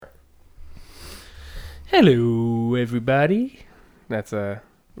Hello, everybody. That's a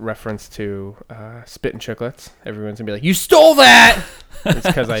reference to Spittin' Chicklets. Everyone's going to be like, you stole that! It's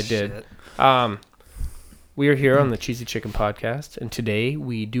because I did. We are here on the Cheesy Chicken Podcast, and today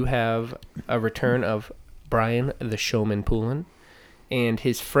we do have a return of Brian the Showman Poulin and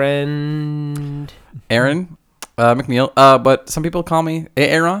his friend... Aaron McNeil. But some people call me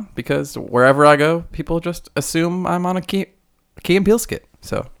Aaron because wherever I go, people just assume I'm on a Key and Peele skit.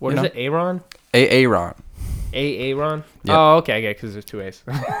 So What is it, Aaron? Aaron. Aaron? Yep. Oh, okay, I get it, because there's two A's.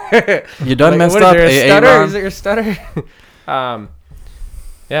 You done messed what, up, is there a stutter? Aaron? Is it your stutter?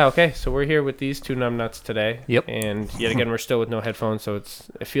 Yeah, okay, so we're here with these two numbnuts today. Yep. And yet again, we're still with no headphones, so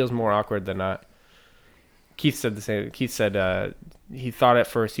it feels more awkward than not. Keith said the same. Keith said he thought at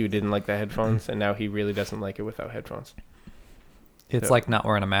first he didn't like the headphones, and now he really doesn't like it without headphones. It's So- like not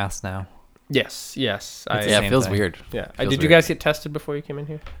wearing a mask now. Yes. Yeah, it same feels thing. weird. Yeah. Feels Did you weird. guys get tested before you came in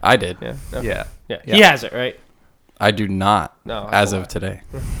here? I did. Yeah. Okay. Yeah. Yeah. Yeah. He has it, right? I do not. No. As of today.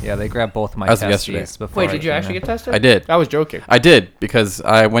 Yeah, they grabbed both my As of testes yesterday. before. Wait, did you actually get tested? I did. I was joking. I did because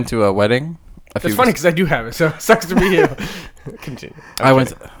I went to a wedding. It's funny because I do have it, so it sucks to be you. Continue. I went.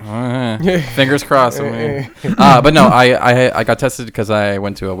 Fingers crossed. But no, I got tested because I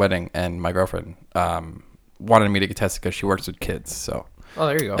went to a wedding and my girlfriend wanted me to get tested because she works with kids. So Oh,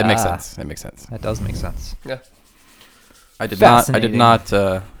 there you go. it makes sense. It makes sense. That does make sense. Yeah. I did Fascinating. not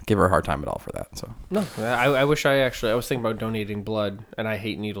give her a hard time at all for that. So No, I wish I was thinking about donating blood, and I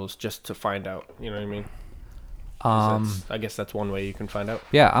hate needles just to find out. You know what I mean? 'Cause I guess that's one way you can find out.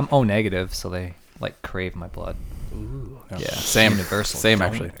 Yeah, I'm O negative, so they like crave my blood. Ooh. Yeah, same, universal. same Don't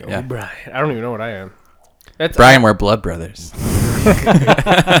actually. go. Yeah, Brian. I don't even know what I am. That's Brian, we're blood brothers.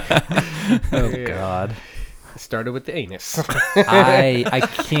 Oh Yeah. God, I started with the anus. I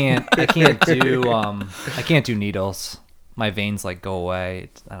can't do needles. My veins like go away.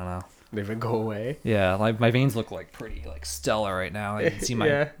 I don't know. They would go away. Yeah, like my veins look like pretty like stellar right now. I can see my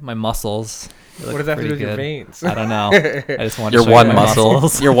Yeah. my muscles. They What look does that have to do pretty with your good. veins? I don't know. I just want to Your show one you my muscle.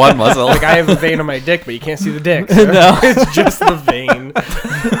 muscles. Your one muscle. Like I have a vein on my dick, but you can't see the dick. So No. it's just the vein.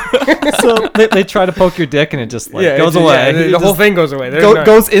 So they try to poke your dick and it just like goes yeah, away. the It whole just thing goes away. There's none.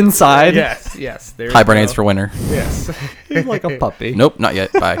 goes inside. Yes. There Hibernates for winter. Yes. He's like a puppy. Nope, not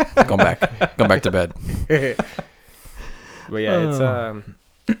yet. Bye. Going back to bed. But yeah,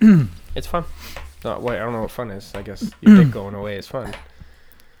 it's fun. No, wait, I don't know what fun is. I guess your dick going away is fun.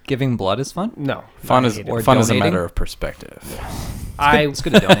 Giving blood is fun. No, Fun I is hate it. Or fun is a donating? matter of perspective. It's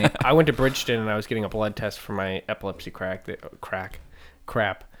good to donate. I went to Bridgeton and I was getting a blood test for my epilepsy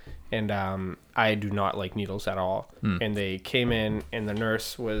crap, and I do not like needles at all. And they came in and the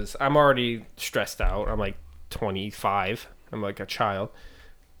nurse was. I'm already stressed out. I'm like 25. I'm like a child.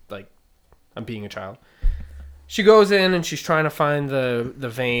 Like I'm being a child. She goes in and she's trying to find the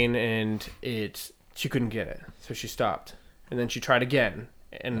vein and she couldn't get it. So she stopped. And then she tried again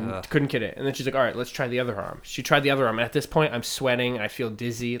and couldn't get it. And then she's like, all right, let's try the other arm. She tried the other arm. And at this point, I'm sweating. I feel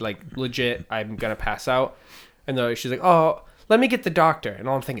dizzy. Like, legit, I'm going to pass out. And she's like, oh, let me get the doctor. And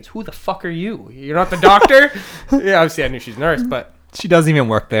all I'm thinking is, who the fuck are you? You're not the doctor? Yeah, obviously I knew she's a nurse, but... She doesn't even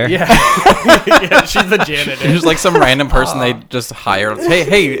work there. Yeah. Yeah, she's the janitor. You're just like some random person they just hire.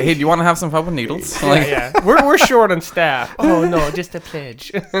 Hey, do you want to have some fun with needles? Like, Yeah. We're short on staff. Oh, no, just a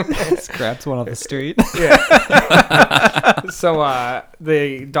pledge. Grabs one off the street. Yeah. So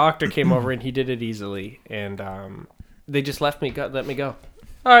the doctor came over and he did it easily, and they just let me go.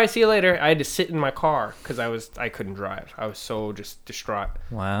 All right, see you later. I had to sit in my car because I couldn't drive. I was so just distraught.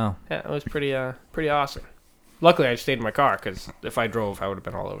 Wow. Yeah, it was pretty awesome. Luckily, I stayed in my car because if I drove, I would have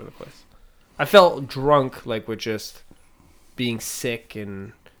been all over the place. I felt drunk, like with just being sick,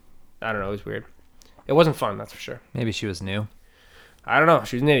 and I don't know. It was weird. It wasn't fun, that's for sure. Maybe she was new. I don't know.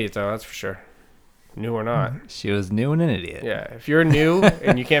 She was an idiot, though. That's for sure. New or not. She was new and an idiot. Yeah, if you're new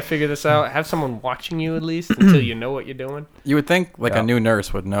and you can't figure this out, have someone watching you at least until you know what you're doing. you would think like Yeah. a new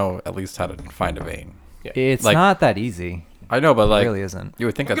nurse would know at least how to find a vein. It's Like- not that easy. I know, but It like really isn't. you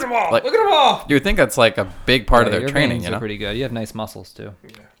would think Look at that's them all! like Look at them all! you would think that's like a big part of Yeah, their your training. veins You are know. pretty good. You have nice muscles too.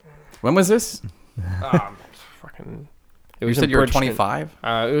 When was this? Fucking. It You was said in you were Bridgeton. 25.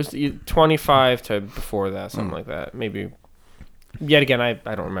 It was 25 to before that, something like that. Maybe. Yet again, I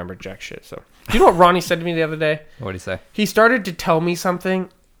don't remember jack shit. So, do you know what Ronnie said to me the other day? What do you say? He started to tell me something,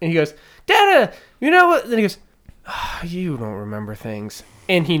 and he goes, "Dada, you know what?" Then he goes, "You don't remember things,"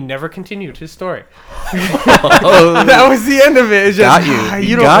 and he never continued his story. That was the end of it. It's just, Got you.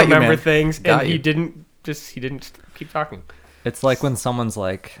 you don't Got you, remember man. things, Got and you. he didn't keep talking. It's like when someone's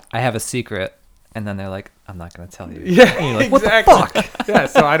like, "I have a secret," and then they're like, I'm not gonna tell you. Yeah, And you're like, exactly. what the fuck? Yeah,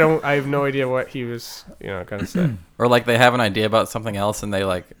 so I have no idea what he was, gonna say. Or like they have an idea about something else and they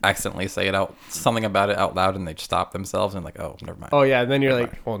like accidentally say something about it out loud and they stop themselves and like, oh, never mind. Oh yeah, and then you're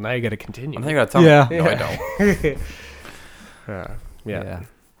like, well, now you got to continue. I'm thinking about telling Yeah. me. No, I don't. Yeah.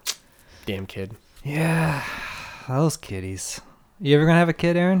 Damn kid. Yeah, those kitties. You ever gonna have a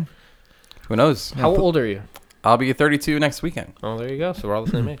kid, Aaron? Who knows? How old are you? I'll be 32 next weekend. Oh, there you go. So we're all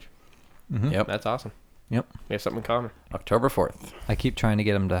the same age. Mm-hmm. Yep. That's awesome. Yep. We have something in common. October 4th. I keep trying to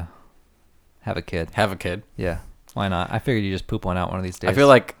get him to have a kid. Have a kid. Yeah. Why not? I figured you just poop one out one of these days. I feel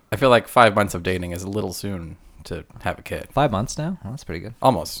like 5 months of dating is a little soon to have a kid. 5 months now. Oh, that's pretty good.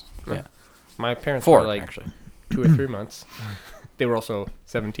 Almost. Yeah. My parents 4 were like actually. 2 or 3 months. They were also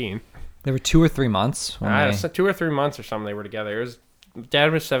 17. They were 2 or 3 months. When So 2 or 3 months or something they were together. It was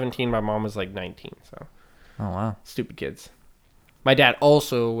Dad was 17, my mom was like 19. So Oh wow. stupid kids. My dad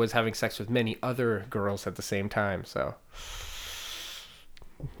also was having sex with many other girls at the same time. So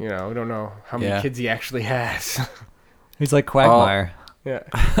we don't know how many kids he actually has. He's like Quagmire. Yeah.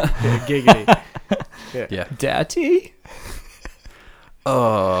 Giggity. Yeah. Daddy.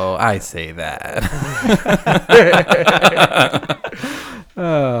 Oh, I say that.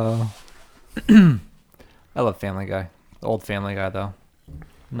 Oh. I love Family Guy. The old Family Guy though.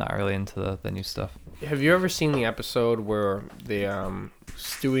 I'm not really into the new stuff. Have you ever seen the episode where the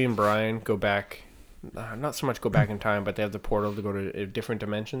Stewie and Brian go back? Not so much go back in time, but they have the portal to go to different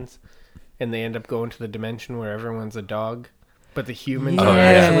dimensions, and they end up going to the dimension where everyone's a dog, but the humans are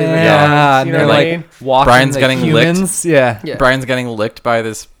actually the dogs. You know they're what I like mean? walking Brian's the getting humans. Yeah. Yeah. Brian's getting licked by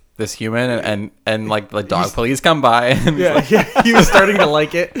this human and like the dog police come by and Yeah, he was starting to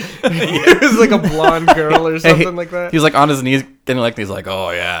like it. It was like a blonde girl or something like that. he's like on his knees getting licked. He's like,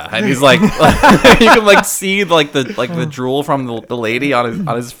 oh yeah, and he's like, you can like see the drool from the lady on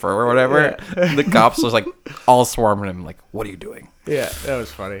his fur or whatever. Yeah. The cops was like all swarming him, like, what are you doing? Yeah, that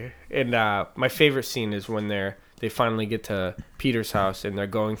was funny. And my favorite scene is when they finally get to Peter's house and they're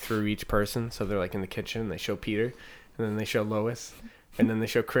going through each person. So they're like in the kitchen. They show Peter, and then they show Lois, and then they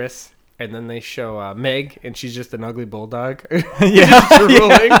show Chris, and then they show Meg, and she's just an ugly bulldog. Drooling.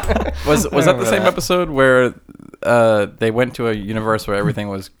 Was that the same episode where they went to a universe where everything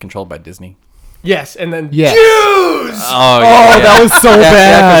was controlled by Disney? Yes, and then Yes. Jews. That was so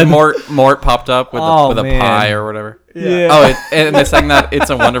bad. Mort popped up with a man. pie or whatever. Yeah. Oh, and they sang that "It's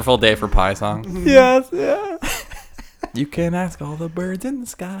a Wonderful Day for Pie" song. Yes. Yeah. You can ask all the birds in the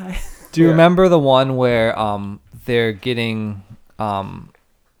sky. Do you remember the one where they're getting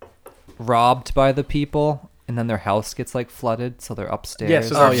robbed by the people, and then their house gets like flooded, so they're upstairs? Yeah,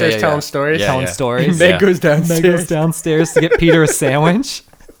 so they're upstairs telling stories. Yeah. telling stories. Meg goes downstairs. Meg goes downstairs to get Peter a sandwich.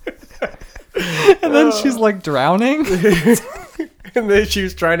 And then she's like drowning. And then she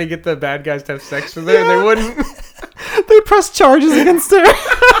was trying to get the bad guys to have sex with her, and they wouldn't. They press charges against her.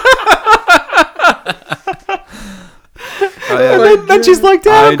 And then she's like,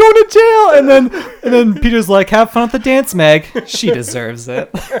 Dad, I'm going to jail. And then Peter's like, have fun at the dance, Meg. She deserves it.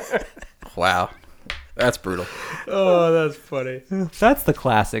 Wow, that's brutal. Oh, that's funny. That's the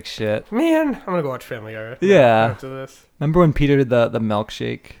classic shit. Man, I'm gonna go watch Family Guy. Yeah. After this. Remember when Peter did the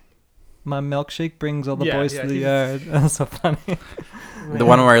milkshake? My milkshake brings all the boys to the yard. That was so funny. The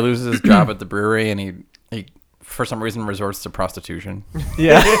one where he loses his job at the brewery and he for some reason resorts to prostitution.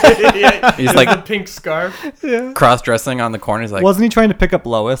 Yeah. Yeah, He's like a pink scarf. Yeah. cross-dressing on the corner. He's like, Wasn't he trying to pick up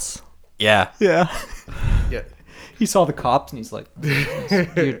Lois? yeah. Yeah. Yeah. He saw the cops and he's like,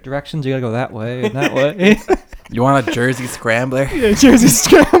 your directions, you gotta go that way and that way. You want a Jersey Scrambler? Yeah, Jersey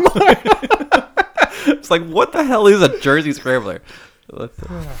Scrambler. It's like, what the hell is a Jersey Scrambler?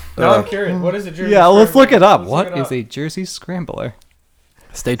 Now I'm curious. What is a Jersey? Yeah, let's look it up. Let's What look it is up. a Jersey Scrambler?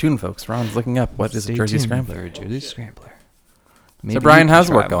 Stay tuned, folks. Ron's looking up what is a Jersey Scrambler. For a Jersey Scrambler. So Maybe Brian, you how's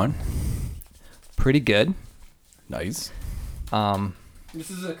can work try going? one. Pretty good. Nice. This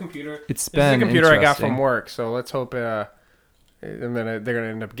is a computer. It's This is been a computer I got interesting. from work, so let's hope and then they're gonna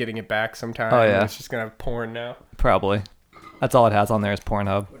end up getting it back sometime. Oh, yeah. It's just gonna have porn now. Probably. That's all it has on there is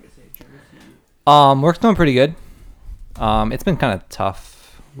Pornhub. Work's going pretty good. It's been kind of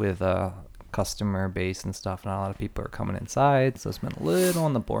tough with customer base and stuff. Not a lot of people are coming inside, so it's been a little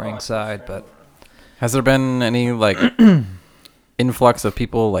on the boring side. But Has there been any like influx of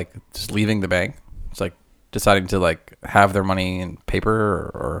people like just leaving the bank? It's like deciding to like have their money in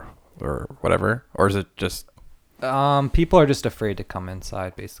paper or whatever, or is it just? people are just afraid to come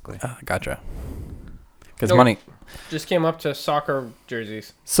inside, basically. Gotcha. Because Nope. money. Just came up to soccer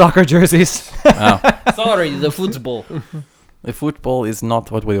jerseys. Soccer jerseys. Oh, Sorry, the football. the football is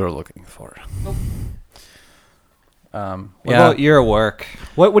not what we were looking for. What about your work?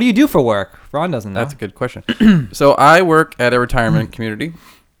 What do you do for work? Ron doesn't know. That's a good question. So I work at a retirement community.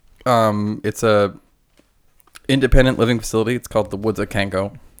 It's a independent living facility. It's called the Woods of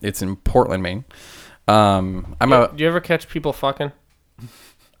Kanko. It's in Portland, Maine. Do you ever catch people fucking?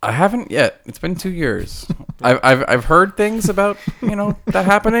 I haven't yet. It's been 2 years. I've heard things about that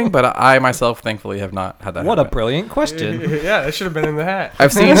happening, but I myself thankfully have not had that. What happen. a brilliant question. Yeah, that should have been in the hat.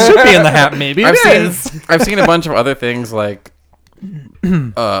 I've seen Should be in the hat, maybe. I've seen a bunch of other things like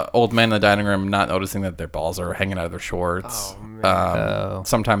old men in the dining room not noticing that their balls are hanging out of their shorts. Oh, man.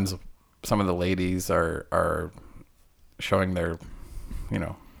 Sometimes some of the ladies are showing their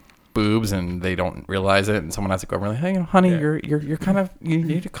boobs and they don't realize it, and someone has to go over and hey, honey, you're kind of, you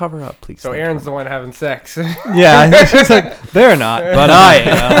need to cover up, please. So Aaron's the one having sex. Yeah, she's like, they're not, but I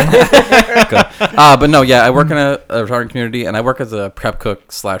am. But no, yeah, I work in a retirement community, and I work as a prep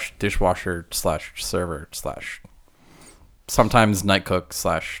cook / dishwasher / server / sometimes night cook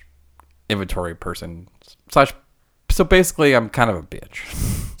 / inventory person / so basically I'm kind of a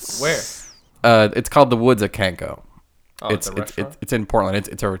bitch. Where? It's called the Woods of Kanko. Oh, It's in Portland.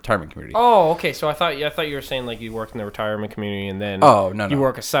 It's a retirement community. Oh, okay. So I thought you were saying like you worked in the retirement community and then no. you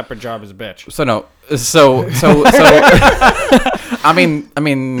work a separate job as a bitch. So no. So I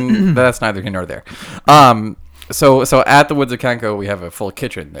mean that's neither here nor there. So at the Woods of Kanko we have a full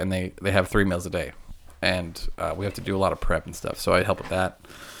kitchen, and they have 3 meals a day, and we have to do a lot of prep and stuff. So I help with that.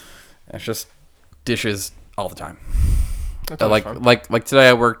 And it's just dishes all the time. That's fun. Like today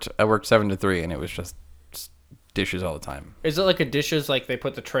I worked 7 to 3, and it was just dishes all the time. Is it like a dishes, like they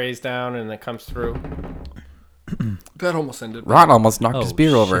put the trays down and it comes through? That almost ended. Ron almost knocked his beer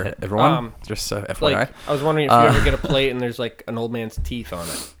shit. over. Everyone, just FYI. Like, I was wondering if you ever get a plate and there's like an old man's teeth on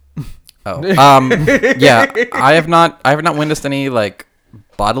it. Oh, yeah. I have not witnessed any like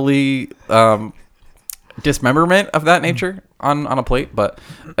bodily dismemberment of that nature on a plate, but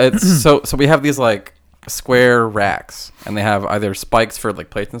it's so we have these like square racks, and they have either spikes for like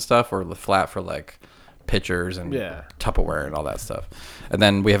plates and stuff, or the flat for like pitchers and Tupperware and all that stuff. And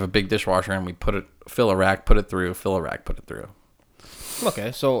then we have a big dishwasher, and we fill a rack, put it through, fill a rack, put it through.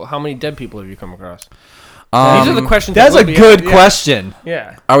 Okay, so how many dead people have you come across? These are the questions. That's a good question.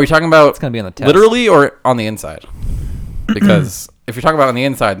 Yeah. Are we talking about It's gonna be on the test. literally or on the inside? Because if you're talking about on the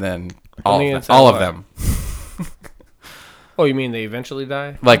inside, then all of them. Oh, you mean they eventually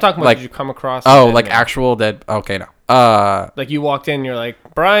die? Like, I'm talking about like, did you come across? Oh, like actual dead. Okay, no. Like you walked in, you're like,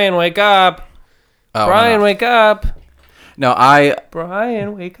 Brian, wake up. Oh, Brian, wake up. No,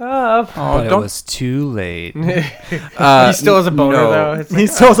 Brian, wake up. But it was too late. He still has a boner though. It's He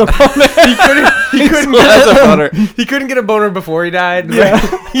still has a boner. he couldn't get a boner. He couldn't get a boner before he died. Yeah,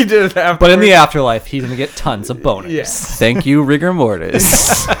 he did it after. But in the afterlife, he's gonna get tons of boners. Yes. Thank you, rigor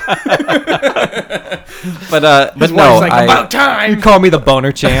mortis. but His no, wife's like, about time. You call me the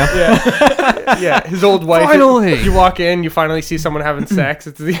boner champ. Yeah, his old wife. Finally. You walk in, you finally see someone having sex.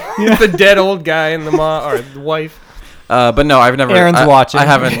 It's the the dead old guy and the mom or the wife. But no, I've never. Aaron's watching. I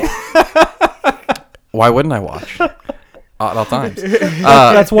haven't. Why wouldn't I watch? At all times.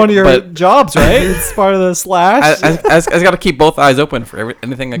 That's one of your jobs, right? It's part of the slash. I got to keep both eyes open for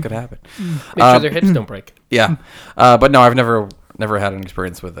anything that could happen. Make sure their hips don't break. Yeah, but no, I've never had an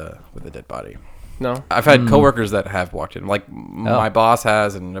experience with a dead body. No, I've had coworkers that have walked in, like my boss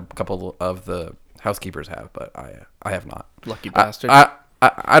has, and a couple of the housekeepers have, but I have not. Lucky bastard.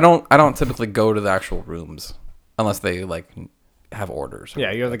 I don't typically go to the actual rooms unless they like have orders.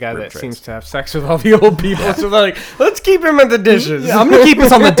 Yeah, you're the like, guy room that trays. seems to have sex with all the old people. So they're like, let's keep him at the dishes. I'm gonna keep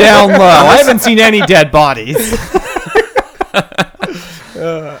this on the down low. I haven't seen any dead bodies.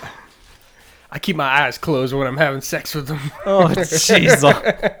 I keep my eyes closed when I'm having sex with them. Oh jeez.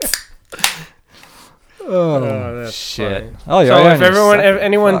 Oh, that's shit. funny. Oh, So yeah. if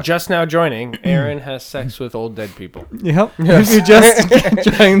anyone just now joining, Aaron has sex with old dead people. Yep. If you just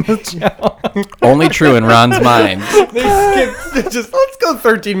joined the channel. Only true in Ron's mind. They skip. Just let's go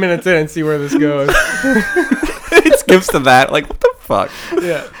 13 minutes in and see where this goes. It skips to that. Like, what the fuck?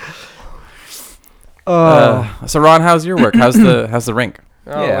 Yeah. So Ron, how's your work? How's the rink?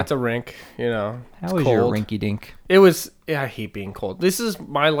 Oh, Yeah. it's a rink. You know. How It's was your cold. rinky dink? It was. Yeah, I hate being cold. This is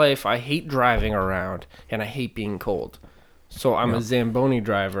my life. I hate driving around, and I hate being cold. So I'm a Zamboni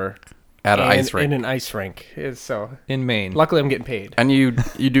driver At an ice rink. in an ice rink. So In Maine. luckily, I'm getting paid. And you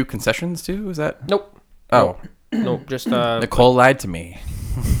do concessions too? Is that? Nope. Oh, Nope. Just Nicole lied to me.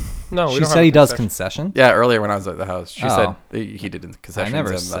 no. We She don't said have he a does concession. concession. Yeah, earlier when I was at the house, she Oh. said he did I concessions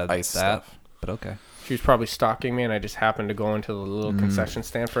never and said the ice that, stuff. but okay. She was probably stalking me, and I just happened to go into the little concession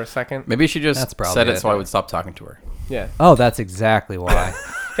stand for a second. Maybe she just That's probably said it it. so I would stop talking to her. Yeah. Oh, that's exactly why.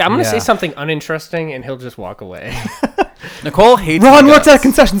 Yeah, I'm gonna say Yeah. something uninteresting, and he'll just walk away. Nicole hates Ron my works at a guts.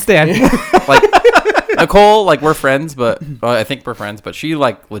 concession stand. Like Nicole, like we're friends, but I think we're friends, but she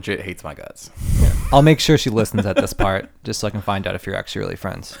like legit hates my guts. I'll make sure she listens at this part, just so I can find out if you're actually really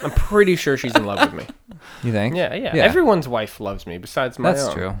friends. I'm pretty sure she's in love with me. You think? Yeah. Everyone's wife loves me besides my That's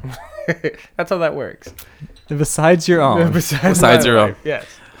own. true. That's how that works. Besides your own. Besides Besides my your own. wife, yes.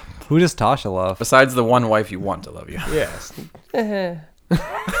 Who does Tasha love? Besides the one wife you want to love you. Yes.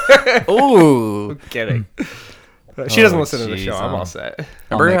 Ooh. Kidding. She doesn't Oh, listen to the show. jeez, I'm all set.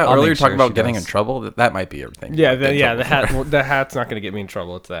 Remember how I'll earlier you make talking sure about she getting does. in trouble? That might be everything. Yeah, Get in the trouble. hat. The hat's not gonna get me in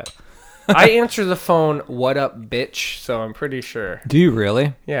trouble. It's that. I answer the phone, "What up, bitch?" So I'm pretty sure. Do you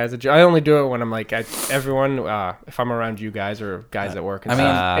really? Yeah, I only do it when I'm like everyone. If I'm around you guys or guys at work, and, I mean,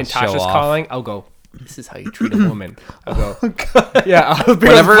 and show Tasha's off. calling, I'll go. This is how you treat a woman. I'll go. Yeah, I'll be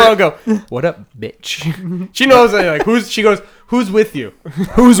Whenever- on the phone. I'll go. What up, bitch? She knows that, like who's. She goes. Who's with you?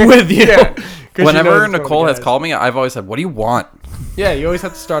 Who's with you? Yeah. 'Cause she knows Whenever it's one of Nicole the has guys. called me, I've always said, "What do you want?" Yeah, you always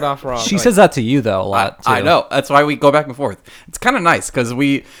have to start off wrong. She Like, says that to you though a lot. I too. know. That's why we go back and forth. It's kind of nice because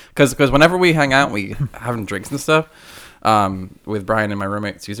whenever we hang out, we having drinks and stuff with Brian and my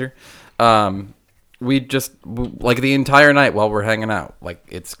roommate Caesar. We just like the entire night while we're hanging out, like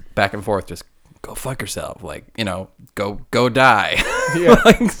it's back and forth. Just go fuck yourself, like go die. Yeah.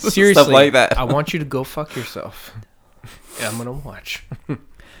 Like, seriously, stuff like that. I want you to go fuck yourself. Yeah, I'm gonna watch.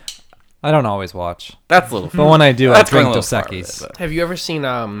 I don't always watch, That's a little. but when I do, I That's going drink a Dos little far with Equis. it, but- Have you ever seen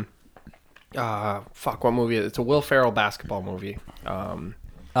fuck, what movie? It's a Will Ferrell basketball movie.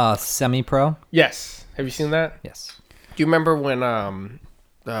 Semi-pro. Yes. Have you seen that? Yes. Do you remember when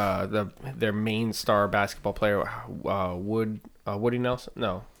their main star basketball player Woody Nelson?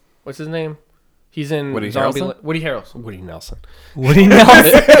 No, what's his name? He's in Woody Zombie Harrelson? Woody Harrelson. Woody Nelson. Woody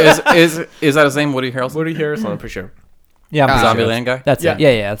Nelson. is that his name, Woody Harrelson? Woody Harrelson. I'm pretty sure. Yeah, I'm pretty sure Zombieland guy. That's Yeah. it.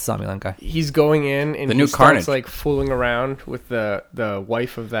 Yeah, that's Zombieland guy. He's going in and The he new starts Carnage. like fooling around with the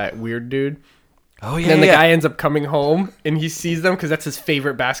wife of that weird dude. Oh And then the guy ends up coming home and he sees them because that's his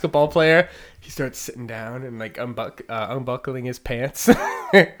favorite basketball player. He starts sitting down and like unbuckling his pants,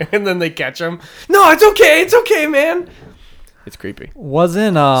 and then they catch him. No, it's okay, man. It's creepy.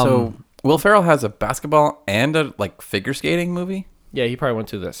 Wasn't So Will Ferrell has a basketball and a like figure skating movie. Yeah, he probably went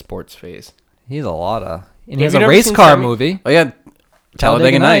through the sports phase. he's a lot of, and Have he has you a never race seen car Semi? movie. Oh yeah,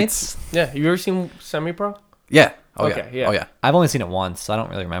 Talladega Nights. Yeah, you ever seen Semi Pro? Yeah. Oh Okay, yeah. yeah. Oh yeah. I've only seen it once, so I don't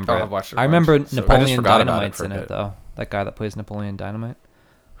really remember Oh, it. I've watched it I once. remember So- I just Napoleon forgot about it Dynamite's for a in bit. it though. That guy that plays Napoleon Dynamite.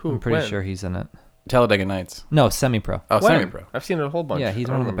 Who? I'm pretty When? sure he's in it. Talladega Nights. No, semi-pro. Oh, When? semi-pro. I've seen it a whole bunch. Yeah, he's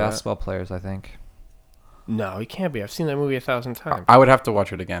I one don't of the remember that. basketball players, I think. No, he can't be. I've seen that movie 1,000 times. I would have to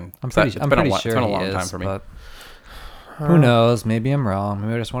watch it again. I'm It's pretty been a sure it's been a he long is, time for me. but who knows? Maybe I'm wrong.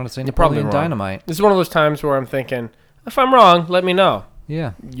 Maybe I just wanted to say You're probably Napoleon wrong. Dynamite. This is one of those times where I'm thinking, if I'm wrong, let me know.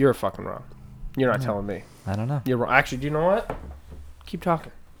 Yeah, You're fucking wrong. You're not telling me. I don't know. You're wrong. Actually, do you know what? Keep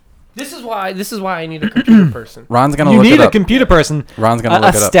talking. This is why I need a computer person. Ron's gonna You look need it a up. computer person. Ron's gonna A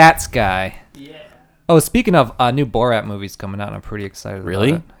look it up. stats guy. Yeah. Oh, speaking of new Borat movies coming out, I'm pretty excited.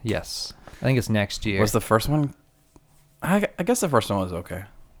 Really? About it. Yes. I think it's next year. Was the first one? I guess the first one was okay.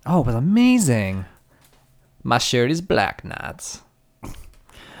 Oh, it was amazing. My shirt is black knots.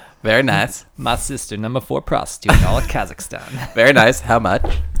 Very nice. My sister, number 4 prostitute in all of Kazakhstan. Very nice. How much?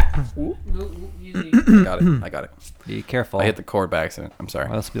 Easy. I got it. Be careful. I hit the cord by accident. I'm sorry.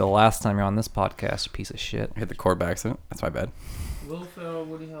 Well, this will be the last time you're on this podcast, you piece of shit. I hit the cord by accident. That's my bad. Will Ferrell,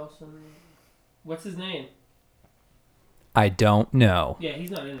 Woody Harrelson. What's his name? I don't know. Yeah,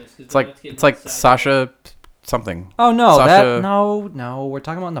 he's not in this. It's like Sasha something. Oh no, Sasha- no. We're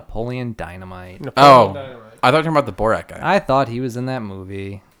talking about Napoleon Dynamite. Oh. I thought you were talking about the Borat guy. I thought he was in that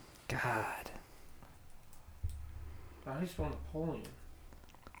movie. God. He's from Napoleon.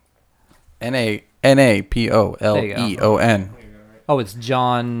 Napoleon. Oh, it's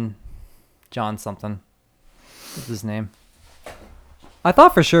John something. What's his name? I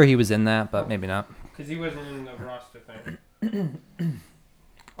thought for sure he was in that, but maybe not. Because he wasn't in the roster thing.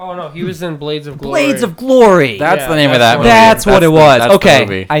 Oh no, he was in Blades of Glory. Blades of Glory. That's Yeah, the name of that's that what movie. That's what it was. That's the Okay,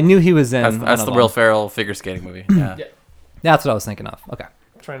 movie. I knew he was in. That's one the of Will them. Ferrell figure skating movie. Yeah. Yeah. That's what I was thinking of. Okay.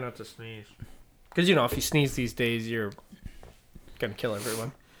 Try not to sneeze. Because if you sneeze these days, you're gonna kill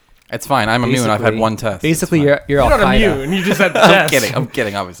everyone. It's fine. I'm immune. I've had one test. Basically, It's fine. you're You're Al not Qaeda. immune. You just had the I'm test. kidding. I'm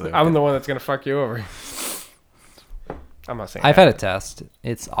kidding. Obviously. I'm the one that's gonna fuck you over. I'm not saying. I've had a test.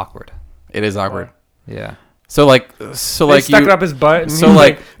 It's awkward. It is awkward. Yeah. So like They you. stuck it up his butt. And so, he's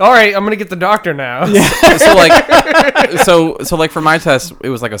like- all right, I'm gonna get the doctor now. Yeah. so like so like for my test it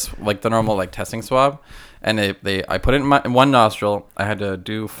was like the normal like testing swab, and I put it in one nostril. I had to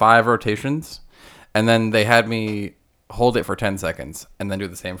do 5 rotations, and then they had me hold it for 10 seconds and then do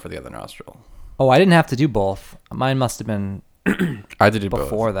the same for the other nostril. Oh, I didn't have to do both. Mine must have been I had to do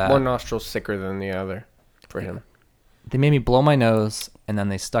before both. that. One nostril's sicker than the other for him. They made me blow my nose, and then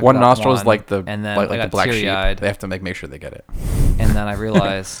they stuck One it up nostril is one, like the and then like I the got black sheep. teary-eyed, They have to make sure they get it. and then I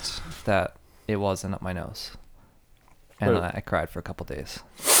realized that it wasn't up my nose, and then I cried for a couple days.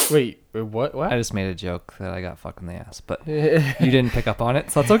 Wait, what? I just made a joke that I got fucked in the ass, but you didn't pick up on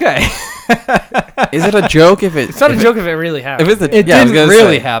it, so that's okay. Is it a joke if It's not a joke if it really happened. If it's It yeah, I was didn't gonna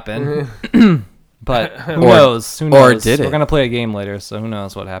really say. happen, but who Or- knows? Who or knows? did it? We're gonna play a game later, so who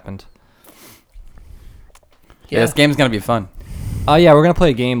knows what happened? Yeah, this game's gonna be fun. Oh yeah, we're gonna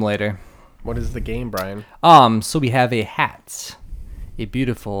play a game later. What is the game, Brian? So we have a hat, a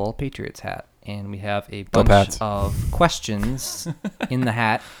beautiful Patriots hat, and we have a bunch Pats. of questions in the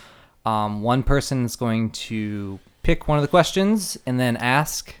hat. One person is going to pick one of the questions and then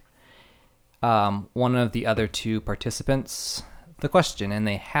ask one of the other two participants the question, and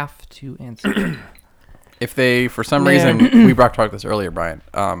they have to answer. If they, for some reason, we talked about this earlier, Brian.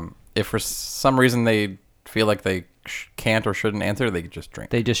 If for some reason they feel like they can't or shouldn't answer, they just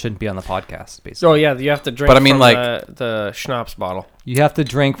drink. They just shouldn't be on the podcast, basically. Oh yeah, you have to drink. But I mean, from like- the schnapps bottle. You have to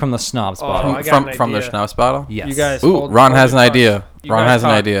drink from the snobs bottle. I got an from the idea. schnapps bottle. Yes. You guys. Ooh, Ron has an your idea. thoughts. You Ron guys has an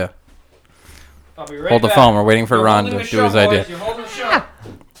talk. idea. I'll be right Hold the back. phone. We're waiting for You're Ron holding to the do show, his idea. boys. You're holding the show.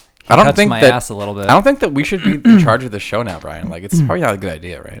 I don't Cuts think my that. ass a little bit. I don't think that we should be in charge of the show now, Brian. Like, it's probably not a good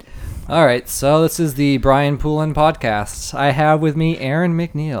idea, right? All right, so this is the Brian Poulin podcast. I have with me Aaron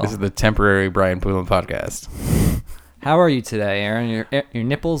McNeil. This is the temporary Brian Poulin podcast. How are you today, Aaron? Your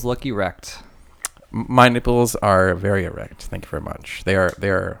nipples look erect. My nipples are very erect. Thank you very much. They are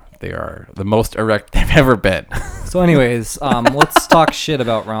the most erect they've ever been. So, anyways, let's talk shit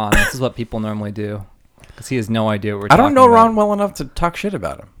about Ron. This is what people normally do, because he has no idea what we're I talking don't know about. Ron well enough to talk shit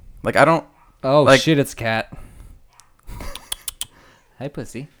about him. Like, I don't. Oh like- shit, it's Cat. Hi,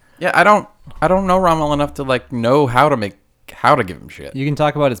 pussy. Yeah, I don't know Ron well enough to like know how to give him shit. You can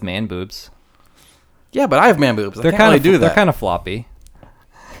talk about his man boobs. Yeah, but I have man boobs. I They're can't kind really of do that. They're kind of floppy.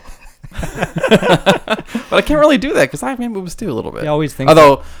 But I can't really do that because I have man boobs too a little bit. He always thinks.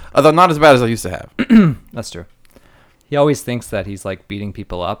 Although not as bad as I used to have. That's true. He always thinks that he's like beating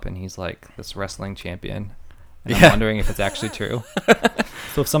people up, and he's like this wrestling champion. And I'm Yeah. wondering if it's actually true.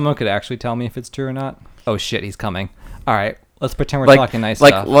 So if someone could actually tell me if it's true or not. Oh shit, he's coming. All right, let's pretend we're Like talking nice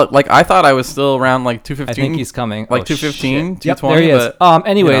like stuff. like I thought I was still around like 215. I think he's coming. like Oh, 215, shit. Yep, 220. there he is. but,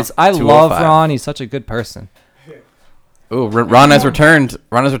 Anyways, you know, I love 205. Ron. He's such a good person. Ooh, Ron has returned.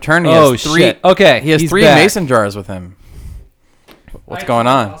 Ron has returned. He Oh has three. shit. Okay, He has he's 3 back. mason jars with him. What's going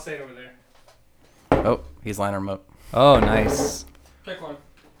on? I'll say it over there. Oh, he's line remote. Oh nice. Pick one.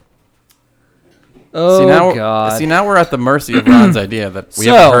 Oh see now, god. See now we're at the mercy of Ron's idea that we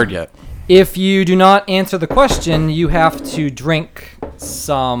So- haven't heard yet. If you do not answer the question, you have to drink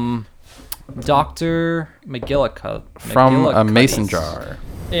some Dr. McGillicuddy From a mason jar.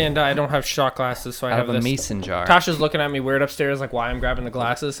 And I don't have shot glasses, so I out have of a this. mason jar. Tasha's looking at me weird upstairs, like why I'm grabbing the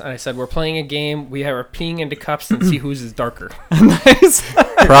glasses, and I said we're playing a game. We are peeing into cups and see whose is darker. Nice.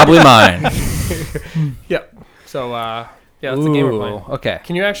 Probably mine. Yep. So yeah, that's the game we're playing. Okay.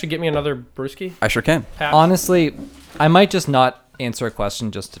 Can you actually get me another brewski? I sure can. Pass. Honestly, I might just not answer a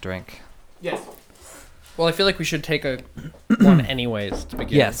question just to drink. Yes. Well, I feel like we should take a one anyways to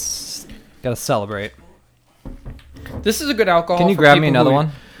begin. Yes. Gotta celebrate. This is a good alcohol. Can you for grab me people another who-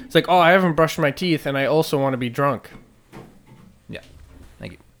 one? It's like, oh, I haven't brushed my teeth, and I also want to be drunk. Yeah.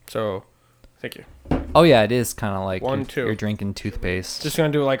 Thank you. So, thank you. Oh yeah, it is kind of like One, you're, two. you're drinking toothpaste. Just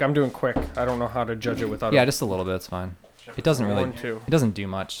gonna do it like I'm doing quick. I don't know how to judge it without. Yeah, just a little bit. It's fine. It doesn't really. 1, 2. It doesn't do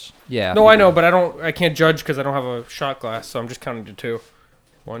much. Yeah. No, I know, but I can't judge because I don't have a shot glass, so I'm just counting to 2.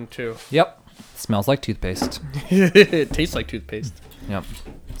 1, 2. Yep. Smells like toothpaste. It tastes like toothpaste. Yep.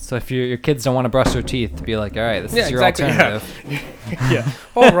 So if your kids don't want to brush their teeth, be like, all right, this Yeah, is your exactly, yeah. alternative. Yeah.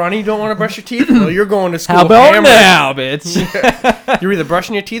 Oh, Ronnie, you don't want to brush your teeth? Well, you're going to school. How about hammered. now, bitch? You're either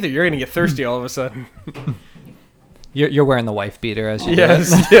brushing your teeth or you're gonna get thirsty all of a sudden. You're wearing the wife beater as you do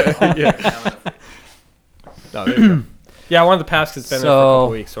Yes. it. Yeah. No, there you go. Yeah, I wanted to pass because it's been there for a couple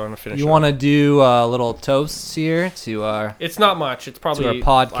weeks, so I'm gonna finish. You it want up. to do a little toast here to It's not much. It's probably our like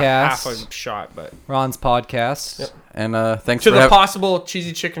podcast. half a shot, but Ron's podcast, Yep. And thanks to for the having. possible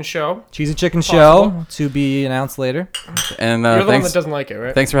cheesy chicken show. Cheesy Chicken Possible. Show, to be announced later. And You're the one thanks. that doesn't like it,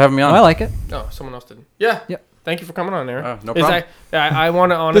 right? Thanks for having me Oh, on. I like it. No, someone else didn't. Yeah. Yep. Thank you for coming on, Aaron. No problem. I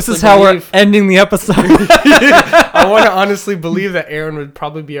want to honestly. This is how we're believe, ending the episode. I want to honestly believe that Aaron would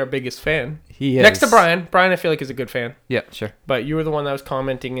probably be our biggest fan. He is. Next to Brian. Brian, I feel like is a good fan. Yeah, sure. But you were the one that was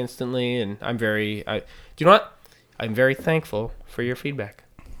commenting instantly, and I'm very. Do you know what? I'm very thankful for your feedback.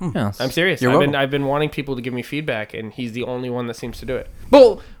 Yeah. I'm serious. You're welcome. I've been wanting people to give me feedback, and he's the only one that seems to do it.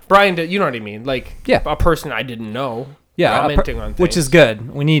 Well, Brian, you know what I mean? Like, Yeah. a person I didn't know. Yeah, commenting on things. which is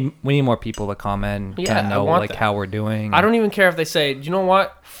good. We need more people to comment, Yeah, kind of I know want like that. how we're doing. I don't even care if they say, "Do you know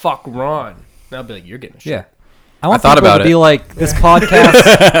what? Fuck Ron." And I'll be like, "You're getting a shit." Yeah. I want thought people about to it. be like, this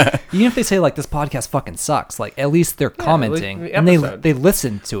podcast, even if they say like this podcast fucking sucks, like at least they're commenting the and episode. they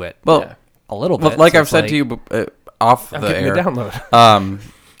listen to it Well, Yeah. a little well, bit. like so I've it's said to you off I'm the getting air, the download.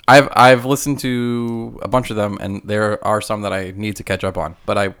 I've listened to a bunch of them, and there are some that I need to catch up on,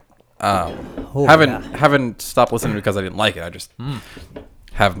 but I haven't stopped listening because I didn't like it. I just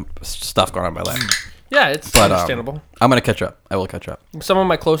have stuff going on in my life. Yeah, it's But understandable. I'm gonna catch up. I will catch up. Some of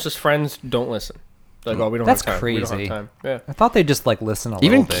my closest friends don't listen. Like, oh, we don't That's have time. We don't crazy. have time. Yeah. I thought they just like listen a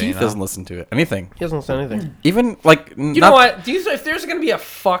Even little bit. Keith doesn't listen to it. Anything. He doesn't listen to anything. Even like You know what? If there's going to be a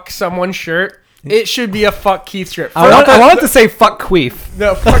fuck someone shirt, it should be a fuck Keith shirt. I wanted to say fuck Queef.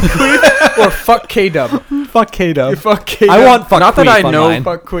 No, fuck Queef or fuck K-Dub. Fuck K-Dub. Fuck K-Dub. I want fuck Not that Queef I on know- mine.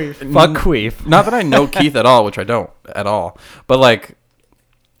 fuck Queef. Fuck Queef. Not that I know Keith at all, which I don't at all. But like,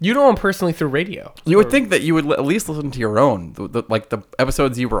 You know him personally through radio. you would think that you would at least listen to your own, like the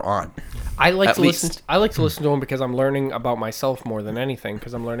episodes you were on. I like At to listen. least. I like to listen to him because I'm learning about myself more than anything.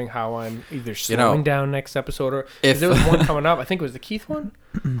 Because I'm learning how I'm either slowing down next episode or if there was one coming up. I think it was the Keith one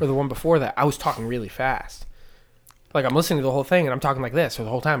or the one before that. I was talking really fast. Like I'm listening to the whole thing and I'm talking like this or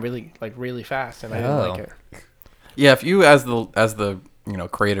the whole time, really fast, and I didn't like it. Yeah, if you as the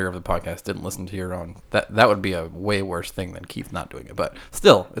creator of the podcast didn't listen to your own, that would be a way worse thing than Keith not doing it. But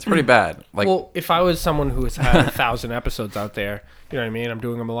still, it's pretty bad. Like, Well, if I was someone who has had 1,000 episodes out there, you know what I mean? I'm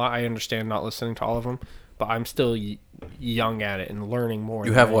doing them a lot. I understand not listening to all of them, but I'm still young at it and learning more.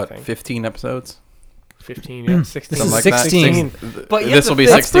 you than have what, anything. 15 episodes? 15, yeah, 16. This is Something like 16. that. But yeah, This will be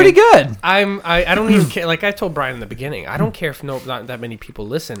That's 16. pretty good. I don't even care. Like I told Brian in the beginning, I don't care if not that many people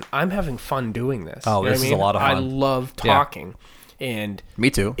listen. I'm having fun doing this. Oh, You know this what I is a mean? lot of I fun. love Yeah. talking, and Me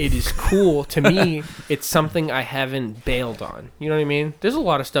too. it is cool to me. It's something I haven't bailed on. You know what I mean? There's a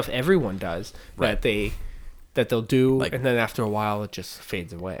lot of stuff everyone does that they'll do, Like- and then after a while it just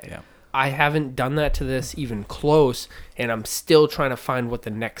fades away. Yeah. I haven't done that to this even close, and I'm still trying to find what the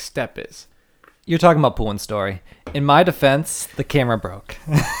next step is. You're talking about Poulin's story. In my defense, the camera broke.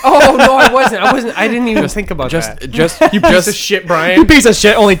 Oh no, I wasn't. I didn't even think about Just that. you Piece of shit, You Brian. piece of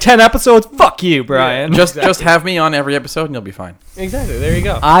shit. Only 10 episodes. Fuck you, Brian. just have me on every episode and you'll be fine. Exactly. There you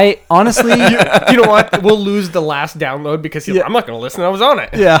go. I honestly, You know what? We'll lose the last download because I'm not going to listen. I was on it.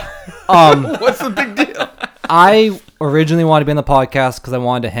 yeah. What's the big deal? I originally wanted to be on the podcast because I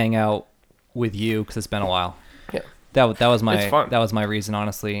wanted to hang out with you because it's been a while. Yeah. That was It's my fun. that was my reason,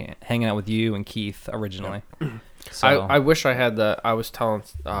 honestly, hanging out with you and Keith originally. So I wish I had the. I was talking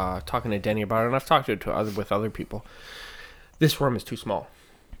to Denny about it, and I've talked to it with other people. This room is too small.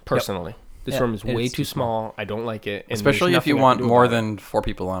 Personally, this Yeah, room is it way is too small. I don't like it, and Especially there's if you nothing I can want do more about it. than 4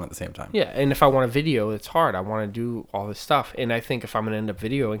 people on at the same time. Yeah, and if I want a video, it's hard. I want to do all this stuff, and I think if I'm gonna end up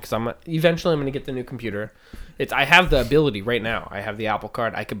videoing, because eventually I'm gonna get the new computer. I have the ability right now. I have the Apple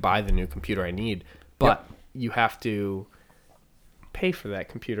Card. I could buy the new computer I need, but you have to pay for that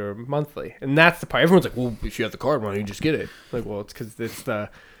computer monthly, and that's the part. Everyone's like, "Well, if you have the card, why don't you just get it?" Like, well, it's because it's the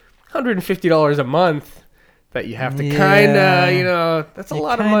 $150 a month that you have to kind of, that's a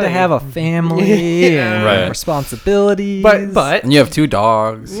lot of money. to have a family Yeah. and Right. responsibilities. but And you have 2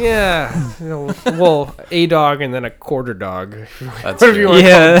 dogs. yeah, well, a dog and then a quarter dog. That's Whatever you true. want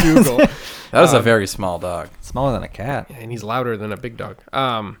Yeah. to call it, Google. That was a very small dog. smaller than a cat. And he's louder than a big dog.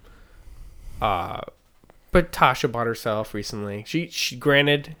 But Tasha bought herself recently. She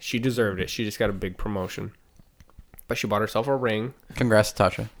granted she deserved it. She just got a big promotion. But she bought herself a ring. Congrats,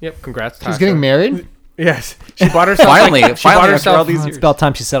 Tasha. Yep, congrats, Tasha. She's getting married. Yes, she bought herself. Finally, she bought finally, after herself. all these It's years. about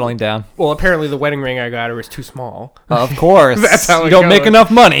time she's settling down. Well, apparently the wedding ring I got her is too small. Of course, That's how you it don't make goes.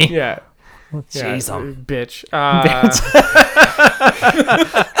 enough money. Yeah. Jeez, Bitch.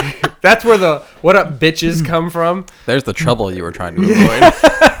 That's where the "what up, bitches" come from. There's the trouble you were trying to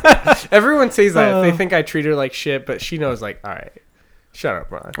avoid. Everyone says that. They think I treat her like shit, but she knows, like, all right, shut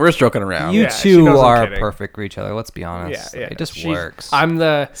up, Ron. We're just joking around. You Yeah, she two knows I'm are kidding. perfect for each other. Let's be honest. Yeah. It just She's- works. I'm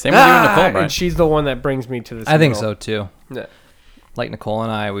the Same with you and Nicole, Brian. and she's the one that brings me to this. I think middle. so too. Yeah. Like Nicole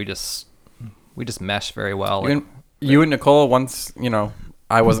and I, we just mesh very well. You and Nicole, once,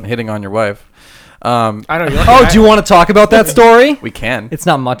 I wasn't hitting on your wife. I know. You're Oh, do you want to talk about that story? We can. It's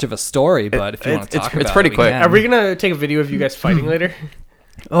not much of a story, but if you want to talk about it's it, pretty we quick. can. Are we gonna take a video of you guys fighting later?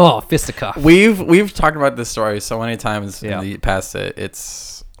 Oh, fisticuff. We've talked about this story so many times Yeah. in the past.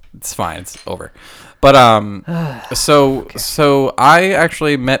 It's fine. It's over. But so I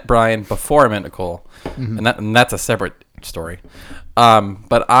actually met Brian before I met Nicole, and that's a separate story.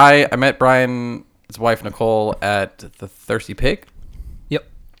 But I met Brian's wife Nicole at the Thirsty Pig. Yep.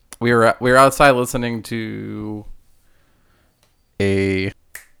 We were outside listening to a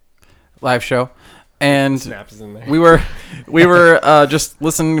live show, and Snaps is in there. we were just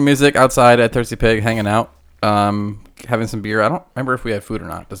listening to music outside at Thirsty Pig, hanging out, having some beer. I don't remember if we had food or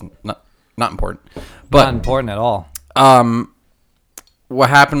not. Not important. But Not important at all. what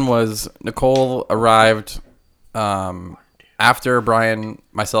happened was Nicole arrived after Brian,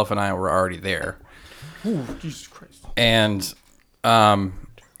 myself, and I were already there. Ooh, Jesus Christ. And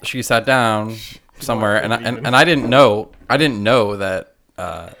she sat down somewhere, and I didn't know that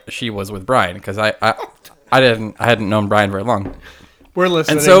she was with Brian, because I hadn't known Brian very long. We're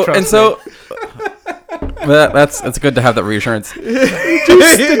listening. And so it's good to have that reassurance.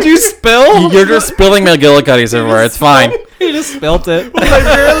 Did you spill? You're just spilling McGillicuddies everywhere. It's fine. You just spilt it.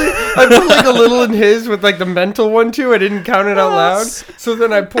 I put like a little in his with like the mental one too. I didn't count it out loud. So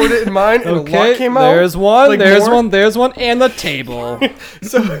then I poured it in mine, and a lot came out. There's one, like there's more. one, there's one, and the table.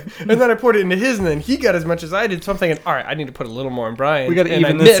 So and then I poured it into his, and then he got as much as I did. So I'm thinking, all right, I need to put a little more in Brian. We got to and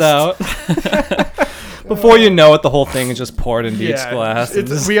even I this missed. out. Before you know it, the whole thing is just poured into each glass.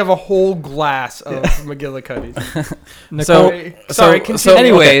 We have a whole glass of McGillicuddies. So Sorry, continue.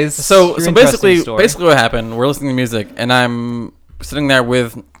 Anyways, so your basically interesting story. what happened, we're listening to music, and I'm sitting there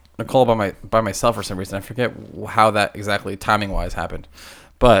with Nicole by myself for some reason. I forget how that exactly timing wise happened,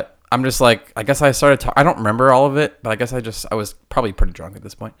 but I'm just like, I guess I started I don't remember all of it, but I guess I was probably pretty drunk at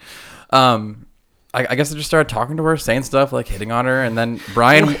this point. I guess I just started talking to her, saying stuff, like hitting on her, and then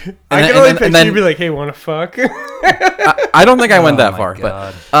Brian. I can only picture you be like, "Hey, wanna fuck?" I don't think I went that my far,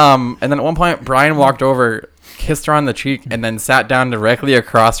 God. but and then at one point Brian walked over, kissed her on the cheek, and then sat down directly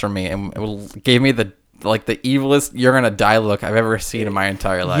across from me and gave me the evilest "you're gonna die" look I've ever seen in my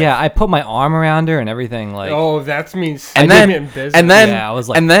entire life. Yeah, I put my arm around her and everything. Like, Oh, that means and in then business. Yeah, I was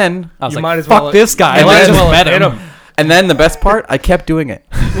like- and then I was you like, might as fuck well- this guy. you I might might as as well met hit him. him. and then the best part, I kept doing it.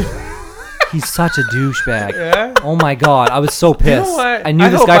 He's such a douchebag. Yeah? Oh my God, I was so You pissed. know what? I knew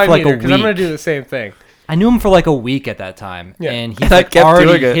this hope guy I for like meet her, a 'cause I'm gonna week. do the same thing. I knew him for like a week at that time, Yeah. and he's And I like kept already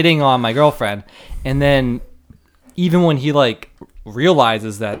doing it. hitting on my girlfriend. And then even when he like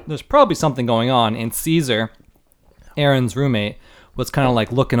realizes that there's probably something going on, and Caesar, Aaron's roommate, was kind of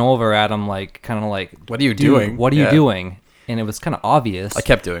like looking over at him, like kind of like, What are you "Dude, doing? What are you Yeah. doing?" And it was kind of obvious. I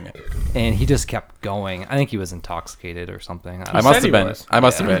kept doing it. And he just kept going. I think he was intoxicated or something. I said must have he been. was. I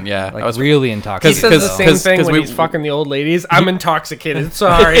must have been. Yeah, Like I was really He intoxicated. says the though. same thing 'cause when we- he's fucking the old ladies. I'm intoxicated.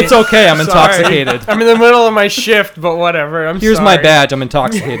 Sorry. It's okay, I'm Sorry. intoxicated. I'm in the middle of my shift, but whatever. I'm Here's sorry. my badge. I'm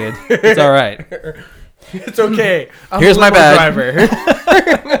intoxicated. It's all right. It's okay. I'm Here's a my limo badge.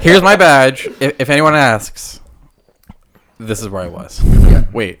 driver. Here's my badge. If anyone asks, this is where I was.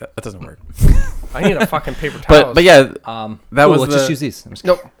 Wait, that doesn't work. I need a fucking paper towel. But yeah, that was let's the- just use these. I'm just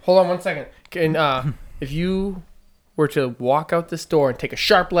Nope. Hold on one second. And if you were to walk out this door and take a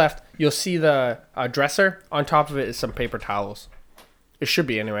sharp left, you'll see the dresser. On top of it is some paper towels. It should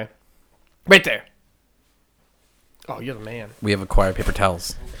be anyway. Right there. Oh, you're the man. we have acquired paper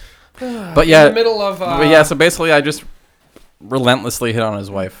towels. But yeah, In the middle of. but yeah. So basically, I just relentlessly hit on his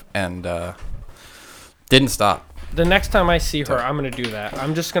wife and didn't stop. The next time I see her, I'm gonna do that.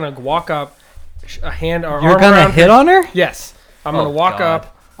 I'm just gonna walk up, a hand or You're arm gonna around hit her. on her? Yes, I'm gonna Oh, walk God.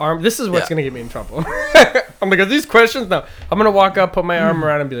 up. Arm. This is what's Yeah. gonna get me in trouble. I'm like, are these questions? No. I'm gonna walk up, put my arm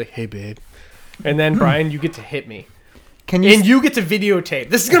around, and be like, "Hey, babe," and then Brian, you get to hit me, Can and you get to videotape.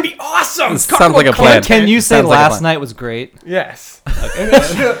 This is gonna be awesome. This sounds like a plan. Content. Can you say Sounds like a last plan. night was great? Yes. And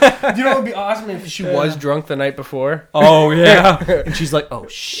then you know what would be awesome if she was drunk the night before. Oh yeah. And she's like, "Oh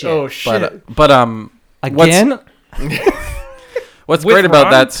shit." Oh shit. But Again? what's With great about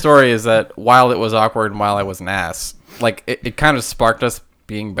Ron? that story is that while it was awkward and while I was an ass, like it kind of sparked us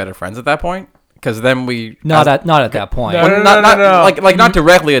being better friends at that point. Because then we Not at that point. No. not like not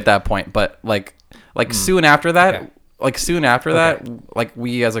directly at that point, but like soon after that. Okay. Like soon after that, like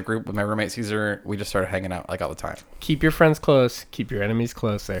we as a group with my roommate Caesar, we just started hanging out like all the time. Keep your friends close. Keep your enemies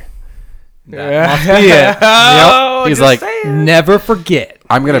closer. Must be it. Oh, He's just like, saying. Never forget.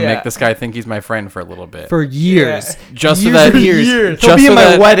 I'm gonna Yeah. make this guy think he's my friend for a little bit, For years. Yeah. just so years that and years. He'll just be so in my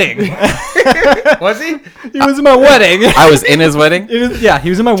that wedding. Was he? He was in my wedding. I was in his wedding. Yeah, he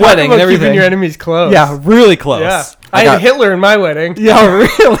was in my Talk wedding about and everything. Keeping your enemies close. Yeah, really close. Yeah. I I got- had Hitler in my wedding. Yeah,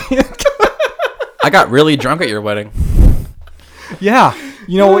 really. I got really drunk at your wedding. Yeah.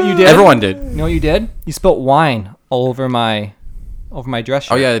 You know what you did? Everyone did. You know what you did? You spilt wine all over my dress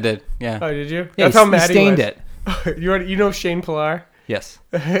shirt. Oh yeah, they did. Yeah. Oh, did you? Yeah, That's you, how mad you stained he it. was. You know Shane Pilar? Yes.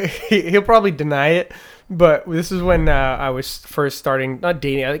 He'll probably deny it, but this is when I was first starting, not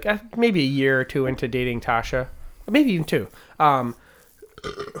dating, like maybe a year or two into dating Tasha. maybe even 2.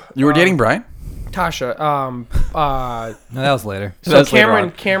 You were dating Brian? Tasha. No, that was later. So That's later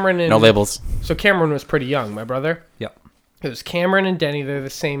on. Cameron and No labels. So Cameron was pretty young, my brother. Yep. It was Cameron and Denny. They're the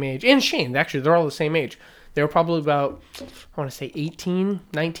same age. And Shane, actually, they're all the same age. They were probably about, I want to say 18,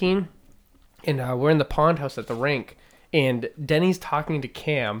 19. And we're in the pond house at the rink. And Denny's talking to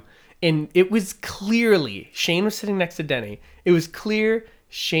Cam. And it was clearly, Shane was sitting next to Denny. It was clear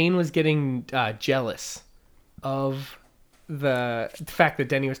Shane was getting jealous of the fact that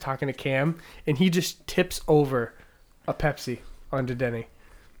Denny was talking to Cam. And he just tips over a Pepsi onto Denny.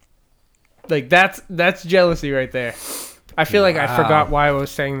 Like, that's jealousy right there. I feel like I forgot why I was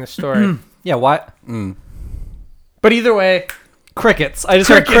saying this story. Yeah, what? But either way, Crickets. I just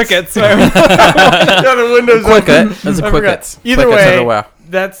heard crickets. the windows Quicket. open. That's a I quickets. forgot. Either Quickets way, everywhere.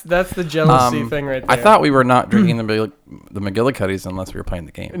 that's the jealousy thing right there. I thought we were not drinking the McGillicuddies unless we were playing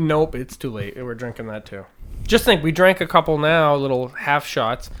the game. Nope, it's too late. We're drinking that too. Just think, we drank a couple now, little half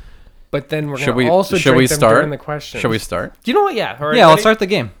shots, but then we're going to also drink them during the questions. Should we start? Do you know what? Yeah. All right, Yeah, let's ready? start the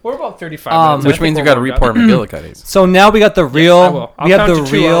game. We're about 35 minutes. Which means you got to report McGillicuddies. So now we got the real. I will. I'll we have count the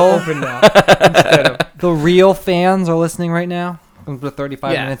to 2, I'll real. open now instead of, The real fans are listening right now. We're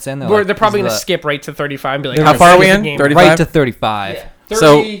 35 minutes in. They're probably going to skip right to 35 and be like, They're How far are we "This is in? the game." 35? right to 35. Yeah.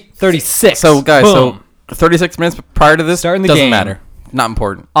 So- 36. So, guys, Boom. so 36 minutes prior to this Starting the doesn't game. matter. Not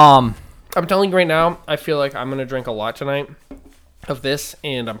important. I'm telling you right now, I feel like I'm going to drink a lot tonight of this,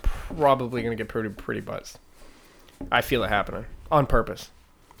 and I'm probably going to get pretty buzzed. I feel it happening on purpose.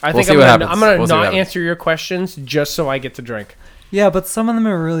 I think see what happens. I'm going to We'll see what not happens. answer your questions just so I get to drink. Yeah, but some of them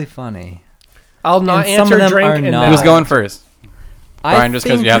are really funny. I'll not And some answer of them drink are and not. then Who's going first? Brian, I just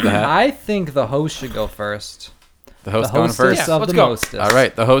 'cause think- you have the hat. I think the host should go first. The host The going hostess first. Yeah, of let's the go. mostest. All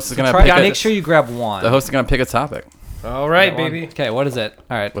right. The host is going to Try, pick make a, sure you grab one. the host is going to pick a topic. All right, Grab one. baby. Okay, what is it?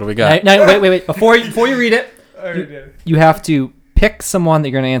 All right. What do we got? Now, wait. Before you read it, you have to pick someone that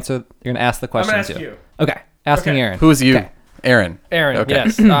you're going to answer. You're going to ask the I'm question going to ask to. you. Okay, asking Okay. Aaron. Who's you? Okay. Aaron. Aaron, Okay.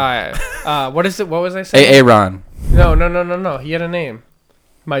 yes. What is it? What was I saying? Aaron. No. He had a name.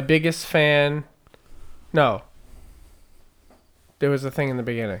 My biggest fan. No. There was a thing in the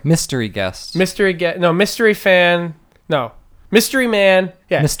beginning. Mystery guest. Mystery fan. No. Mystery man.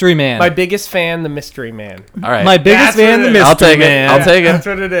 Yeah. Mystery man. My biggest fan, the mystery man. All right. My biggest That's what fan, it the is. mystery I'll take man. it. I'll take That's it.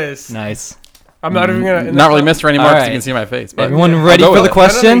 what it is. Nice. I'm not even gonna. Not really Mr. anymore All because you right. can see my face. But Everyone I'll ready go for with the it.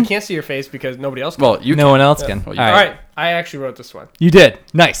 question? You can't see your face because nobody else can. Well, you No can. one else can. Well, All All right. right. I actually wrote this one. You did.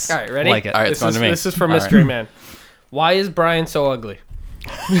 Nice. All right. Ready? Like it. All right, it's This going to me. is for All right. mystery man. Why is Brian so ugly?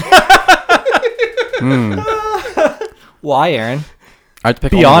 Why, Aaron? I have to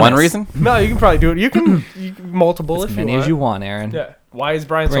pick Be only one honest. reason. No, you can probably do it. You can multiple As if many you want. as you want, Aaron. Yeah. Why is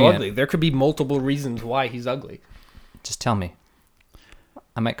Brian Bring so it. ugly? There could be multiple reasons why he's ugly. Just tell me.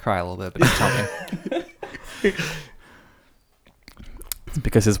 I might cry a little bit, but just tell me. It's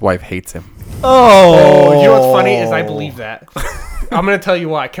because his wife hates him. Oh, you know what's funny is I believe that. I'm gonna tell you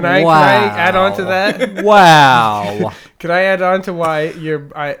why. Can I add on to that? Wow. Can I add on to why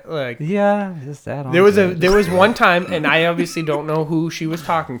Yeah, just add on. there was to it. there was one time, and I obviously don't know who she was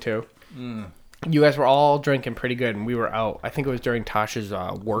talking to. You guys were all drinking pretty good, and we were out. I think it was during Tasha's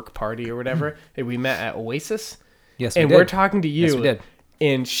work party or whatever. And we met at Oasis, Yes, we and did. we're talking to you. Yes, we did.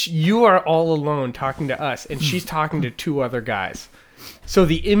 And you are all alone talking to us, and she's talking to 2 other guys. So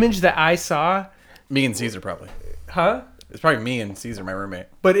the image that I saw, Me and Caesar probably. huh? It's probably me and Caesar, my roommate.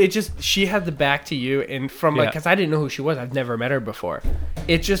 But it just, she had the back to you, and from Yeah. because I didn't know who she was, I've never met her before.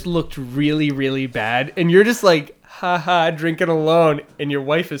 It just looked really, really bad, and you're just like, haha, drinking alone, and your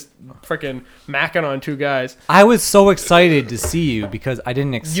wife is freaking macking on 2 guys. I was so excited to see you because I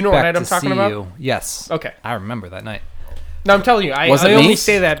didn't expect You know what night I'm to talking see about? you. Yes. Okay, I remember that night. now I'm telling you, I Was it me? only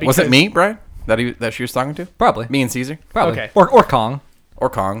say that because Was it me, Brian? That she was talking to? Probably. Me and Caesar? Probably. Okay. Or Kong. Or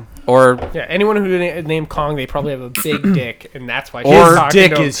Kong? Or Yeah, anyone who named Kong, they probably have a big dick, and that's why she His was talking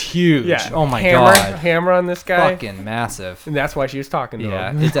dick to him. is huge. Yeah. Oh my hammer, god. hammer on this guy, Fucking massive. and that's why she was talking to Yeah,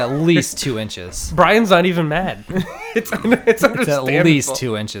 him. it's at least 2 inches. Brian's not even mad. it's It's understandable. at least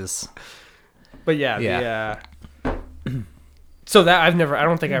 2 inches. But yeah. So that I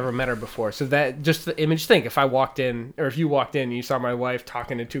don't think I ever met her before. So that just the image. Think if I walked in, or if you walked in, and you saw my wife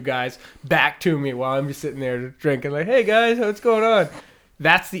talking to 2 guys back to me while I'm just sitting there drinking, like, "Hey guys, what's going on?"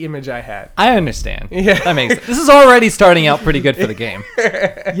 That's the image I had. I understand. Yeah. That makes sense. This is already starting out pretty good for the game.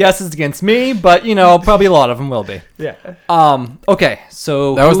 Yes, it's against me, but probably a lot of them will be. Yeah. Okay,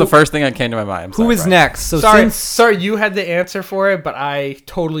 so that was the first thing that came to my mind. I'm Who sorry, is Brian. next? So Sorry, since you had the answer for it, but I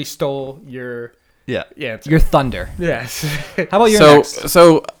totally stole your yeah, answer. your thunder. Yes. How about your So next?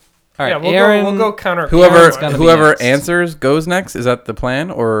 so All All right, Yeah, Aaron. we'll go counter. Aaron's gonna be Whoever next. answers goes next. Is that the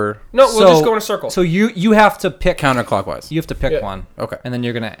plan, or No, we'll just go in a circle. So you have to pick. counterclockwise? You have to pick Yeah. one. Okay. And then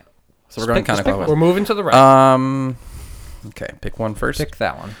you're gonna So we're going just pick counterclockwise. We're moving to the right. Okay, pick one first. pick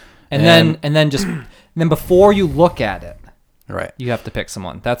that one, and then before you look at it, Right. you have to pick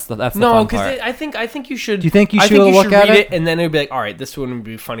someone. That's the No, fun because part. I think you should. Do you think you I should think you look should at read it? and then it'd be like, all right, this one would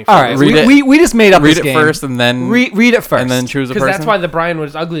be funny. For All right, Read it. we just made up Read this it game. first, and then read it first, and then choose a because person. that's why the Brian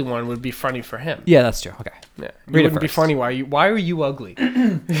was ugly one would be funny for him. Yeah, that's true. Okay. Yeah, it Read it wouldn't be first. funny. Why are you ugly?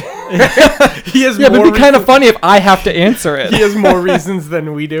 He has Yeah, but more it'd be kind of reasons- funny if I have to answer it. He has more reasons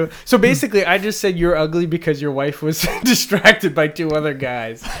than we do. So basically, I just said you're ugly because your wife was distracted by 2 other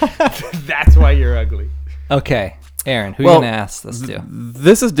guys. That's why you're ugly. Okay, Aaron, who Well, you gonna ask this to?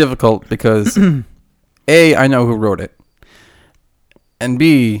 This is difficult because A, I know who wrote it, and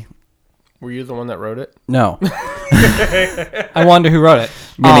B, Were you the one that wrote it? no, I wonder who wrote it.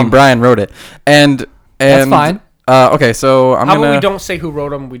 meaning Brian wrote it, and That's fine. Okay, so I'm How gonna about we don't say who wrote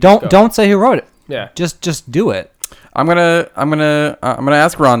them? We just go. Don't say who wrote it. Yeah. Just do it. I'm gonna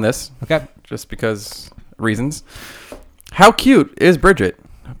ask Ron this Okay. just because reasons. How cute is Bridget?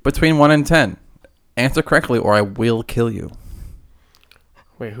 Between 1 and 10. Answer correctly, or I will kill you.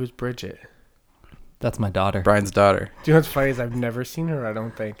 Wait, who's Bridget? That's my daughter. Brian's daughter. Do you know what's funny is I've never seen her. I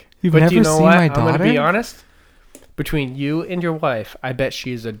don't think. You've but do never you know seen what? my I'm gonna be daughter? honest. Between you and your wife, I bet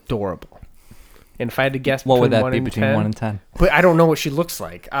she is adorable. And if I had to guess, What would that 1 be and between 10, 1 and 10? But I don't know what she looks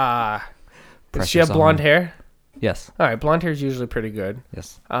like. Does she have Pressure's on blonde me. hair? Yes. All right, blonde hair is usually pretty good.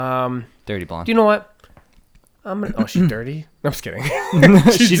 Yes. Do Dirty blonde. you know what? Oh, she's dirty. No, I'm just kidding.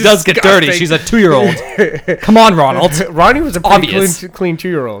 She does get dirty. disgusting. She's a 2-year-old. Come on, Ronald. Ronnie was a pretty Obvious. clean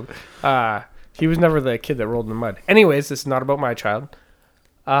 2-year-old. He was never the kid that rolled in the mud. Anyways, this is not about my child.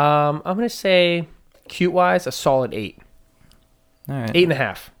 I'm gonna say, cute wise, a solid 8. All right.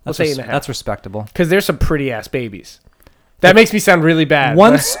 8.5. We'll say 8.5. That's respectable. Because there's some pretty ass babies. That makes me sound really bad.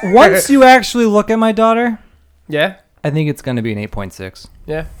 Once you actually look at my daughter, Yeah. I think it's going to be an 8.6.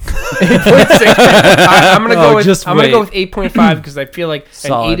 Yeah. 8.6. I'm gonna go with. just I'm gonna go wait. with 8.5 because I feel like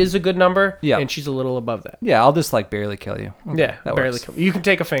Solid. an 8 is a good number. Yeah. And she's a little above that. Yeah, I'll just barely kill you. Okay, Yeah. that Barely. works. You can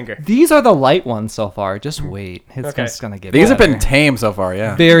take a finger. These are the light ones so far. Just wait. It's Okay. just going to get These have better. been tame so far,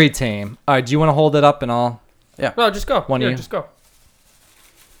 yeah. Very tame. All right, do you want to hold it up and all? No, just go. One of you. Just go.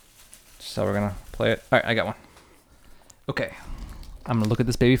 So we're going to play it. All right, I got one. Okay. I'm going to look at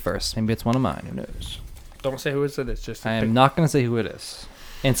this baby first. Maybe it's one of mine. Who knows? Don't say who it is. Just. I am not going to say who it is.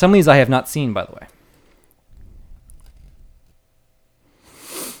 And some of these I have not seen, by the way.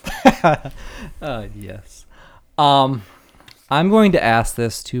 Yes. I'm going to ask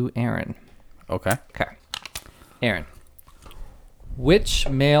this to Aaron. Okay. Okay. Aaron, which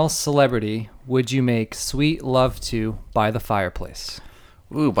male celebrity would you make sweet love to by the fireplace?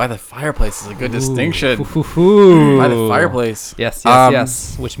 Ooh, by the fireplace is a good distinction. Ooh. By the fireplace. Yes, Um,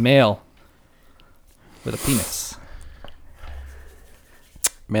 yes. Which male with a penis?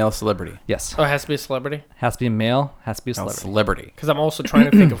 Male celebrity. Yes. Oh, it has to be a celebrity. Has to be a male. Has to be a Male celebrity. celebrity. Because I'm also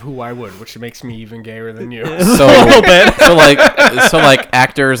trying to think of who I would, which makes me even gayer than you. So a little bit. So like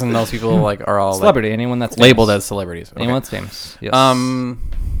actors and those people are all Celebrity. Anyone that's labeled famous. as celebrities. Okay. Anyone that's famous. Yes.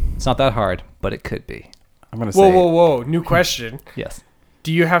 It's not that hard, but it could be. I'm gonna say Whoa! New question. Yes.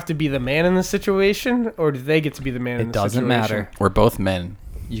 Do you have to be the man in the situation, or do they get to be the man in It the situation? doesn't matter. we're both men.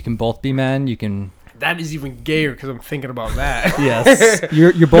 You can both be men. You can. That is even gayer because I'm thinking about that. Yes.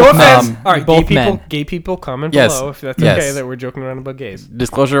 You're No both offense. men. All right, You're both gay people, men. gay people comment Yes. below if that's Yes. okay that we're joking around about gays.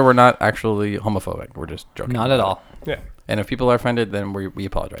 Disclosure: we're not actually homophobic. We're just joking. Not at all. Yeah. And if people are offended, then we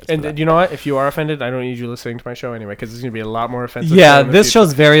apologize. And for that. you know what? If you are offended, I don't need you listening to my show anyway because it's going to be a lot more offensive. Yeah, in the this future.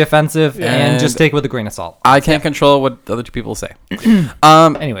 show's very offensive, Yeah. and just And- take it with a grain of salt. I can't control what other people say.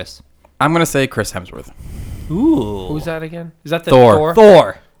 Anyways. I'm gonna say Chris Hemsworth. Ooh. Who's that again? Is that the Thor.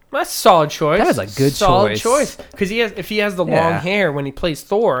 Thor. That's a solid choice. That is a good solid choice. Because if he has the long Yeah. hair when he plays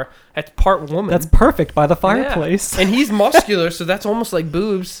Thor, that's part woman. That's perfect by the Yeah. fireplace. And he's muscular, so that's almost like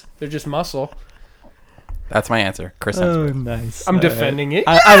boobs. They're just muscle. That's my answer. Chris Oh, Hemsworth. nice. I'm All right. defending it.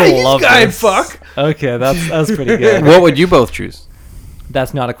 I You love guy this. fuck. Okay, that's pretty good. What would you both choose?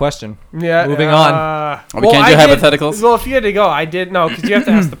 That's not a question. Yeah. Moving on. We can't do I did- hypotheticals? Well, if you had to go, I did. No, because you have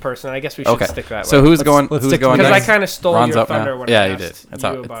to ask the person. I guess we should Okay. stick that So way. who's going? let's Who's stick to going the Because I next? kind of stole Ron's your up now. thunder when Yeah, I you asked did. It's you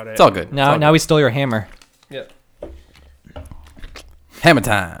all, about it. it's all good. Now we stole your hammer. Yeah. Hammer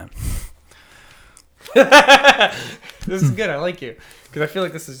time. This is good. I like you because I feel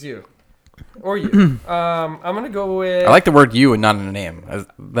like this is you or you. I'm gonna go with. I like the word "you" and not in a name.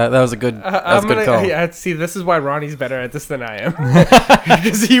 That was a good. That was a good call. Yeah, see, this is why Ronnie's better at this than I am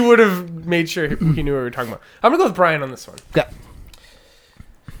because he would have made sure he knew what we were talking about. I'm gonna go with Brian on this one. Yeah.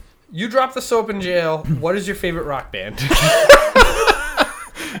 You drop the soap in jail. What is your favorite rock band?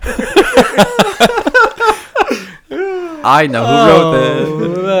 I know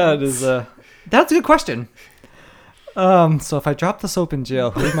who wrote this. That's a good question. So if I drop the soap in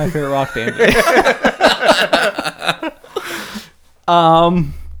jail, who's my favorite rock band?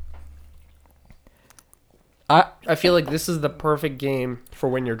 I feel like this is the perfect game for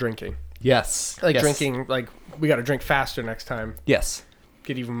when you're drinking. Yes. Like Yes. drinking, like we got to drink faster next time. Yes.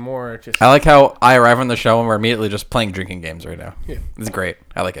 Get even more. Just I like how I arrive on the show and we're immediately just playing drinking games right now. Yeah. It's great.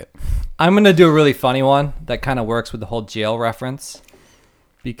 I like it. I'm gonna do a really funny one that kind of works with the whole jail reference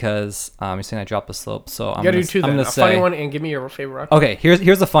because you're saying I dropped the slope, so you got to do two. I'm Then. gonna A say funny one and give me your favorite rock. Okay,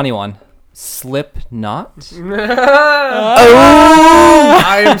 here's a funny one. Slipknot.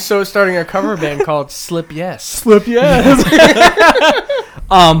 I am so starting a cover band called Slip Yes. Slip yes.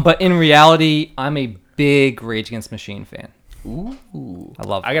 But in reality, I'm a big Rage Against the Machine fan. Ooh. I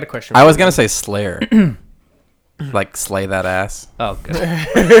love. I got a question. I was going to say Slayer. Like slay that ass. Oh, good.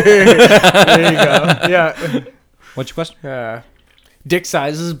 There you go. Yeah. What's your question? Dick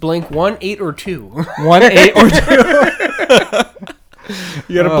sizes blink 1, 8, or 2. 1, 8, or 2.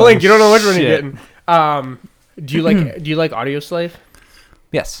 You gotta blink. You don't know which one shit. you're getting. Do you like Audio Slave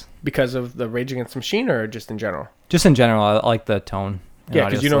Yes. because of the Rage Against the Machine or just in general? Just in general, I like the tone. in Yeah,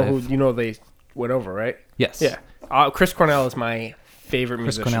 because Audioslave. you know they went over, right? Yes. Yeah. Chris Cornell is my favorite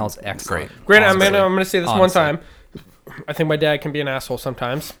Chris musician. Cornell is excellent. Granted, Honestly. I'm gonna say this one Honestly. time. I think my dad can be an asshole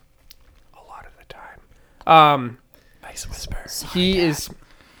sometimes. A lot of the time. Nice whisper. He is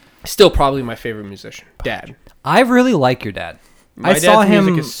still probably my favorite musician. Dad. I really like your dad. My I saw dad's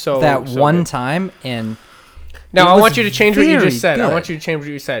music him is so one good. time, and Now it I was want you to change what you very just said. I good. want you to change what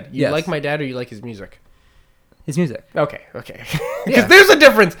you said. You Yes. like my dad or you like his music? his music. Okay. Because Yeah. there's a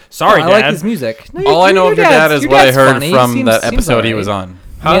difference. Sorry, I Dad. like his music. No, All I know of your dad dad's- is what I dad's heard funny. from Seems- that seems episode he alright. was on.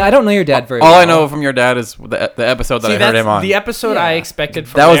 Huh? Yeah, I don't know your dad very All well. I know from your dad is the episode that See, I heard that's him on. the episode Yeah. I expected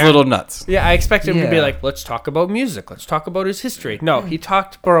from That was a there. little nuts. Yeah, I expected him to be Yeah. like, let's talk about music. Let's talk about his history. No, he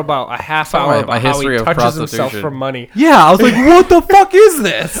talked for about a half Talking hour about my about how history he of touches himself prostitution. for money. Yeah, I was like, what the fuck is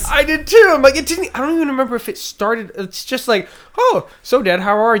this? I did too. I'm like, it didn't. I don't even remember if it started. It's just like, oh, so Dad,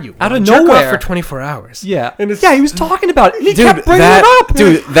 how are you? Out of I jerk off nowhere. for 24 hours. Yeah, And it's- yeah, he was talking about it. And he Dude, kept bringing that, it up.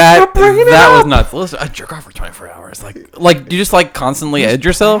 dude, that bringing it was up. nuts. Listen, I jerk off for 24 hours. Like you just like constantly edge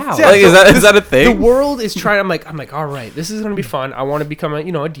yourself. Wow. Like, Yeah, is that a The thing? world is trying. I'm like, all right, this is gonna be fun. I want to become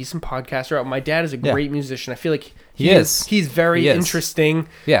a decent podcaster. My dad is a Yeah. great musician. I feel like He is. He's very He is. interesting.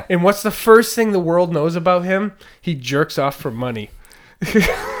 Yeah. And what's the first thing the world knows about him? He jerks off for money. And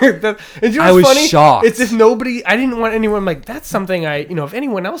you know I what's was funny? shocked. It's if nobody. I didn't want anyone like that's something if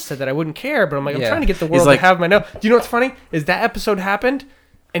anyone else said that I wouldn't care. But I'm like I'm Yeah. trying to get the He's world like- to have my know. Do you know what's funny? Is that episode happened,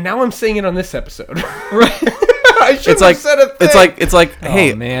 and now I'm saying it on this episode. Right. I should It's have like said a thing. it's like Oh,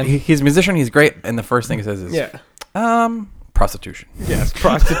 hey, man. he's a musician, he's great, and the first thing he says is Yeah. prostitution. Yes,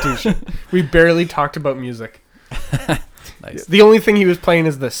 prostitution. We barely talked about music. Nice. The only thing he was playing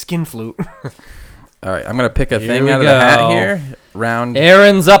is the skin flute. All right, I'm gonna pick a Here thing we out of the hat go. here. Round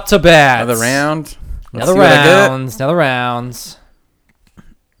Aaron's up to bat. another round. Let's Another see what I get. rounds. Another rounds.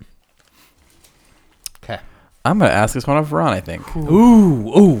 Okay. I'm gonna ask this one of Ron. I think.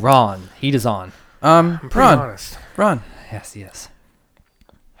 Ooh, Ron. Heat is on. Pretty Ron, honest. Ron, Yes, yes.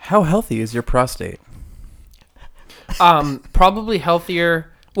 how healthy is your prostate? Probably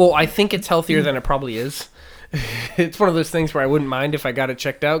healthier. Well, I think it's healthier than it probably is. It's one of those things where I wouldn't mind if I got it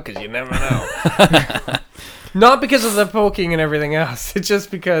checked out because you never know. Not because of the poking and everything else. It's just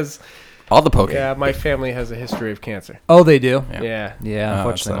because, All the poking. yeah, my family has a history of cancer. Oh, they do. Yeah. Yeah, Oh,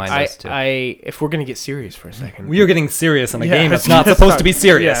 unfortunately, that mine I, does too. if we're gonna get serious for a second, We are getting serious on a Yeah, game that's let's- not let's supposed talk- to be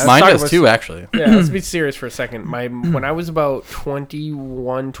serious. yeah. Mine talk does about- too, actually. yeah, let's be serious for a second. When I was about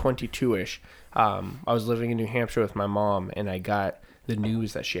 21, 22-ish, I was living in New Hampshire with my mom, and I got the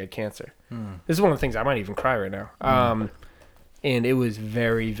news that she had cancer. This is one of the things I might even cry right now. And it was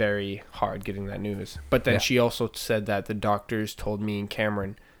very, very hard getting that news. But then Yeah. she also said that the doctors told me and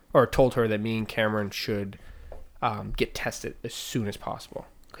Cameron, or told her that me and Cameron should get tested as soon as possible.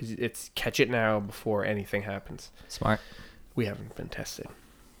 Because it's catch it now before anything happens. Smart. We haven't been tested.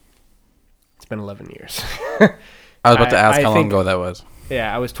 It's been 11 years. I was about to ask I how long think- ago that was.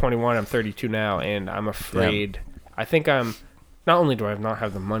 Yeah, I was 21. I'm 32 now, and I'm afraid. I think I'm. Not only do I not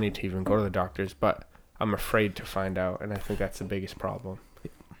have the money to even go to the doctors, but I'm afraid to find out, and I think that's the biggest problem.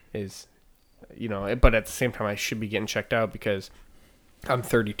 Is, but at the same time, I should be getting checked out because I'm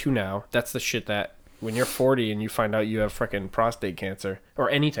 32 now. That's the shit that when you're 40 and you find out you have freaking prostate cancer or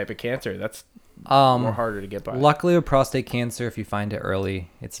any type of cancer, that's more harder to get by. Luckily, with prostate cancer, if you find it early,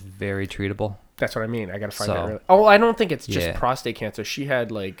 it's very treatable. That's what I mean. I gotta find So- out early. Oh, I don't think it's just Yeah. prostate cancer. She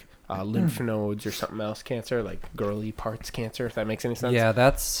had like lymph nodes or something else cancer, like girly parts cancer, if that makes any sense. Yeah,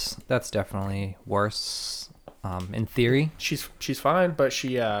 that's definitely worse. In theory, She's fine, but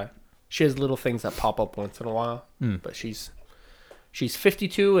she has little things that pop up once in a while. But she's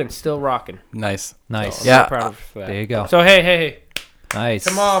 52 and still rocking. Nice. So I'm Yeah. so proud of her for that. there you go. So hey, Nice.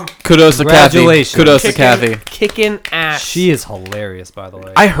 come on, Kudos to Kathy. Congratulations. Kudos to Kathy. kicking ass. She is hilarious, by the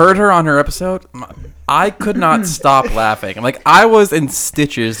way. I heard her on her episode. I could not stop laughing. Like I was in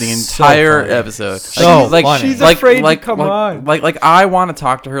stitches the So entire funny. episode. So like, funny. She's afraid to come on. Like I want to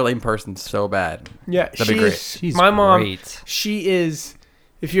talk to her in person so bad. Yeah, That'd be great. She's my mom. great. She is.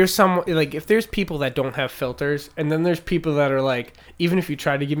 If you're someone like, if there's people that don't have filters, and then there's people that are like, even if you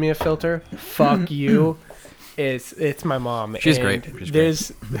try to give me a filter, fuck you. It's my mom. She's And great. She's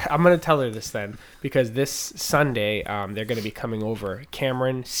there's, I'm gonna tell her this then, because this Sunday, they're gonna be coming over.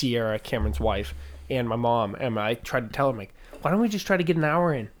 Cameron, Sierra, Cameron's wife, and my mom. And I tried to tell her, I'm like, why don't we just try to get an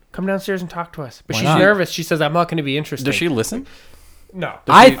hour in? Come downstairs and talk to us. But Why she's not? nervous. She says, I'm not going to be interested. Does she listen? No.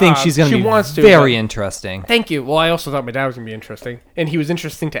 I think she's going to be wants to, very but- interesting. Thank you. Well, I also thought my dad was going to be interesting. And he was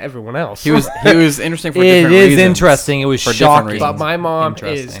interesting to everyone else. He was interesting for It different is reasons. interesting. It was For different shocking. reasons. But my mom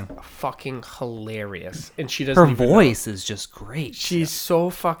is Interesting. fucking hilarious. And she doesn't Her even know. voice is just great. She's so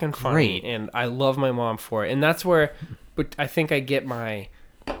fucking funny. Great. And I love my mom for it. And that's where, but I think I get my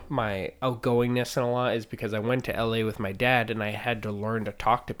outgoingness in a lot is because I went to LA with my dad and I had to learn to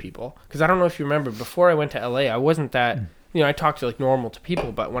talk to people. Because I don't know if you remember, before I went to LA, I wasn't that, I talked to like normal to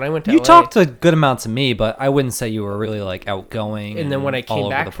people. But when I went to You LA, talked a good amount to me, but I wouldn't say you were really like outgoing. and then when I all came over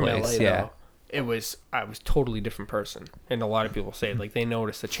back the from place. LA, yeah. though, I was totally different person. And a lot of people say like they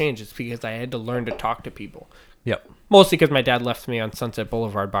noticed the change. It's because I had to learn to talk to people. Yep. Mostly because my dad left me on Sunset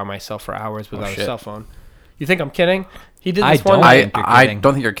Boulevard by myself for hours without a shit. cell phone. You think I'm kidding? He did I this one. don't. Day. think you're I kidding.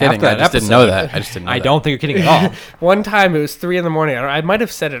 don't think you're kidding. After I that just didn't know that. I just didn't know I that. don't think you're kidding at all. One time it was 3 a.m. I might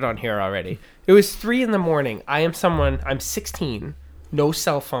have said it on here already. It was 3 a.m. I'm 16, no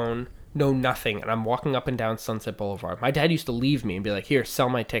cell phone, no nothing, and I'm walking up and down Sunset Boulevard. My dad used to leave me and be like, "Here, sell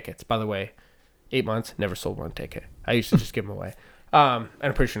my tickets." By the way, 8 months, never sold one ticket. I used to just give them away. And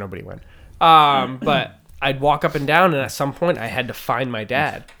I'm pretty sure nobody went. But I'd walk up and down, and at some point I had to find my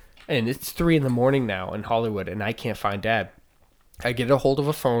dad. And it's 3 a.m. now in Hollywood, and I can't find dad. I get a hold of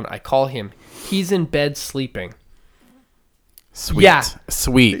a phone. I call him. He's in bed sleeping. Sweet. Yeah.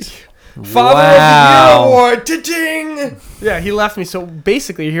 Sweet. Father Wow. of the Year Award. Ta-ding! Yeah, he left me. So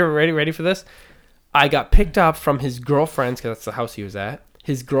basically, you're ready for this? I got picked up from his girlfriend's, because that's the house he was at,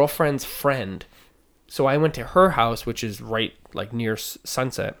 his girlfriend's friend. So I went to her house, which is right like near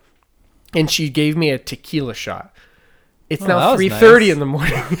Sunset, and she gave me a tequila shot. It's Oh, now that was 3:30 nice. in the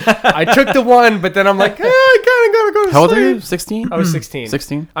morning. I took the one, but then I'm like, I kind of gotta go to How old are sleep. you? 16? I was 16.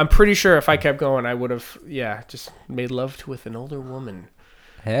 16? I'm pretty sure if I kept going, I would have, just made love to with an older woman.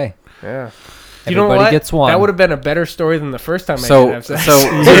 Hey. Yeah. You know Everybody what? gets one. That would have been a better story than the first time I did So, have sex. so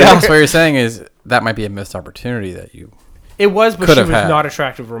what you're saying is that might be a missed opportunity that you. It was, but Could she have was had. not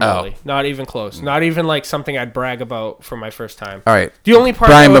attractive remotely. Oh. Not even close. Not even like something I'd brag about for my first time. All right. The only part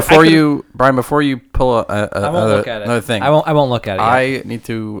Brian, I before could've- you pull I won't look at it. another thing, I won't look at it. Yet. I need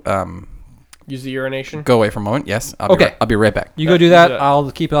to use the urination go away for a moment. Yes. I'll Okay. I'll be right back. You go do you that. do that.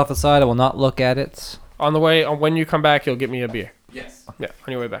 I'll keep it off the side. I will not look at it. on the way. When you come back, you'll get me a beer. Yes. Yeah,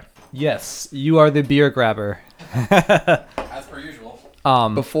 on your way back. Yes, you are the beer grabber. As per usual.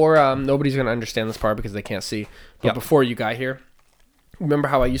 Before nobody's gonna understand this part because they can't see. But Yep. before you got here, remember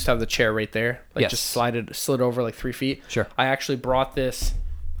how I used to have the chair right there, like Yes. just slid over like 3 feet. Sure. I actually brought this.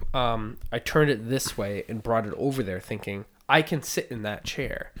 I turned it this way and brought it over there, thinking I can sit in that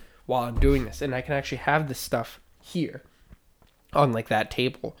chair while I'm doing this, and I can actually have this stuff here on like that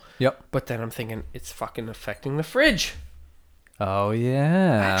table. Yep. But then I'm thinking it's fucking affecting the fridge. Oh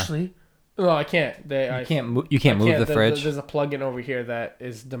yeah. Actually, no, I can't. you can't move. You can't move the fridge. There's a plug-in over here that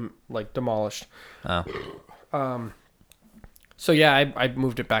is demolished. Oh. So yeah, I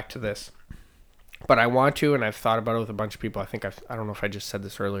moved it back to this, but I want to, and I've thought about it with a bunch of people. I think I don't know if I just said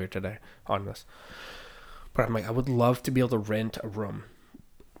this earlier today on this, but I'm like, I would love to be able to rent a room,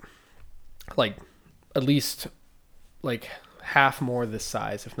 like at least like half more this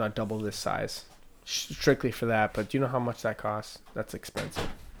size, if not double this size, strictly for that. But do you know how much that costs? That's expensive.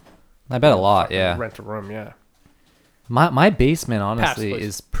 I bet a lot. Yeah. Rent a room, yeah. My basement honestly please.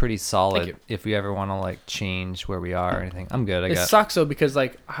 is pretty Thank solid. you. If we ever want to like change where we are or anything, I'm good. I It got. sucks though because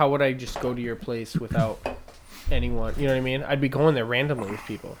like, how would I just go to your place without anyone? You know what I mean? I'd be going there randomly with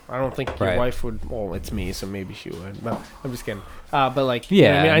people. I don't think your Right. wife would. Well, it's me, so maybe she would. No, I'm just kidding. But like, you know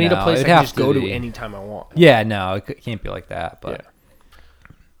what I Yeah, mean, I need a no, place I it'd can have just to go to be. anytime I want. Yeah, no, it can't be like that. But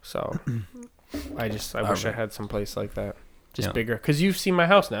Yeah. So, I wish I had some place like that. just bigger. Because you've seen my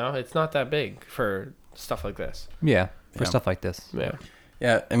house now. It's not that big for stuff like this. Yeah, for stuff like this. Yeah.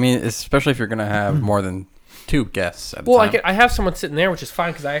 Yeah, I mean, especially if you're gonna have more than 2 guests at a Well, time. I have someone sitting there, which is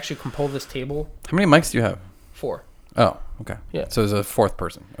fine because I actually can pull this table. How many mics do you have? 4. Oh, okay. Yeah. So there's a 4th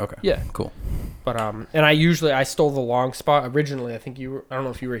person. Okay. Yeah. Cool. But and I stole the long spot originally. I think I don't know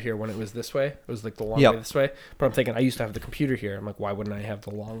if you were here when it was this way. It was like the long way this way. But I'm thinking I used to have the computer here. I'm like, why wouldn't I have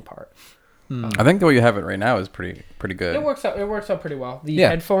the long part? I think the way you have it right now is pretty good. It works out pretty well. The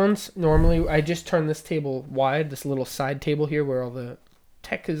headphones normally I just turn this table wide, this little side table here where all the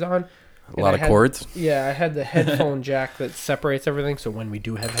tech is on. A lot of cords. Yeah, I had the headphone jack that separates everything. So when we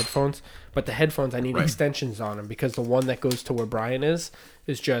do have headphones, but the headphones I need extensions on them because the one that goes to where Brian is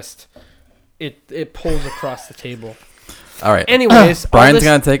just it pulls across the table. All right. Anyways, Brian's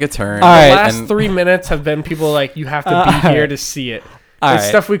gonna take a turn. All right. The last 3 minutes have been people like you have to be here to see it. There's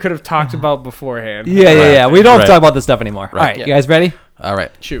stuff we could have talked about beforehand. Yeah. We don't have to talk about this stuff anymore. All right, you guys ready? All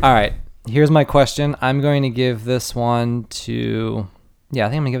right. Shoot. All right. Here's my question. I'm going to give this one to... Yeah, I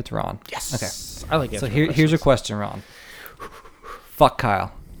think I'm going to give it to Ron. Yes. Okay. I like it. So here's your question, Ron. Fuck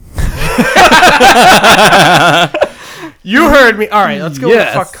Kyle. You heard me. All right, let's go with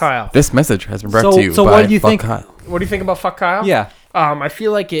fuck Kyle. This message has been brought to you by what do you Fuck think? Kyle. What do you think about fuck Kyle? Yeah. I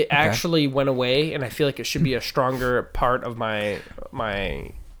feel like it actually went away, and I feel like it should be a stronger part of my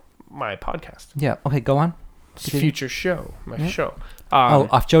podcast. Yeah. Okay, go on. Future show, my show.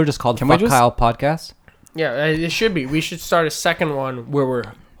 Off Joe just called Fuck Kyle podcast. Yeah, it should be. We should start a second one where we're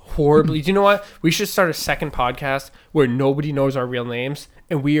horribly... Do you know what? We should start a second podcast where nobody knows our real names,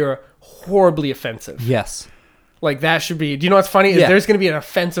 and we are horribly offensive. Yes. Like, that should be... Do you know what's funny? Is there's going to be an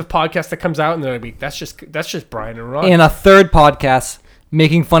offensive podcast that comes out, and they're going to be, that's just Brian and Ron. And a third podcast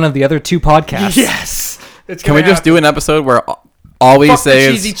making fun of the other 2 podcasts. Yes! Can we just do an episode where all we say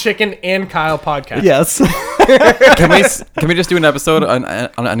the is... Cheesy Chicken and Kyle podcast? Yes. Can we just do an episode on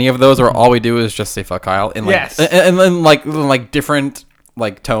any of those where all we do is just say fuck Kyle and then like different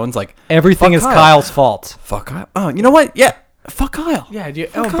like tones, like everything is Kyle. Kyle's fault. Fuck Kyle. Oh, you know what? Yeah, fuck Kyle. Yeah.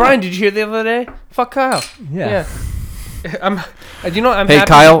 Brian, did you hear the other day? Fuck Kyle. Yeah. I'm Hey happy.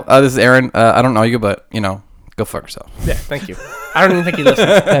 Kyle, this is Aaron. I don't know you, but go fuck yourself. Yeah, thank you. I don't even think he listens.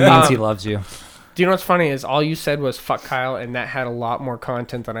 That means he loves you. Do you know what's funny is all you said was fuck Kyle, and that had a lot more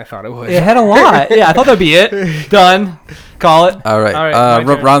content than I thought it would. It had a lot. Yeah, I thought that'd be it. Done. Call it. All right.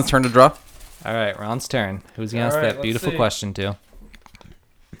 my turn. Ron's turn to draw. All right, Ron's turn. Who's gonna ask All right, that beautiful let's see. question to?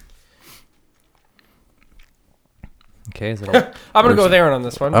 Okay, is it? I'm gonna go with Aaron on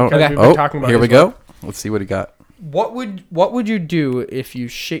this one. Oh, because we've been talking about here we his work. go. Let's see what he got. What would you do if you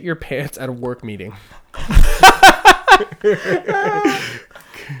shit your pants at a work meeting?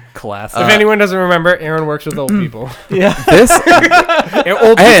 Classic. If anyone doesn't remember, Aaron works with old people. Yeah. This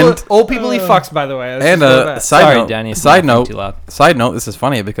And old people he fucks, by the way. Let's and just go with that. Sorry, side note. Danny. it's Side laughing note. Too loud. Side note. This is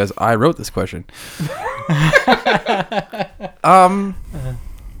funny because I wrote this question.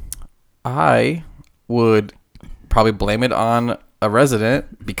 I would probably blame it on a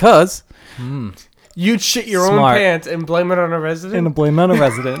resident because You'd shit your own Smart. pants and blame it on a resident? And a blame on a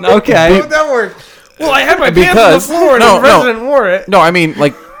resident. Okay. How would that work? Well, I had my pants on the Because- floor and no, the resident wore it. no, I mean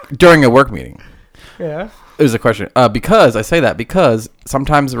like during a work meeting. Yeah. It was a question. Because I say that because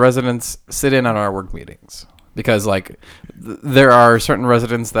sometimes residents sit in on our work meetings because like there are certain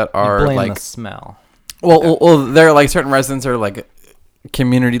residents that are blame like the smell. well, there are like certain residents are like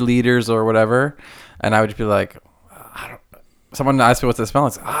community leaders or whatever, and I would just be like, someone asked me what's the smell.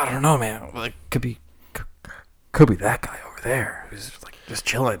 It's I don't know, man. Like could be that guy over there who's like just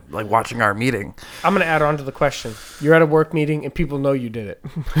chilling, like watching our meeting. I'm going to add on to the question. You're at a work meeting and people know you did it.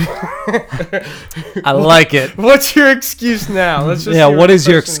 I like it. What's your excuse now? Let's just Yeah, hear what the is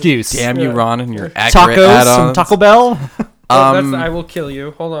your person. excuse? Damn you, Ron, and your accurate Tacos add-ons. from Taco Bell? I will kill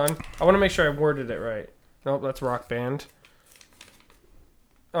you. Hold on. I want to make sure I worded it right. Nope, that's Rock Band.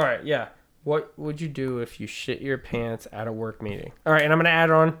 All right, yeah. What would you do if you shit your pants at a work meeting? All right, and I'm going to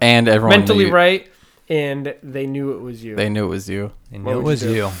add on And everyone mentally knew, right, and they knew it was you. They knew it was you. They What knew it would was you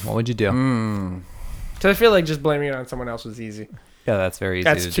do? you. What would you do? So I feel like just blaming it on someone else was easy. Yeah, that's very easy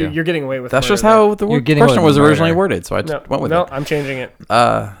That's to too. do. You're getting away with. That's murder just how the You're getting away question with was originally murder. worded, so I there. just went with no, it. I'm changing it.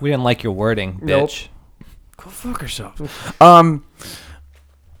 We didn't like your wording, Nope. bitch. Go fuck yourself.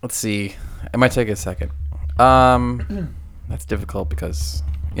 Let's see. It might take a second. That's difficult because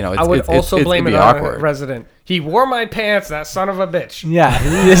it's, I would it's, also it's, blame it'd it be on awkward. a resident. He wore my pants, that son of a bitch. Yeah,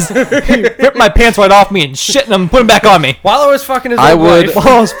 he ripped my pants right off me and shit them, put them back on me. While I was fucking his I old would. wife. While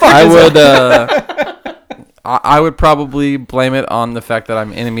I was fucking I his would. I would probably blame it on the fact that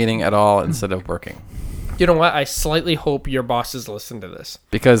I'm in a meeting at all instead of working. You know what? I slightly hope your bosses listen to this.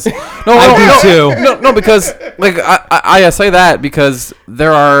 Because I do too. No, because like I say that because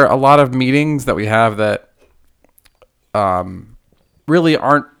there are a lot of meetings that we have that really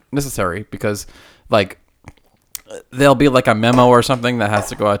aren't necessary, because like there'll be like a memo or something that has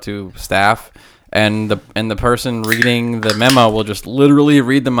to go out to staff, and the person reading the memo will just literally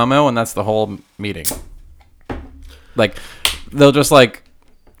read the memo, and that's the whole meeting. Like they'll just like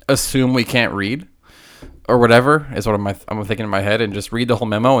assume we can't read or whatever is what I'm thinking in my head, and just read the whole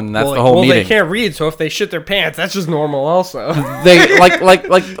memo, and that's the whole meeting. They can't read, so if they shit their pants, that's just normal. Also, they like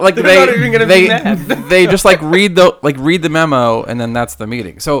They're not even gonna be mad. they just like read the memo, and then that's the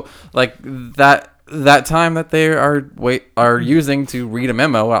meeting. So like that time that they are using to read a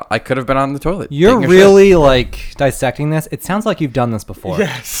memo, I could have been on the toilet. You're really like dissecting this. It sounds like you've done this before.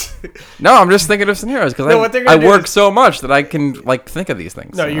 Yes. No, I'm just thinking of scenarios because I work so much that I can like think of these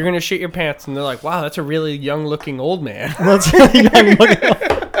things. No, you're gonna shit your pants, and they're like, "Wow, that's a really young-looking old man." That's really young looking.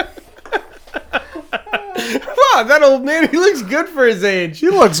 Wow, that old man, he looks good for his age. He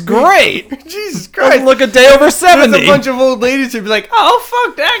looks great. Jesus Christ. Look a day over 70. There's a bunch of old ladies who'd be like, "Oh,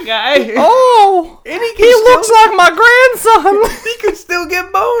 fuck that guy." Oh, And he looks like my grandson. He could still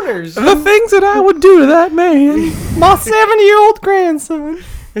get boners. The things that I would do to that man. My 70-year-old grandson.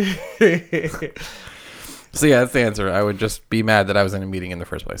 So yeah, that's the answer. I would just be mad that I was in a meeting in the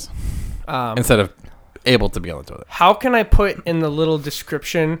first place instead of able to be on the toilet. How can I put in the little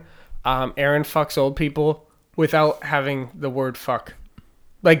description, Aaron fucks old people, without having the word fuck?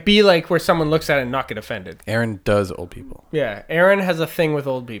 Like, be like where someone looks at it and not get offended. Aaron does old people. Yeah, Aaron has a thing with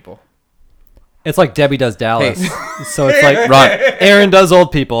old people. It's like Debbie does Dallas. Hey. So it's like Ron, Aaron does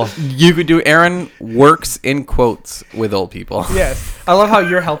old people. you could do Aaron works in quotes with old people. Yes. I love how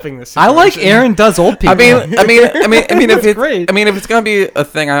you're helping this I like situation. Aaron does old people. I mean, if it's great. I mean, if it's gonna be a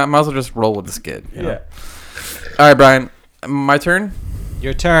thing, I might as well just roll with the skid. You know? Yeah. All right, Brian, my turn.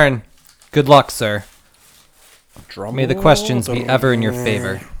 Your turn. Good luck, sir. Drum May the questions be ever in your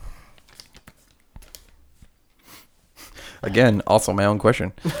favor. Again, also my own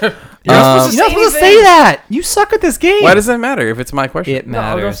question. You're not supposed to You're not say supposed to anything. say that. You suck at this game. Why does it matter if it's my question? It No,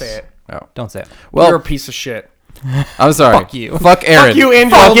 matters. don't say it. Oh. Don't say it. Well, You're a piece of shit. I'm sorry. Fuck you. Fuck Aaron. Fuck you and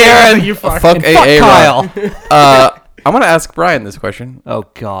Fuck your old man Aaron. that you fuck. Fuck And AA fuck Ron. Kyle. I want to ask Brian this question. Oh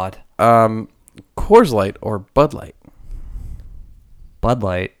God. Coors Light or Bud Light? Bud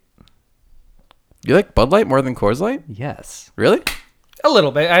Light. You like Bud Light more than Coors Light? Yes. Really? A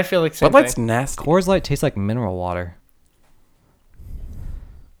little bit. I feel like same Bud Light's thing. nasty. Coors Light tastes like mineral water.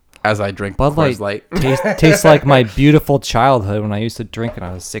 As I drink Bud Coors Light. tastes like my beautiful childhood when I used to drink when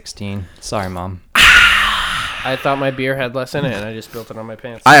I was 16. Sorry, Mom. I thought my beer had less in it, and I just built it on my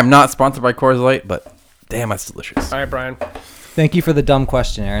pants. I am not sponsored by Coors Light, but damn, that's delicious. All right, Brian. Thank you for the dumb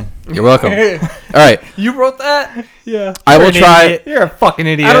question, Aaron. You're welcome. All right, You wrote that? Yeah. I will You're an try. idiot. You're a fucking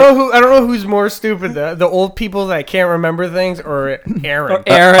idiot. I don't know who's more stupid, the old people that can't remember things, or Aaron.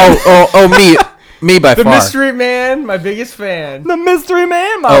 Aaron. Me by The far. mystery man, my biggest fan. The mystery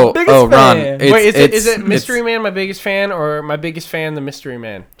man, my biggest Ron, fan. Wait, is it's- it mystery man, my biggest fan, or my biggest fan, the mystery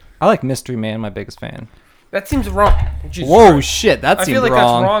man? I like mystery man, my biggest fan. That seems wrong. Jesus Whoa, Christ. shit, that I seemed feel like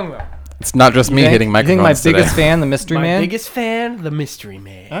wrong. that's wrong though. It's not just me hitting You think microphones my biggest today. fan, the mystery My man? biggest fan, the mystery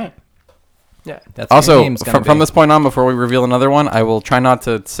man. All right. Yeah. That's what your Also, name's gonna from be. this point on, before we reveal another one, I will try not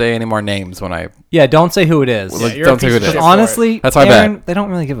to say any more names when I. Yeah, don't say who it is. Well, you're a don't say piece who of it shit is. for it. Honestly, That's my Aaron, bad. they don't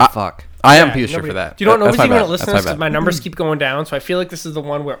really give a fuck. I am Yeah, piece of shit nobody- for that. Do you know what? That's Nobody's my even gonna bad. listen That's to my this because bad. my numbers keep going down. So I feel like this is the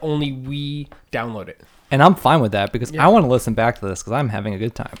one where only we download it. And I'm fine with that because I want to listen back to this because I'm having a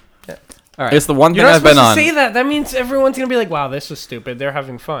good time. Yeah. All right. It's the one You're thing not I've been supposed to on. say that. That means everyone's gonna be like, "Wow, this is stupid." They're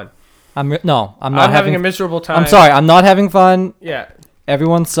having fun. I'm not I'm having having a miserable time. I'm sorry. I'm not having fun. Yeah.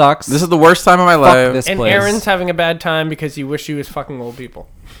 Everyone sucks. This is the worst time of my Fuck life. this And place. Aaron's having a bad time because he wished he was fucking old people.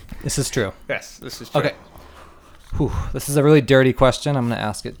 This is true. Yes, this is true. Okay. Whew, this is a really dirty question. I'm going to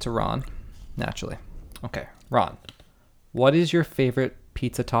ask it to Ron, naturally. Okay, Ron. What is your favorite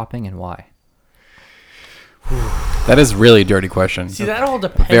pizza topping and why? That is really dirty question. See, that all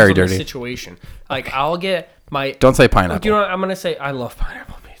depends Very on dirty. the situation. Like, I'll get my... Don't say pineapple. Do you know what I'm going to say? I love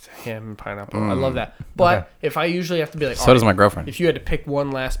pineapple pizza. Ham and pineapple. I love that. But Okay. if I usually have to be like... So does my girlfriend. If you had to pick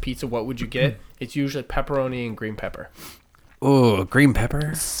one last pizza, what would you get? It's usually pepperoni and green pepper. Ooh, green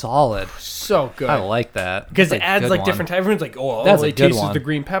pepper. Solid. So good. I like that. Because That's it a adds good like one. different... Everyone's like, oh, That's all a it good tastes is one. the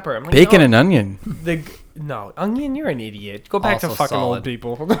green pepper. I'm like, Bacon no, and onion. No, onion, you're an idiot. Go back to Also fucking solid. old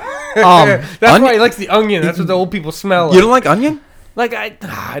people. That's That's why he likes the onion. That's what the old people smell like. You don't like onion? Like,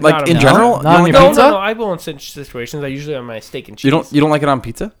 in general? Not on You your don't pizza? No, I will in such situations. I usually have my steak and cheese. You don't like it on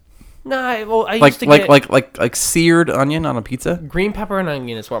pizza? Nah, well, I Like used to like get like seared onion on a pizza. green pepper and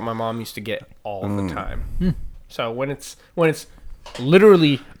onion is what my mom used to get all the time. So when it's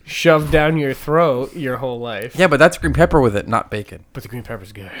literally shoved down your throat your whole life. Yeah, but that's green pepper with it, not bacon. But the green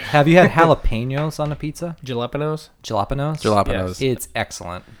pepper's good. Have you had jalapenos on a pizza? Jalapenos? Jalapenos? Jalapenos. Yes. It's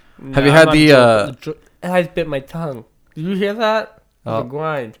excellent. Have you had the I bit my tongue. Did you hear that? Oh. The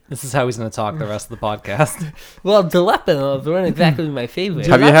grind. This is how he's going to talk the rest of the podcast. Well, jalapenos weren't exactly my favorite.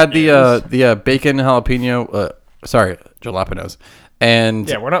 Have you had the bacon jalapeno? Sorry, jalapenos. And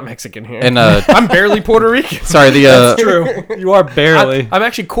Yeah, we're not Mexican here. and I'm barely Puerto Rican. sorry, the True. You are barely. I'm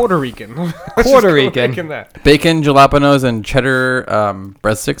actually Puerto Rican. Puerto Rican. Making that. bacon jalapenos and cheddar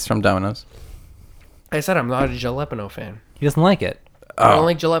breadsticks from Domino's. I said I'm not a jalapeno fan. He doesn't like it. I don't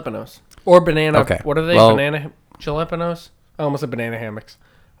like jalapenos or banana. Okay. What are they? Well- Banana jalapenos? I almost said banana hammocks.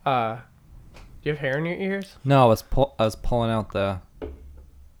 Do you have hair in your ears? No, I was pulling out the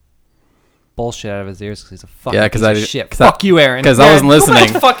bullshit out of his ears because he's a fucking Yeah, piece because of I shit. 'cause I- Fuck you, Aaron. Because I wasn't go back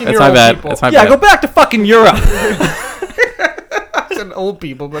listening. to fucking That's your my old bad. people. That's my Yeah, bad. go back to fucking Europe. I said old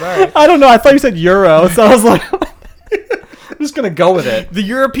people, but all right. I don't know. I thought you said Euro, so I was like, I'm just gonna go with it. The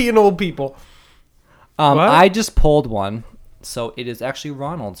European old people. What? I just pulled one, so it is actually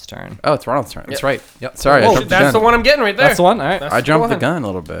Ronald's turn. Oh, it's Ronald's turn. That's right. Yep. Sorry, I Oh, jumped the that's the gun. one I'm getting right there. That's the one. All right. That's I jumped the one. gun a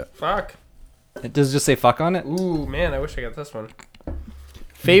little bit. Fuck. It does it just say fuck on it. Ooh, man, I wish I got this one.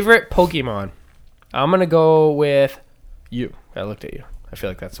 Favorite Pokemon? I'm going to go with you. I looked at you. I feel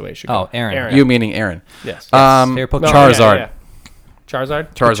like that's the way it should go. Oh, Aaron. You meaning Aaron? Yes. Favorite Pokemon. No, Charizard. yeah.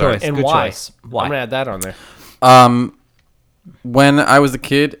 Charizard? Charizard. choice. And Good why? choice. Why? I'm going to add that on there. When I was a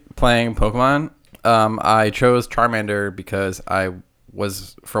kid playing Pokemon, I chose Charmander because I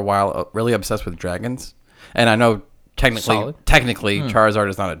was for a while really obsessed with dragons, and I know technically Charizard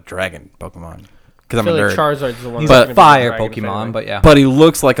is not a dragon Pokemon because I'm I a feel nerd. like Charizard's the one He's that's a gonna be fire the dragon Pokemon, family. but yeah. But he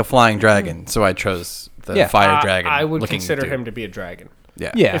looks like a flying dragon, so I chose the Yeah. fire dragon. I would looking consider dude. him to be a dragon.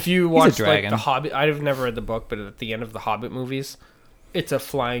 Yeah. Yeah. If you he's a watch like dragon. the Hobbit, I've never read the book, but at the end of the Hobbit movies, it's a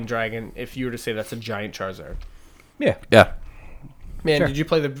flying dragon. If you were to say that's a giant Charizard, Yeah. Yeah. man, Sure. did you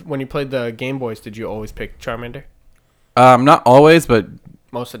play when you played the Game Boys? Did you always pick Charmander Not always, but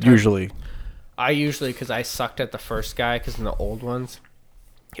most of the time? usually. I usually because I sucked at the first guy because in the old ones,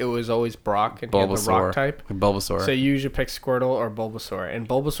 it was always Brock and he had the Bulbasaur. rock type. Bulbasaur. So you usually pick Squirtle or Bulbasaur, and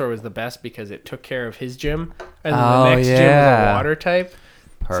Bulbasaur was the best because it took care of his gym, and then Oh, the next gym was yeah. a water type.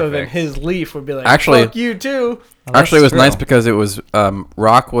 So then Perfect. his leaf would be like, Actually- fuck you too. Oh, that's Actually, it was true. nice because it was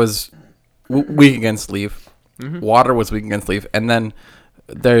rock was weak against leaf, water was weak against leaf, and then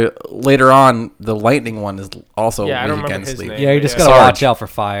there later on the lightning one is also Yeah, I don't weak remember against his leaf. name. Yeah, you just Yeah. gotta Sarge. watch out for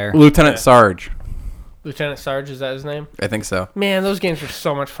fire. Lieutenant Yeah. Sarge, Lieutenant Sarge, is that his name? I think so. Man, those games were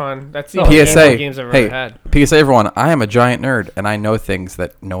so much fun. That's the Oh, only PSA, games I've hey, ever had. PSA, everyone, I am a giant nerd and I know things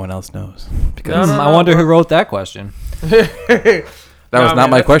that no one else knows. Because No, no, I wonder who wrote that question. that was not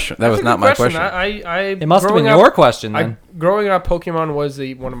my question. That was not my question. It It must have been your question then. Growing up, Pokemon was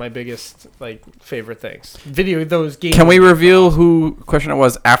one of my biggest favorite things. Those games. Can we reveal who question it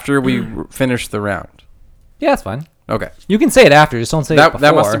was after we finished the round? Yeah, that's fine. Okay, You can say it after. Just don't say it before.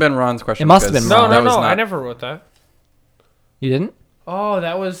 that must have been Ron's question. It must have because been No, Ron. no, that was no. not- I never wrote that. You didn't? Oh,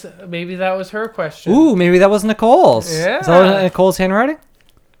 maybe that was her question. Ooh, maybe that was Nicole's. Yeah. Is that Nicole's handwriting?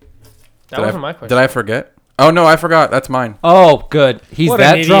 that Did wasn't I, my question. Did I forget? Oh no, I forgot. That's mine. Oh, good. He's What an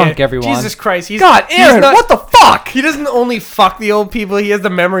that idiot. drunk, everyone. Jesus Christ! God, Aaron, what the fuck? He doesn't only fuck the old people. He has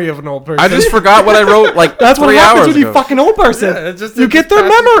the memory of an old person. I just forgot what I wrote like That's what 3 happens hours when you ago. fucking old person. Yeah, it just- you it get just their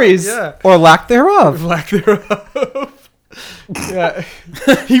passes- memories. yeah. Or lack thereof. Lack thereof. Yeah,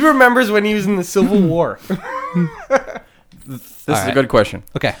 he remembers when he was in the Civil War. This is a Alright. good question.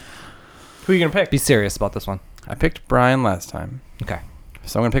 Okay. Who are you gonna pick? Be serious about this one. I picked Brian last time, Okay.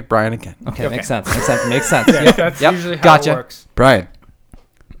 so I'm gonna pick Brian again. Okay, Okay. makes sense. Makes sense. Makes sense. Yeah, Yep. that's Yep. usually how Gotcha. it works. Brian,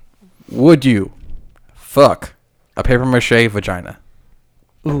 would you fuck a paper mache vagina?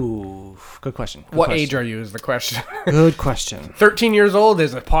 Ooh, good question. Good What question. age are you? Is the question. Good question. 13 years old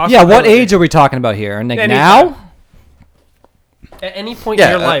is a Yeah, possibility. what age are we talking about here? And like Anytime. now? At any point in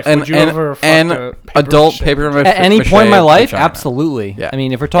your life, would you ever fuck an a adult mache? paper mache At any point in my life? vagina. Absolutely. Yeah. I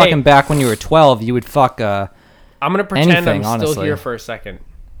mean, if we're talking Hey. back when you were 12, you would fuck I'm gonna pretend anything, I'm still honestly. here for a second.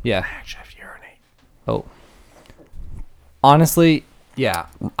 yeah. Actually, I have to urinate. Oh. Honestly, yeah.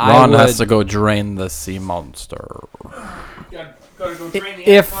 Ron has to go drain the sea monster. Gotta go train the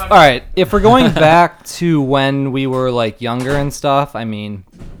If F1. all right, if we're going back to when we were like younger and stuff, I mean,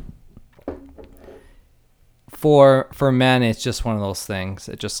 for men, it's just one of those things.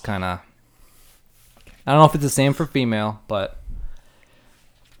 It just kind of, I don't know if it's the same for female, but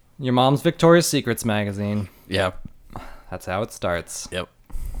your mom's Victoria's Secrets magazine. Yep. That's how it starts. Yep.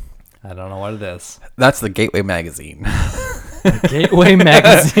 I don't know what it is. That's the Gateway magazine. Gateway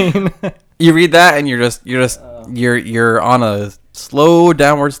magazine. You read that and you're on a slow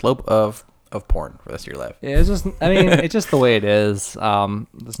downward slope of porn for the rest of your life. Yeah, it's just. I mean, it's just the way it is.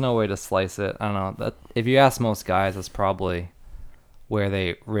 There's no way to slice it. I don't know. That if you ask most guys, that's probably where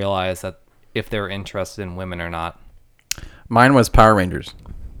they realize that if they're interested in women or not. Mine was Power Rangers.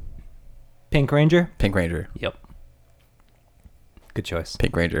 Pink Ranger. Pink Ranger. Yep. Good choice.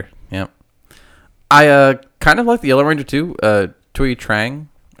 Pink Ranger. Yep. I kind of like the Yellow Ranger too. Tui Trang.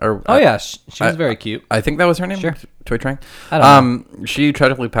 She was very cute. I think that was her name. Sure. Tui Trang. I don't know. She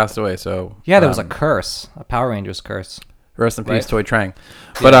tragically passed away. So Yeah, there was a curse, a Power Rangers curse. rest in peace, Right. Tui Trang.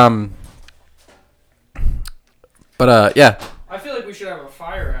 But yeah. I feel like we should have a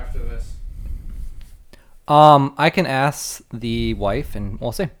fire after this. I can ask the wife, and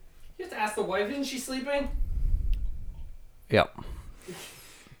we'll see. You have to ask the wife. Isn't she sleeping? Yep.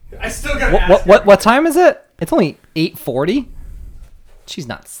 I still gotta ask. What time is it? It's only 8:40. She's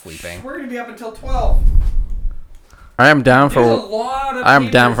not sleeping. We're gonna be up until 12. I am down There's a for. lot of I'm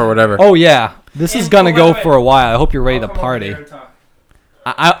down papers for whatever. Oh yeah, this is And- gonna oh, by go the way, for a while. I hope you're ready I'll to come over party. here and talk.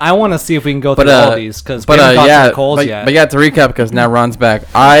 I want to see if we can go through all these because we But haven't got yeah, to the Coles but, yet. but yeah, to recap, because now Ron's back.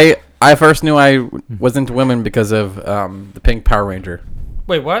 I first knew I was into women because of the Pink Power Ranger.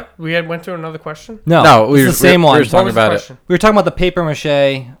 Wait, what? We went through another question? No, we it's were the same we one. were just What talking was the about it, question? We were talking about the paper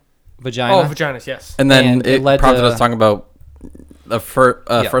mache vagina. Oh, vaginas, yes. and then And it it led prompted to- us talking about the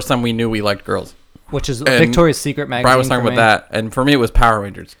Yeah. first time we knew we liked girls. which is and Victoria's Secret magazine. Brian was talking for about me. that, and for me it was Power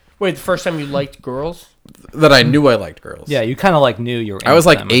Rangers. Wait, the first time you liked girls? That I knew I liked girls. Yeah, you kind of like knew you were. I was into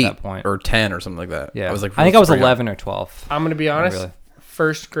like them 8 at that point. or 10 or something like that. Yeah, I was like, I think I was super young. 11 or 12. I'm gonna be honest. really.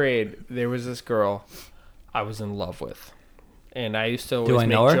 First grade, there was this girl I was in love with, and I used to always I make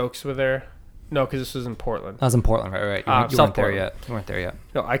know her? jokes with her. No, because this was in Portland. I was in Portland, right? You South weren't there Portland. yet. You weren't there yet.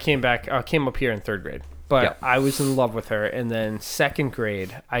 No, I came up here in third grade, but Yeah. I was in love with her. And then second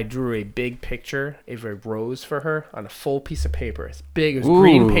grade, I drew a big picture of a rose for her on a full piece of paper. It's big. It was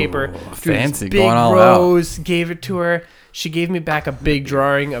green Ooh, paper. Drew this fancy, big going all out. rose. Gave it to her. She gave me back a big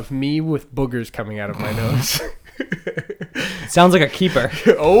drawing of me with boogers coming out of my nose. Sounds like a keeper.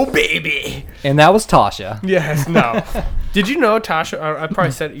 Oh baby. And that was Tasha. Yes. No. Did you know Tasha? I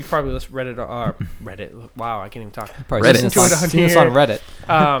probably said you probably read it. Reddit. Wow, I can't even talk. Probably Reddit. seen this on, Listen to it on seen this on here.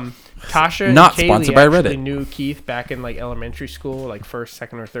 Reddit. Tasha Not and Kaylee sponsored by actually Reddit. knew Keith back in like elementary school, like first,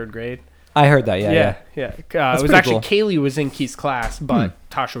 second, or third grade. I heard that. Yeah. Yeah. It was pretty actually cool. Kaylee was in Keith's class, but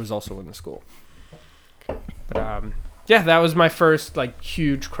Tasha was also in the school. But yeah, that was my first like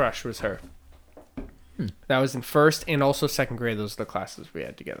huge crush was her. That was in first and also second grade. Those are the classes we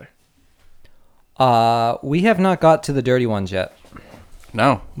had together. We have not got to the dirty ones yet.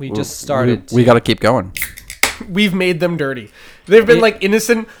 No. We just started We got to keep going. We've made them dirty. They've been like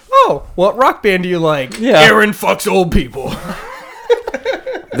innocent. Oh, what rock band do you like? Yeah. Aaron fucks old people.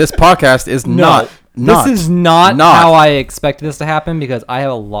 This podcast is not. This is not how I expected this to happen because I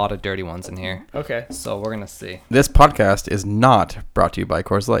have a lot of dirty ones in here. Okay. So we're gonna see. This podcast is not brought to you by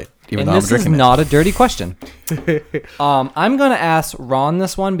Coors Light, even And though I'm this is drinking it. not a dirty question. I'm gonna ask Ron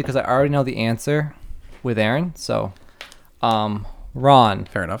this one because I already know the answer with Aaron. So, Ron,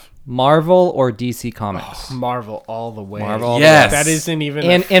 Fair enough. Marvel or DC Comics? Marvel all the way. Marvel all the Yes. That isn't even.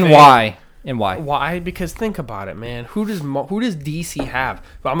 And a thing. why? And why? Why? Because think about it, man. Who does DC have?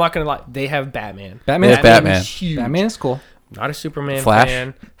 But I'm not gonna lie. They have Batman. Batman. They have Batman. is huge. Batman is cool. Not a Superman Flash?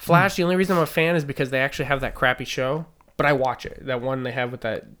 fan. Flash. The only reason I'm a fan is because they actually have that crappy show. But I watch it. That one they have with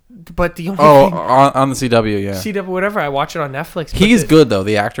that. But the only Oh, thing, on the CW, yeah. CW, whatever. I watch it on Netflix. but He's the- good though.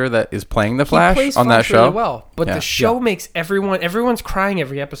 The actor that is playing the He Flash plays on that Flash show. really well. But Yeah. the show makes everyone's crying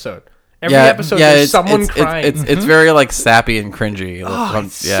every episode. Every Yeah, episode yeah, there's it's, someone it's, crying. It's very like sappy and cringy. Oh,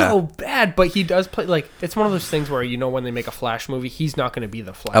 it's yeah. so bad, but he does play like it's one of those things where when they make a Flash movie, he's not going to be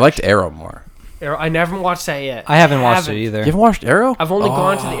the Flash. I liked Arrow more. Arrow. I never watched that yet. I haven't watched it either. You haven't watched Arrow? I've only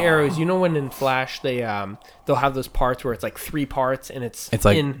gone to the Arrows. You know when in Flash they'll have those parts where it's like 3 parts and it's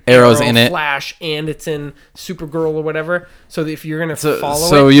like in Arrow's Arrow, in it. Flash, and it's in Supergirl or whatever. So if you're gonna follow it,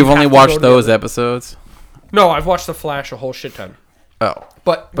 So you've you only have to go watched to those the- episodes? No, I've watched the Flash a whole shit ton. Oh.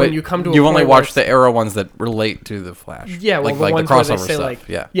 But when you come to you've only point where watched the Arrow ones that relate to the Flash. Yeah, well, like the ones the where crossover they say stuff. like,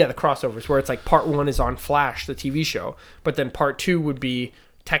 yeah. the crossovers where it's like part 1 is on Flash, the TV show, but then part 2 would be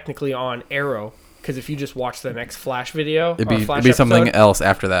technically on Arrow because if you just watch the next Flash video, It'd or be, Flash it'd be something episode, else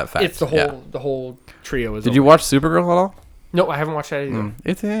after that fact. It's the whole trio. Is Did you watch Supergirl at all? No, I haven't watched that either.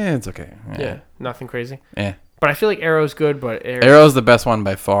 It's okay. Yeah, nothing crazy. Yeah. But I feel like Arrow's good, but Arrow's the best one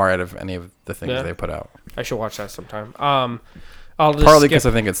by far out of any of the things Yeah. they put out. I should watch that sometime. I'll just Partly skip. because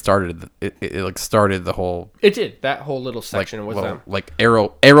I think it started. It like started the whole It did. That whole little section was them. like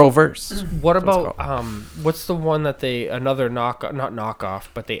Arrowverse. What That's what about it's what's the one that they not knockoff,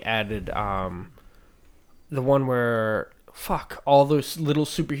 but they added the one where all those little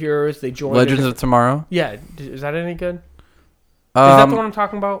superheroes they joined. Legends of Tomorrow. Yeah, is that any good? Is that the one I'm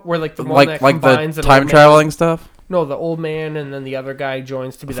talking about? Where like the one that combines the an time old traveling man, stuff. No, the old man and then the other guy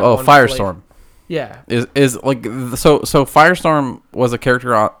joins to be that. Oh, one Firestorm. Yeah. Is like so Firestorm was a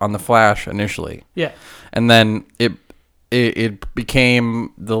character on the Flash initially. Yeah. And then it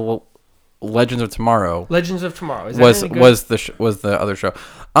became the Legends of Tomorrow. Legends of Tomorrow. Is that any good? was the other show.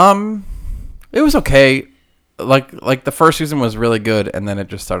 It was okay. Like the first season was really good, and then it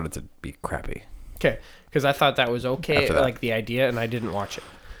just started to be crappy. Okay, because I thought that was okay, After that. like the idea, and I didn't watch it.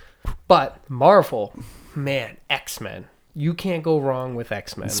 But Marvel, man, X-Men. You can't go wrong with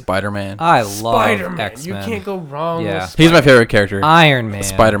X-Men. Spider-Man. I love Spider-Man. X-Men. You can't go wrong Yeah. with Spider-Man. He's my favorite character. Iron Man.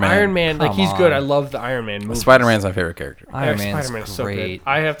 Spider-Man. Iron Man, like Come he's good. on. I love the Iron Man movies. Spider-Man's my favorite character. Iron Man's Spider-Man is so good. great.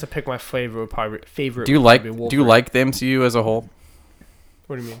 I have to pick my favorite. Do you like the MCU as a whole?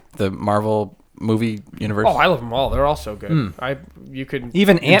 What do you mean? The Marvel movie universe? Oh, I love them all. They're all so good. You could.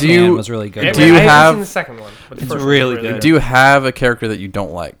 Even Ant-Man you- was really good. do you I haven't have- seen the second one? But the It's first really one's good. Do you have a character that you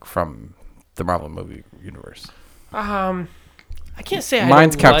don't like from the Marvel movie universe? I can't say I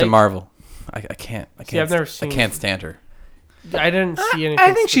Mine's don't Captain like- Marvel. I can't. See, I've never seen- I can't stand her. I didn't see anything.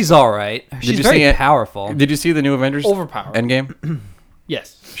 I think she's all right. She's you very see it? powerful. Did you see the new Avengers overpowered. Endgame?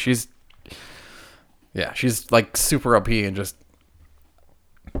 Yes. She's like super OP and just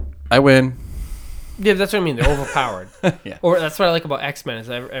I win. Yeah, that's what I mean. They're overpowered. Yeah. Or that's what I like about X-Men is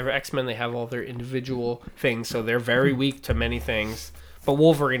every X-Men they have all their individual things, so they're very weak to many things. But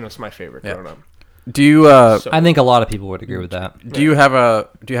Wolverine was my favorite growing up. Do you So- I think a lot of people would agree with that. do you have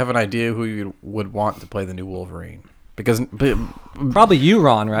an idea who you would want to play the new Wolverine? Because Probably you,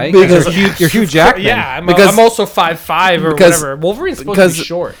 Ron, right? Because- you're Hugh Jackman. Yeah, I'm Because- also 5'5" or because- whatever. Wolverine's supposed because- to be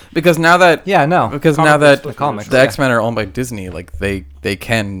short. because now that Yeah, no. because Comic now books that supposed to be comics, the yeah. X-Men are owned by Disney, like they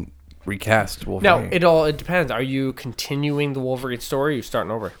can recast No, Wolverine. it depends. Are you continuing the Wolverine story or are you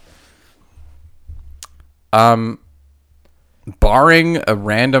starting over? Barring a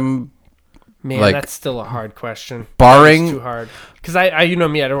random Man, Like, that's still a hard question. barring- That is too hard. Because I you know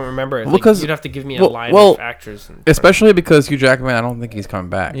me, I don't remember it. Well, Like, 'cause- you'd have to give me a line well, of actors. especially because Hugh Jackman, I don't think he's coming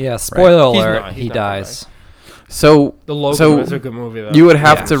back. Yeah, spoiler He's alert, not- he's he not dies. So The Logan so was a good movie, though. you would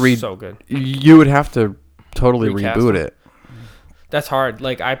have Yeah, to read. so good. You would have to totally Recast reboot him. it. That's hard.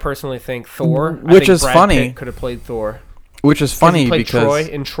 Like, I personally think Thor. Which is funny. Could have played Thor. Which is 'Cause funny he played because Troy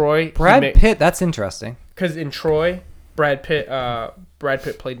in Troy. Brad Pitt, that's interesting. Because in Troy, Brad Pitt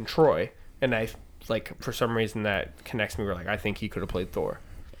played in Troy, and I like for some reason that connects me. Where like I think he could have played Thor.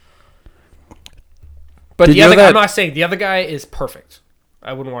 But Did the you other know guy, that- I'm not saying the other guy is perfect.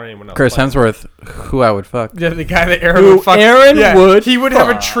 I wouldn't want anyone else. Chris playing. Hemsworth, who I would fuck. The guy that Aaron Who would fuck. Aaron would He would have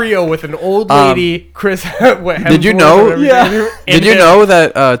a fuck. trio with an old lady, Chris. Did you know? Yeah. Did you know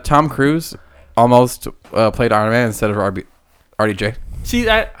that Tom Cruise almost played Iron Man instead of RDJ? See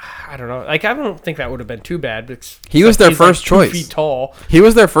that? I don't know. Like I don't think that would have been too bad. Because He was their he's first like 2 choice. feet tall. He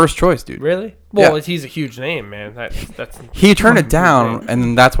was their first choice, dude. Really? Well, Yeah. he's a huge name, man. That's He turned it Huge down, name.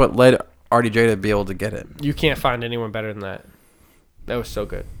 and that's what led RDJ to be able to get it. You can't find anyone better than that. That was so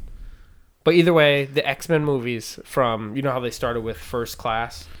good. But either way, the X-Men movies from how they started with First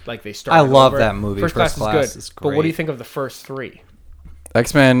Class, like they started. I love over. that movie. First Class Class is is good. But what do you great. think of the first three?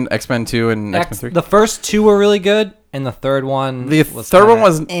 X-Men 2, and X-Men 3. The first two were really good, and the third one The was third one kinda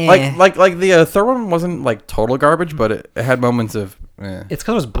was eh. like the third one wasn't like total garbage, but it had moments of. It's because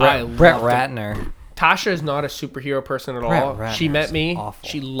it was I Brett loved Ratner. Tasha is not a superhero person at Brett all. Ratner's She met me. awful.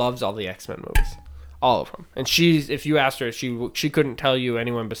 She loves all the X-Men movies, all of them. And if you asked her, she couldn't tell you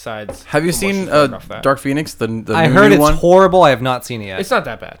anyone besides. Have you from what seen she's learned off that. Dark Phoenix? The I new, heard new it's one. horrible. I have not seen it yet. It's not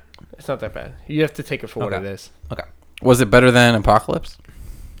that bad. It's not that bad. You have to take it for what Okay. it is. Okay. Was it better than Apocalypse?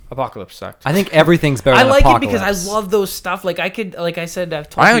 Apocalypse sucked. I think everything's better I than like Apocalypse. it because I love those stuff. Like I said, I've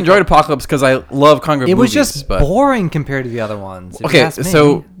told I people- enjoyed Apocalypse because I love kung fu It was movies, just but boring compared to the other ones. if you okay. ask me.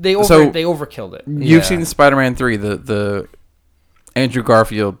 So They so overkilled it. you've Yeah. seen Spider-Man 3, the Andrew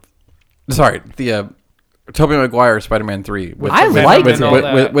Garfield, sorry, the Tobey Maguire Spider-Man 3 with I Venom liked and it. all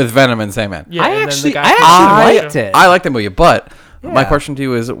that. with Venom and Sandman. Yeah, I and then the actually guy- liked it. I like the movie, but my Yeah. question to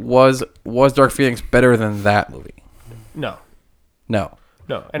you is: was Dark Phoenix better than that movie? No, No.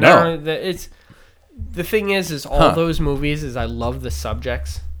 and No. I don't. It's the thing is all Huh. those movies is I love the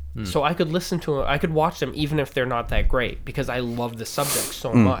subjects, so I could listen to them. I could watch them even if they're not that great because I love the subjects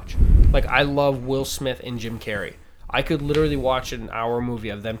so much. Like I love Will Smith and Jim Carrey. I could literally watch an hour movie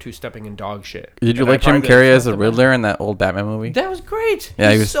of them two stepping in dog shit. Did you And like I'd probably Jim be like, Carrey as "Fuck the the man." Riddler in that old Batman movie? That was great. Yeah,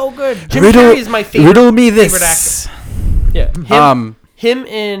 He he was was- so good. Jim Carrey is my favorite. Riddle me favorite this. actor. Yeah. Him,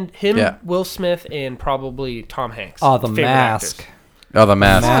 Yeah. Will Smith, and probably Tom Hanks. Oh, The Favorite Mask. actors. Oh, the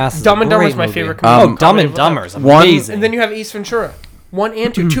mask. Mask is a Dumb and Dumber is great my movie. favorite comedy. Dumb comedy and of all time. Dumber is One- amazing. And then you have Ace Ventura. 1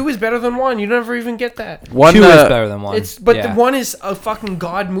 and 2. 2 is better than 1. You never even get that. One, 2 is better than 1. But yeah. the 1 is a fucking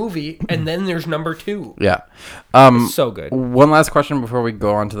god movie, and then there's number 2. Yeah. So good. One last question before we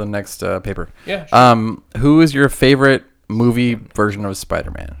go on to the next paper. Yeah. Sure. Who is your favorite movie version of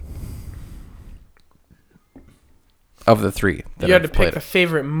Spider-Man? Of the three, that You had to have played pick a it.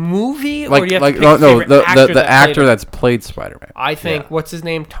 favorite movie, or Like, you have like to pick no, a favorite actor the actor played it? that's played Spider-Man. I think Yeah. what's his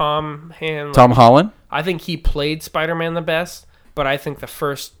name, Tom Hanlon. Tom Holland. I think he played Spider-Man the best, but I think the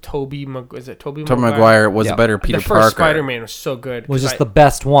first Tobey Tom Maguire was Yeah. a better Peter the first Parker. Spider-Man was so good. was 'cause just the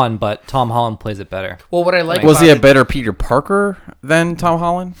best one, but Tom Holland plays it better. well, what I like Was about he a it- better Peter Parker than Tom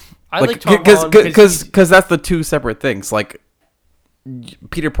Holland? I like Tom Holland because that's the two separate things. Like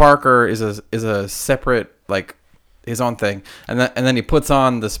Peter Parker is a separate like his own thing, and then he puts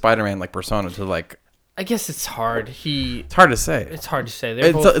on the Spider-Man like persona to like. I guess it's hard. It's hard to say. It's hard to say. They're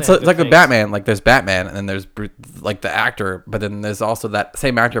It's, both it's have like good a things. Batman. Like there's Batman, and then there's like the actor, but then there's also that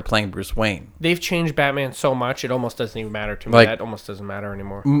same actor playing Bruce Wayne. They've changed Batman so much, it almost doesn't even matter to me. Like- That almost doesn't matter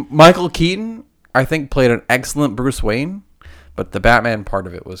anymore. Michael Keaton, I think, played an excellent Bruce Wayne, but the Batman part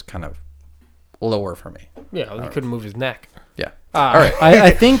of it was kind of lower for me. Yeah, he couldn't move his neck. Yeah. All All right.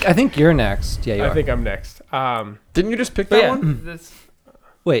 I think you're next. Yeah, you I are. think I'm next. Didn't you just pick But that yeah, one? that's,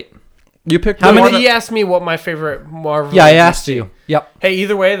 Wait. You picked How the many- one he asked me what my favorite Marvel. Yeah, I or asked DC. you. Yep. Hey,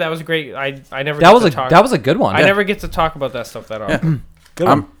 either way, that was great. I never. That get was to a talk. that was a good one. I never get to talk about that stuff that often. Good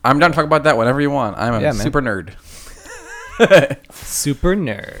one. I'm down to talk about that whenever you want. I'm a Yeah, man. super nerd. Super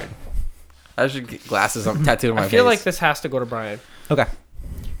nerd. I should get glasses on tattooed on my I feel face. like this has to go to Brian. Okay.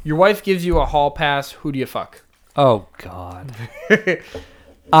 Your wife gives you a hall pass. Who do you fuck? Oh God.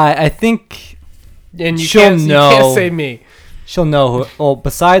 I think And you She'll can't, you know. can't say me. she'll know who. Oh,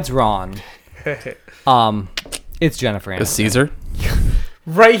 besides Ron, it's Jennifer Is Aniston. Caesar.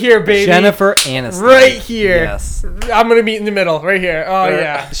 Right here, baby. Jennifer Aniston. Right here. Yes. I'm gonna meet in the middle. Right here. Oh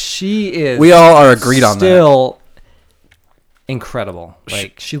yeah. She is. We all are agreed on that. Still incredible.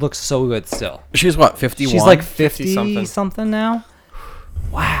 Like she looks so good still. She's what, 51? She's like 50 50 something. something now.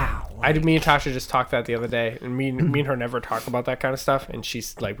 Wow. Me and Tasha just talked that the other day, and me and her never talk about that kind of stuff. And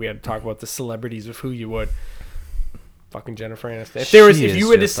she's like, we had to talk about the celebrities of who you would. Fucking Jennifer Aniston. If there was, She if is you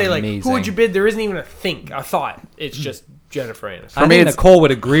were to just say like, who would you amazing. bid? There isn't even a thought. It's just Jennifer Aniston. I me, think it's- Nicole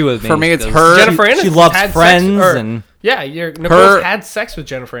would agree with me. for me, it's because her. Jennifer Aniston. She loves had Friends sex, or- and yeah, Nicole's Her- had sex with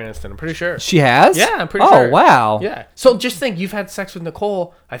Jennifer Aniston. I'm pretty sure. she has. Yeah, I'm pretty oh, sure. Oh wow. Yeah. So just think, you've had sex with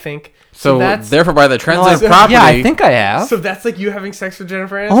Nicole. I think. So that's therefore, by the No, transitive I- property, yeah, I think I have. so that's like you having sex with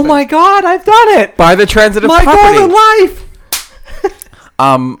Jennifer Aniston. Oh my God, I've done it. by the transitive My property, golden life.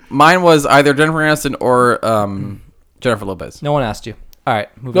 mine was either Jennifer Aniston or Jennifer Lopez. No one asked you. All right,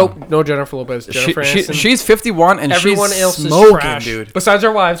 move on. Nope. No Jennifer Lopez. Jennifer Aniston. She's 51 and Everyone she's else is smoking, trash, dude. Besides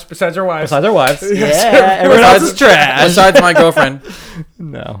our wives. Besides our wives. Yeah, everyone else Besides- is trash. Besides my girlfriend.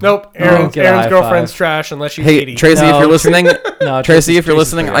 No. Nope. No, Aaron's get a high girlfriend's five. trash unless she's Hey, 80. Tracy, if No, you're listening, No, Tracy, if you're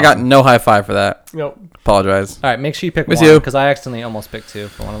Tracy's listening, pretty I got awesome. no high five for that. Nope. Apologize. All right, make sure you pick Miss one you. because I accidentally almost picked two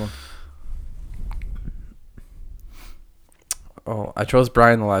for one of them. Oh, I chose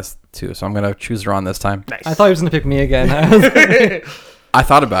Brian the last two, so I'm gonna choose Ron this time. Nice. I thought he was gonna pick me again. I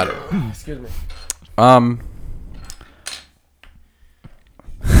thought about it. Excuse me.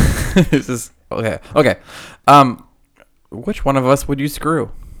 This is okay. Okay. Which one of us would you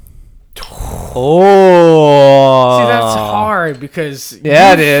screw? Oh. See, that's hard because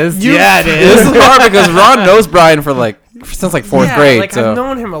Yeah, it is. Yeah, it This is. is hard because Ron knows Brian for since fourth yeah, grade. Like so I've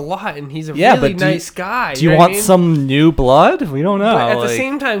known him a lot, and he's a Yeah, really but do you- nice guy. Do you know want what I mean? some new blood? We don't know. But at the like-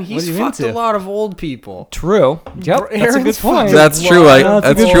 same time, what he's are you fucked into? a lot of old people. True. Yep. That's a good Aaron's point. fucked that's true. Like That's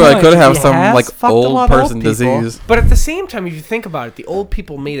a that's good true. I point. could have He some has like fucked a old lot of old person people. disease. But at the same time, if you think about it, the old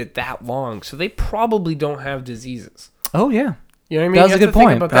people made it that long, so they probably don't have diseases. Oh yeah. You know what I mean? That's You a have good to think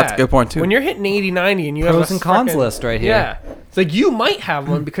point. about That's that. a good point, too. When you're hitting 80, 90, and you have Pros a and cons fucking- list right here. Yeah. It's like you might have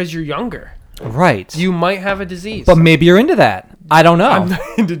one because you're younger. Right. You might have a disease. But maybe you're into that. I don't know. I'm not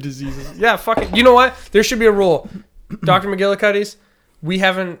into diseases. Yeah, fuck it. You know what? There should be a rule. Dr. McGillicuddy's, we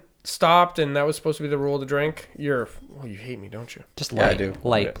haven't stopped, and that was supposed to be the rule to drink. You hate me, don't you? Just Yeah, I light. do.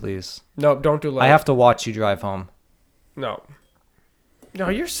 Light, Okay. please. No, don't do light. I have to watch you drive home. No. No,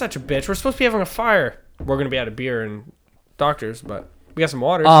 you're such a bitch. We're supposed to be having a fire. We're going to be out of beer and doctors, but we got some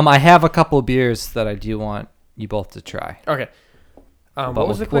water. I have a couple of beers that I do want you both to try. Okay. But What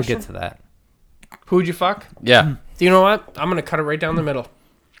was the we'll question? get to that. Who'd you fuck? Yeah. You know what? I'm gonna cut it right down the middle.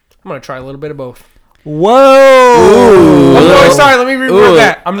 I'm gonna try a little bit of both. Whoa! Oh, no, sorry. Let me reword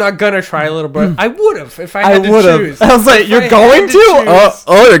that. I'm not gonna try a little bit. I would have if I had to choose. I was like, you're going to?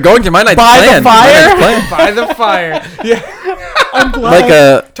 You're going to my night's By plan. the fire? By the fire. Yeah. I'm glad. Like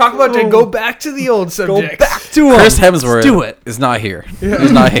a Talk about to go back to the old subject. Go back to him. Chris Hemsworth Let's do it. is not here.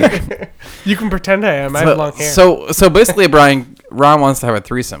 He's not here. You can pretend I am. I have long hair. So basically, Ron wants to have a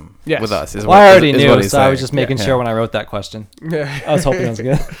threesome Yes. with us. Well, I already knew, he's so I was saying. just making sure when I wrote that question. Yeah. I was hoping it was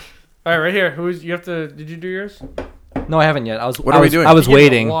good. All right, right here. You have to? Did you do yours? No, I haven't yet. What are we doing? I was He gets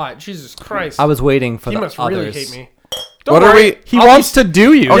waiting. A lot. Jesus Christ. I was waiting for He the must others. really hate me. Don't What are worry. we? He I'll wants be, to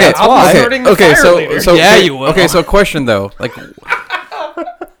do you. Okay, That's I'll be why. starting the okay, fire so later. so Yeah, okay, you will. Okay, so question though, like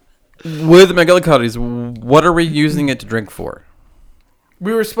with McGillicuddy's, what are we using it to drink for?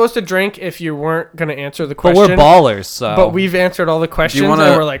 We were supposed to drink if you weren't gonna answer the But question. we're ballers, so. But we've answered all the questions, wanna-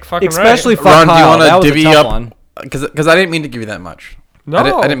 and we're like fucking especially right. fuck Ron, do you Kyle. want That to was a divvy tough up? one. Because I didn't mean to give you that much. No,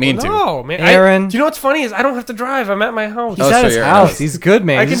 I didn't mean to. No, man. Aaron. Do you know what's funny is I don't have to drive. I'm at my house. He's Oh, at so his you're- house. He's good,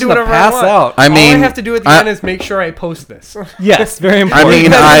 man. I He's can do just gonna whatever I pass want. out. I mean, all I have to do at the end is make sure I post this. Yes, very I important.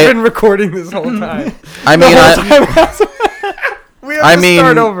 mean, I've been recording this whole time. I mean, We have to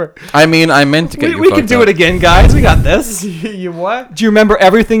start over. I mean, I meant to get you. we can fucked do up. it again, guys. We got this. You what? Do you remember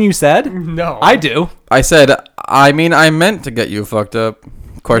everything you said? No. I do. I said, I mean, I meant to get you fucked up.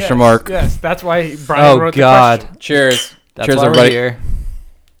 Question mark. Yes, that's why Brian wrote God. the question. Cheers. That's Cheers, why everybody. we're here.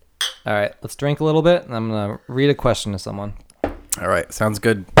 All right, let's drink a little bit, and I'm gonna read a question to someone. All right, sounds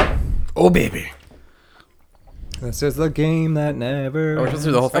good. Oh, baby. This is the game that never. We're supposed to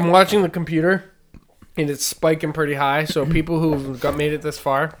do the whole thing. I'm watching the computer, and it's spiking pretty high. So people who've made it this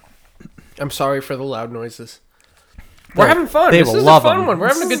far, I'm sorry for the loud noises. We're having fun. They This will is love a fun them. one. We're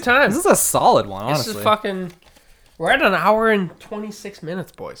having a good time. This is a solid one, This honestly. is fucking. We're at an hour and 26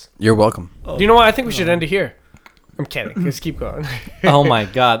 minutes, boys. You're welcome. Do you know what? I think we should end it here. I'm kidding. Just keep going. Oh my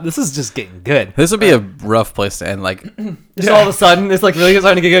god, this is just getting good. This would be a rough place to end. Like, Just all of a sudden, it's like really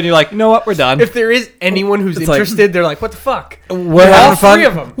starting to get good, and you're like, you know what, we're done. If there is anyone who's It's like- interested, they're like, "What the fuck?" we're All having fun. three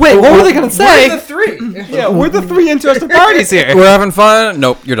of them. Wait, what were they gonna say? We're the three. Yeah, we're the three interested parties here. We're having fun.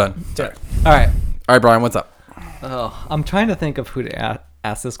 Nope, you're done. All right. All right, Brian, what's up? Oh, I'm trying to think of who to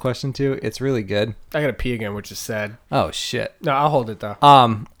ask this question to. It's really good. I gotta pee again, which is sad. Oh shit. No, I'll hold it though.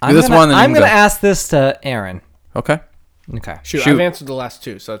 I'm this gonna, one, then you I'm can gonna go. ask this to Aaron. Okay. Okay. Shoot, shoot. I've answered the last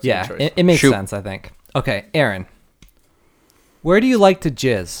two, so that's a Yeah, good choice. it makes Shoot. sense, I think. Okay, Aaron. Where do you like to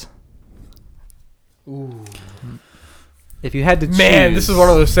jizz? Ooh. If you had to choose. Man, this is one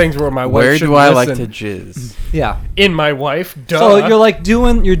of those things where my wife Where should do I listen. like to jizz? Yeah. In my wife, duh. So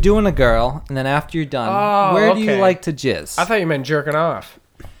you're doing a girl, and then after you're done, Oh, where do you okay. like to jizz? I thought you meant jerking off.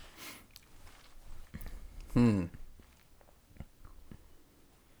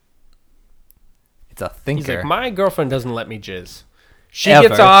 It's a He's thinker. like, my girlfriend doesn't let me jizz. She Ever.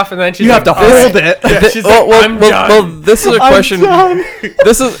 gets off, and then she's you like, have to "All right." hold it. Yeah, she's like, I'm done. well, this is a I'm question. done.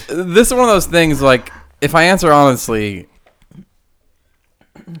 This is one of those things. Like, if I answer honestly,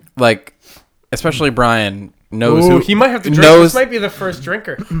 like, especially Brian knows Ooh, who he might have to drink. knows. This might be the first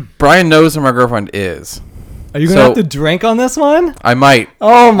drinker. Brian knows who my girlfriend is. Are you gonna So- have to drink on this one? I might.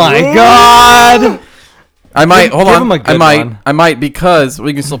 Oh my god! I might. Give- Hold give on. him a I good might. one. I might because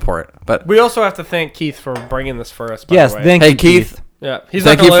we can still pour it. But We also have to thank Keith for bringing this for us. By Yes, the way. thank hey, you, Keith. Yeah, he's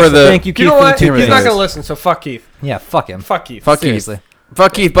Thank not you gonna for listen. the. Thank you, Keith, You know for what? the He's team not raise. gonna listen, so fuck Keith. Yeah, fuck him. Fuck Keith. Fuck Seriously. Keith.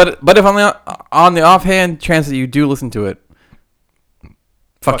 Fuck Keith. But if on the offhand chance that you do listen to it,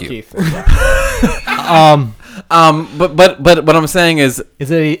 fuck you. Keith. But what I'm saying is,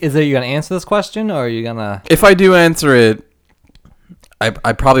 Is it you gonna answer this question, or are you gonna? if I do answer it,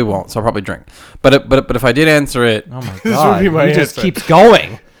 I probably won't. So I'll probably drink. But if I did answer it, Oh my would god! be my He just answer. keeps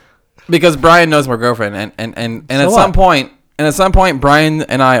going. because Brian knows my girlfriend, and So at what? some point, Brian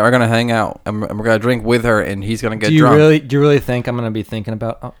and I are gonna hang out, and we're gonna drink with her, and he's gonna get Do you drunk. really think I'm gonna be thinking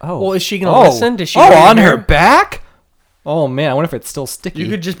about? Oh, Well, is she gonna listen? Does she Oh, really on hear? her back? Oh man, I wonder if it's still sticky. You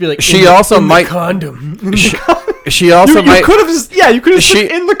could just be like, She in the- also in the might- condom. She also You might. could have just you could have She-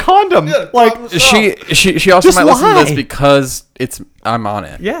 in the condom. She also Just might listen to this lie. because I'm on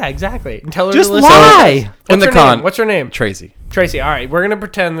it. Yeah, exactly. Tell her Just to listen. lie. In What's the her name? con. What's her name? Tracy. Tracy. All right, we're gonna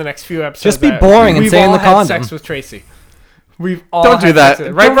pretend the next few episodes. Just be that boring and we've say in all the had condom. sex with Tracy. We've all Don't do had that. sex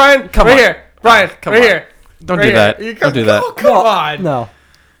with- right, Don't- Brian? come right on. here, Brian. Come right on. here. Don't Right do here. that. You Don't do that. Oh, come on. No.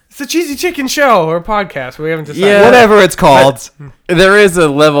 It's a Cheesy Chicken show or podcast. We haven't decided. Yeah. Whatever it's called. There is a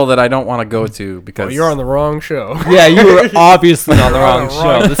level that I don't want to go to because Well, you're on the wrong show. Yeah, you were obviously on the You're on wrong the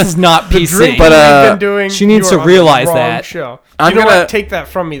wrong- show. This is not PC. Drink But, we've been doing. she needs you are to on the realize wrong that. Show. I'm you know gonna- what? Take that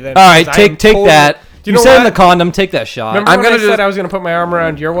from me then. All right, because I am take that. You know said in what? the condom, take that shot. Remember I'm when gonna I said just- I was going to put my arm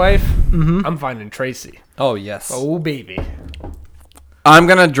around your wife? Mm-hmm. I'm finding Tracy. Oh, yes. Oh, baby. I'm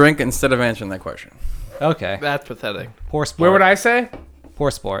gonna drink instead of answering that question. Okay. That's pathetic. Poor sport. Where would I say? Poor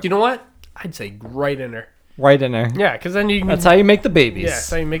sport. You know what? I'd say right in her. Right in there. Yeah, because then you can... That's how you make the babies. Yeah, that's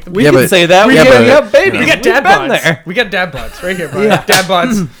how you make the... We Yeah, can but- say that. We yeah, can but- have babies. We got dad We've been bods. there. We got dad bods right here, Brian. Yeah. Dad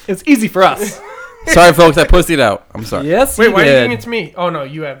bods. It's easy for us. Sorry, folks. I pussied out. I'm sorry. Yes, Wait, you why do you did. think it's me? Oh, no,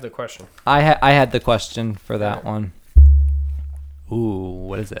 you have the question. I had the question for that one. Ooh,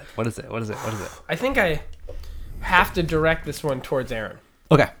 what is it? What is it? What is it? What is it? I think I have to direct this one towards Aaron.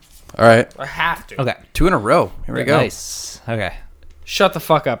 Okay. All right. I have to. Okay. 2 in a row. Here we go. Nice. Okay. Shut the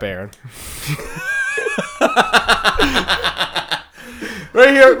fuck up, Aaron.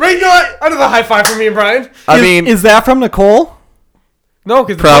 Right here. Right, you know what? Another high five from me and Brian. I mean, is that from Nicole? No,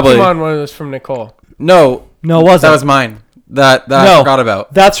 because the Probably. Pokemon one was from Nicole. no. No, it wasn't. That was mine. That No. I forgot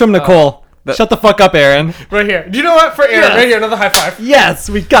about. That's from Nicole. Shut the fuck up, Aaron. Right here. Do you know what? For Aaron, Yes. right here, another high five. Yes,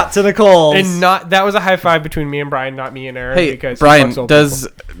 we got to Nicole's. And that was a high five between me and Brian, not me and Aaron. Hey, because he Brian, fucks old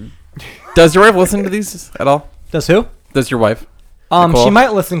does your wife listen to these at all? Does who? Does your wife? She Nicole?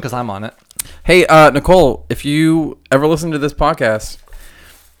 might listen because I'm on it. Hey, Nicole, if you ever listen to this podcast, people.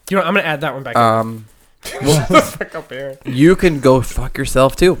 You know, I'm gonna add that one back. well, Fuck up, Aaron. you can go fuck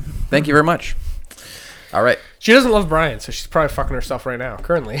yourself too. Thank you very much. All right. She doesn't love Brian, so she's probably fucking herself right now.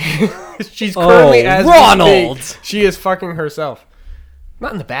 Currently, she's currently as we Ronald. speak, she is fucking herself.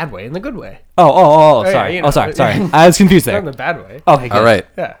 Not in the bad way, in the good way. Oh, yeah, sorry. you know. sorry. I was confused Not there. in the bad way. Okay, good. All right.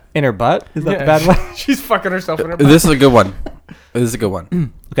 Yeah. In her butt? Is that Yeah. the bad way? She's fucking herself in her butt. This is a good one. This is a good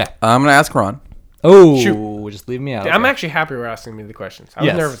one. Okay. I'm gonna ask Ron. Oh, Shoot. just leave me out. I'm Okay. actually happy we're asking me the questions. I was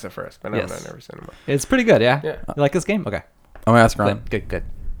Yes. nervous at first, but now I'm Yes. not nervous anymore. It's pretty good, yeah? Yeah. You like this game? Okay. I'm gonna ask Ron. Good.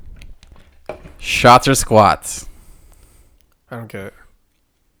 Shots or squats? I don't get it.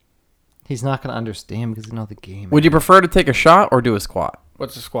 He's not going to understand because you know the game. Would you prefer to take a shot or do a squat?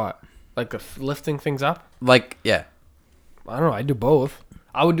 What's a squat? Like the lifting things up? Like, yeah. I don't know. I do both.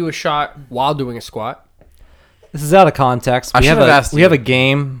 I would do a shot while doing a squat. This is out of context. I We should have asked we you. have a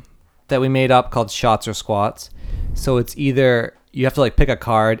game that we made up called Shots or Squats. So it's either you have to like pick a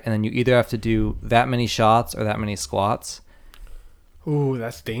card and then you either have to do that many shots or that many squats. Ooh,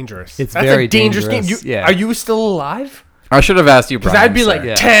 that's dangerous. It's that's very a dangerous dangerous, game. yeah. Are you still alive? I should have asked you, Brian. Because I'd be like, sorry.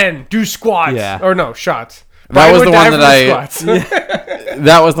 Yeah. 10, do squats. Yeah. Or no, shots. That Brian was would the die one for that the I- squats.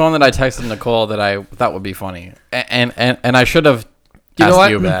 That was the one that I texted Nicole that I thought would be funny, and I should have You know asked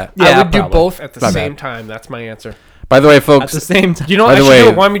what? you that. Yeah, I would do probably. both at the My same bad. time. That's my answer. By the way, At folks, the same time. You know by what? I the should way, do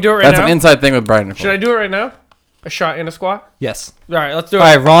it. Want me to do it right that's now? an inside thing with Brian. and Should I Nicole. do it right now? A shot and a squat? Yes. All right, let's do it. All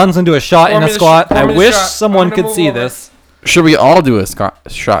right, Ron's going to do a shot Pour and me a the squat. pour I me the wish shot. someone I'm gonna could move see over. this. Should we all do a shot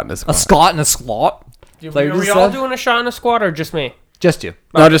and a A squat? squat and a squat? Are Like you we just all said? doing a shot and a squat or just me? Just you.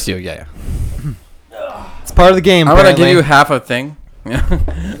 No, just you. Yeah. It's part of the game. I'm gonna give apparently. you half a thing.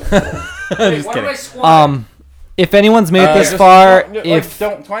 Wait, what am I squatting? If anyone's made it this Just- far, no, if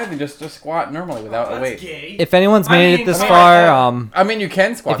don't try anything. Just squat normally without a weight. Gay. if anyone's I made mean- it this I mean, far, I mean, you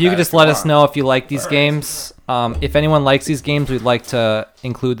can squat. if you that could just let us want. know if you like these games. If anyone likes these games, we'd like to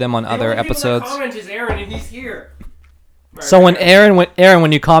include them on other episodes. Comment is Aaron and he's here. So when Aaron,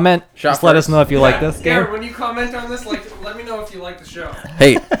 when you comment, Shot just let us first. know if you like this game. Aaron, when you comment on this, like, let me know if you like the show.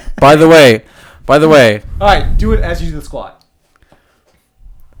 Hey, by the way, All right, do it as you do the squat.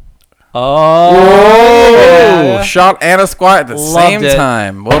 oh, yeah. shot and a squat at the Loved same it.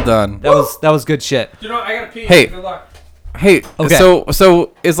 time. Well done. That was good shit. You know, I gotta pee. Hey. Good luck. Hey, Okay.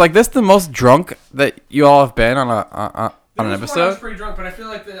 so is like this the most drunk that you all have been on an There was one I was episode? pretty drunk, but I feel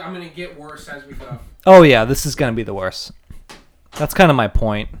like that I'm gonna get worse as we go. Oh yeah, this is gonna be the worst. That's kind of my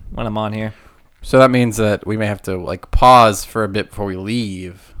point when I'm on here. So that means that we may have to like pause for a bit before we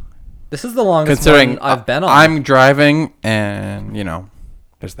leave. This is the longest Considering one I've been on. I'm driving, and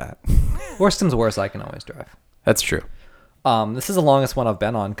there's that. Worst comes to worst, I can always drive. That's true. This is the longest one I've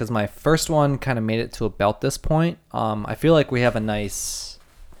been on because my first one kind of made it to about this point. I feel like we have a nice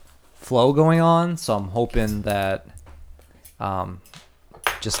flow going on, so I'm hoping that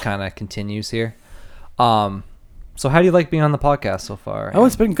just kind of continues here. So how do you like being on the podcast so far? Oh,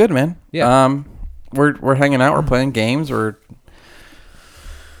 it's been good, man. Yeah. We're hanging out. We're playing games. We're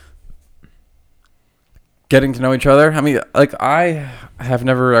getting to know each other. I mean, like I have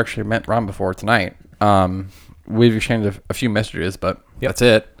never actually met Ron before tonight. We've exchanged a few messages, but that's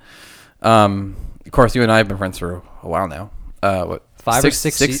it. Of course, you and I have been friends for a while now. What? 5 or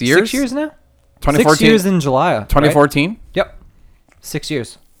 6 years? 6 years now. 2014. 6 years in July. right? 2014. Yep. 6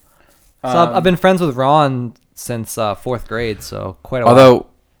 years. So I've been friends with Ron since 4th grade, so quite a while.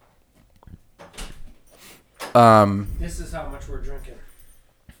 Although, This is how much we're drinking.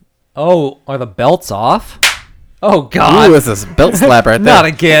 Oh, are the belts off? Oh God! Ooh, it's this belt slap right there. Not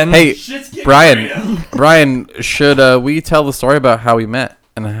again. Hey, Brian, should we tell the story about how we met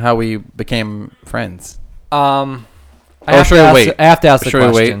and how we became friends? I Or have should to we ask wait? I have to ask the Should we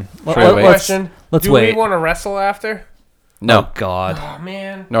wait? question. Should we wait? Question. Let's Do wait. we want to wrestle after? No, Oh God! Oh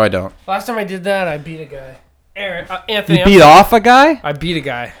man. no, I don't. Last time I did that, I beat a guy. Anthony. You beat off a guy? I beat a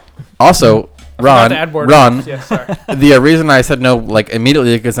guy. Also, Forgot to add words. Ron. Yeah, sorry. The reason I said no, like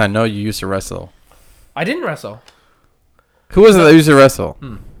immediately, because I know you used to wrestle. I didn't wrestle. Who was it that used to wrestle?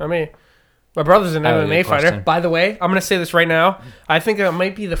 I mean, my brother's an That was a MMA good fighter. question. By the way, I'm gonna say this right now. I think I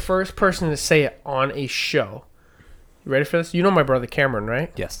might be the first person to say it on a show. You ready for this? You know my brother Cameron,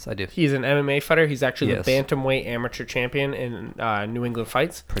 right? Yes, I do. He's an MMA fighter. He's actually Yes. the bantamweight amateur champion in New England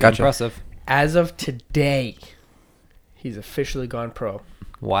Fights. Pretty Gotcha. impressive. As of today, he's officially gone pro.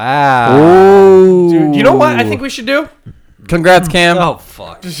 Wow. Ooh. Dude, you know what I think we should do? Congrats, Cam. Oh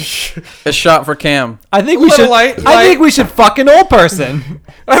fuck! A shot for Cam. I think we Little should. light- I think we should fuck an old person.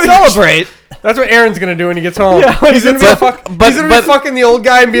 Celebrate. That's what Aaron's gonna do when he gets home. Yeah, he's gonna be he's gonna be fucking the old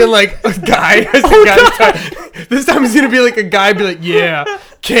guy and being like a guy. I said guy this time. This time he's gonna be like a guy, be like, yeah,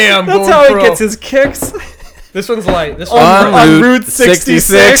 Cam. That's going how pro. he gets his kicks. This one's light. This On one's Route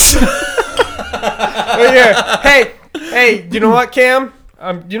 66. right here. Hey, you know what, Cam?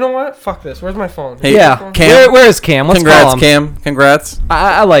 You know what? Fuck this. Where's my phone? Hey, Yeah. Cam. Where is Cam? Let's Congrats, call him. Cam. Congrats.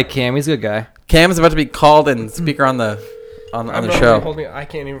 I like Cam. He's a good guy. Cam's about to be called and speaker on the on I'm the not show. Holding, I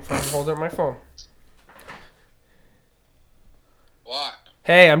can't even fucking hold up my phone. What?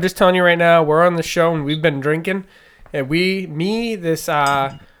 Hey, I'm just telling you right now, we're on the show and we've been drinking, and this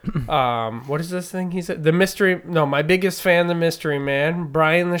what is this thing he said? My biggest fan, the mystery man,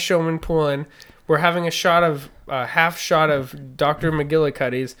 Brian the Showman Poulin. We're having a half shot of Dr.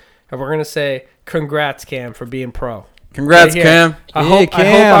 McGillicuddy's, and we're gonna say congrats, Cam, for being pro. Congrats, Right here. Cam. I Hey, hope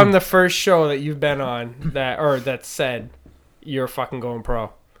Cam. I'm the first show that you've been on that said you're fucking going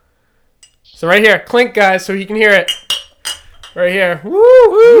pro. So right here, clink, guys, so he can hear it. Right here, woo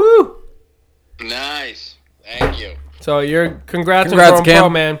woo. Nice. Thank you. So you're congrats on Congrats, going Cam. pro,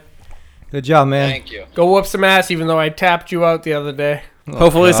 man. Good job, man. Thank you. Go whoop some ass, even though I tapped you out the other day.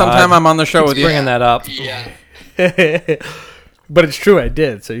 Hopefully, God. sometime I'm on the show with you. Bringing that up. Yeah. But it's true, I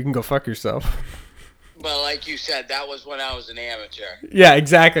did. So you can go fuck yourself. But like you said, that was when I was an amateur. Yeah,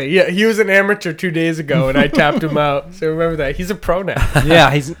 exactly. Yeah, he was an amateur 2 days ago, and I tapped him out. So remember that. He's a pro now.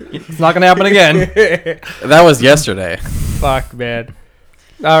 Yeah, it's not gonna happen again. That was yesterday. Fuck, man.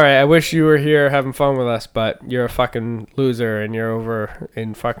 All right, I wish you were here having fun with us, but you're a fucking loser, and you're over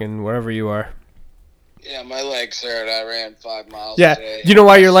in fucking wherever you are. Yeah, my legs hurt. I ran 5 miles Yeah, today. you know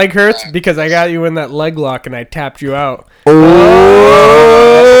why your leg hurts? Because I got you in that leg lock, and I tapped you out.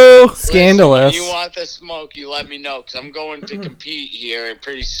 Oh, Listen, Scandalous. If you want the smoke, you let me know, because I'm going to compete here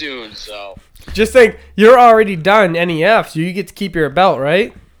pretty soon, so... Just think, you're already done NEF, so you get to keep your belt,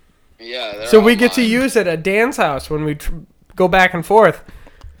 right? Yeah, they're So all we get to mine. use it at Dan's house when we go back and forth.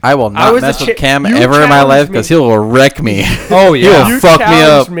 I will I not was mess the with Cam you ever in my challenged life me. because he will wreck me. Oh He yeah, will fuck me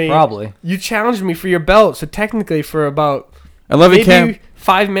challenged up. me. probably. You challenged me for your belt, so technically for about I love you, maybe Cam.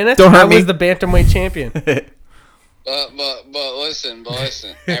 5 minutes, Don't hurt I was me. the bantamweight champion. But listen.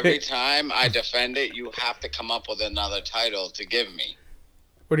 Every time I defend it, you have to come up with another title to give me.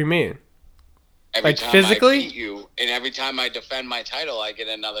 What do you mean? Every Like, time physically? I beat you, and every time I defend my title, I get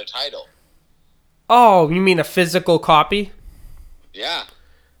another title. Oh, you mean a physical copy? Yeah.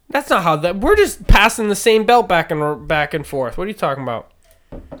 That's not how that. We're just passing the same belt back and forth. What are you talking about?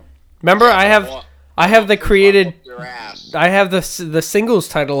 Remember, I have the created. Your ass. I have the singles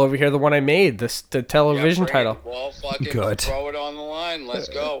title over here, the one I made, the television Yeah, title. Well, fucking Good. throw it on the line. Let's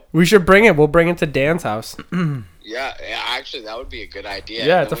go. We should bring it. We'll bring it to Dan's house. Yeah, actually, that would be a good idea.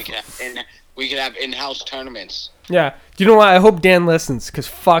 Yeah, And it's we could have in-house tournaments. Yeah. Do you know what? I hope Dan listens, because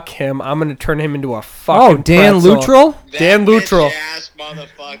fuck him. I'm going to turn him into a fucking Oh, Dan pretzel. Luttrell? Dan Luttrell. That ass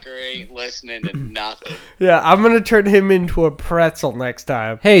motherfucker ain't listening to nothing. Yeah, I'm going to turn him into a pretzel next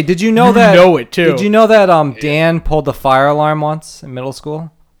time. Hey, did you know You that? know it, too. Did you know that Dan pulled the fire alarm once in middle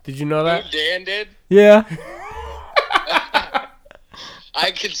school? Did you know that? Who, Dan did? Yeah.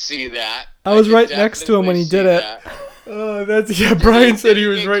 I could see that. I was could right next to him when he definitely did see it. that. Oh, that's yeah. Brian said he did he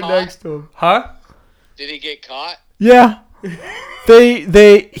was get right caught? next to him. Huh? Did he get caught? Yeah.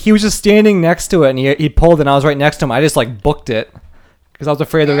 He was just standing next to it and he pulled it and I was right next to him. I just like booked it because I was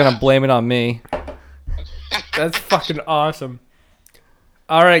afraid they were going to blame it on me. That's fucking awesome.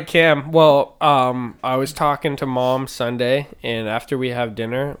 All right, Cam. Well, I was talking to Mom Sunday, and after we have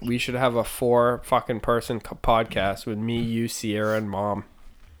dinner, we should have a 4 fucking person podcast with me, you, Sierra, and Mom.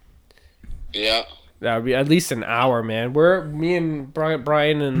 Yeah. That would be at least an hour, man. Me and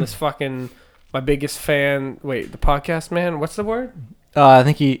Brian and this fucking my biggest fan. Wait, the podcast man. What's the word? I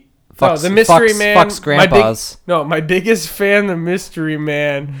think he. Fucks, the mystery man. Fucks grandpas. My biggest fan, the mystery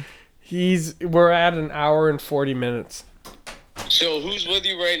man. We're at an hour and 40 minutes. So who's with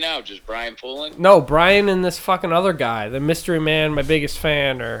you right now? Just Brian Poulin? No, Brian and this fucking other guy, the mystery man, my biggest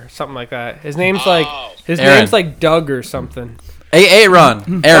fan, or something like that. His name's name's like Doug or something. Hey,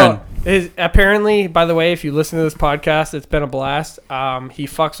 Ron. Aaron. Apparently, by the way, if you listen to this podcast, it's been a blast. He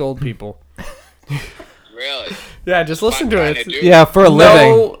fucks old people. Really? Yeah, just listen to it. Yeah, for a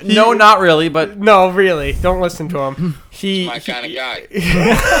living. No, not really, but no, really, don't listen to him. He's my kind of guy.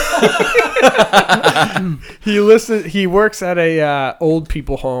 He works at a old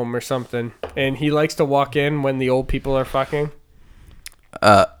people home or something, and he likes to walk in when the old people are fucking.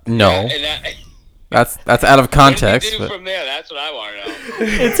 no. Yeah, That's out of context. What do you do from there? That's what I want to know.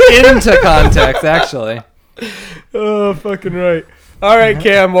 It's into context, actually. Oh, fucking right. All right,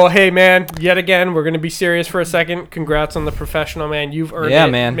 Cam. Well, hey, man. Yet again, we're gonna be serious for a second. Congrats on the professional, man. You've earned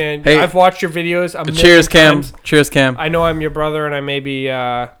it, man. Hey, I've watched your videos. Cheers, Cam. Times. Cheers, Cam. I know I'm your brother, and I maybe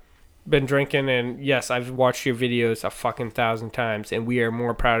been drinking, and yes, I've watched your videos a fucking 1,000 times, and we are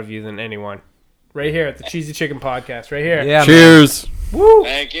more proud of you than anyone. Right here at the Cheesy Chicken Podcast. Right here. Yeah. Cheers. Man. Woo.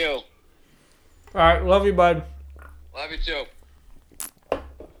 Thank you. All right, love you, bud. Love you too.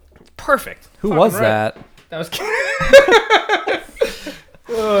 Perfect. Who Fucking was right. that? That was.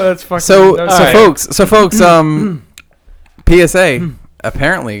 Oh, that's fucking. So right. folks, PSA.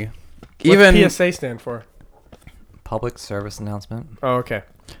 Apparently, What's PSA stand for? Public service announcement. Oh, okay.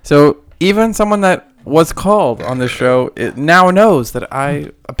 So even someone that was called on this show now knows that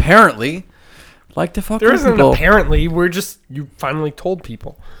I apparently like to fuck There old isn't people. apparently. You finally told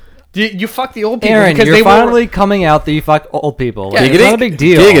people. You fuck the old people Aaron, because you're they finally coming out that you fuck old people. Like, Giggity? it's not a big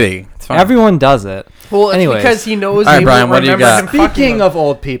deal. Giggity. It's fine. Everyone does it. Well, anyways, because he knows. All right, they Brian, won't what do you remember got? him fucking Speaking them. of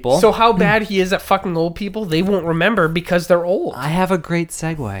old people, So how bad he is at fucking old people, they won't remember because they're old. I have a great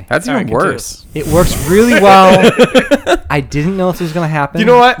segue. That's All even right, continue. worse. It works really well. I didn't know this was going to happen. You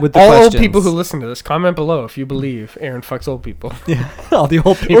know what? With the All questions. old people who listen to this, comment below if you believe Aaron fucks old people, all the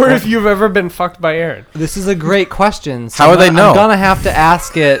old people. or if you've ever been fucked by Aaron. This is a great question. So How would they know? I'm gonna have to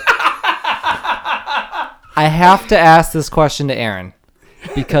ask it. I have to ask this question to Aaron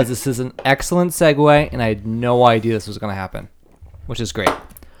because this is an excellent segue, and I had no idea this was gonna happen, which is great.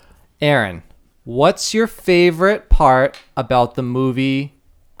 Aaron, what's your favorite part about the movie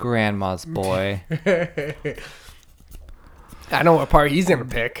Grandma's Boy? I know what part he's gonna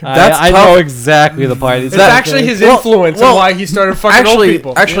pick. That's I tough. know exactly the part. It's actually his influence on why he started fucking old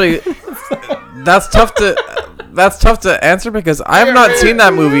people. Actually, that's tough to answer because I have not seen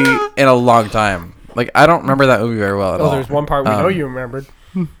that movie in a long time. Like, I don't remember that movie very well at all. There's one part we know you remembered.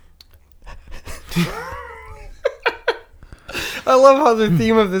 I love how the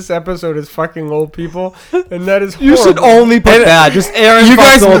theme of this episode is fucking old people, and that is horrible. You should only put that. Just Aaron. You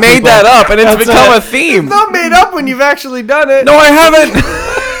guys fucks old made people. that up, and it's That's become it. a theme. It's not made up when you've actually done it. No, I haven't.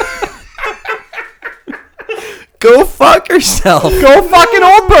 Go fuck yourself. Go fucking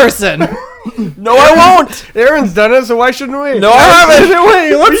old person. No, I won't. Aaron's done it, so why shouldn't we? No, I haven't.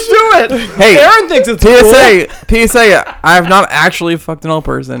 Let's do it. Hey, Aaron thinks it's PSA. I have not actually fucked an old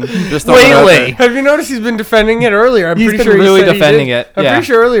person. Just throwing it out Lately. there. Have you noticed he's been defending it earlier? I'm He's pretty been sure really he said defending he did. it, I'm yeah. pretty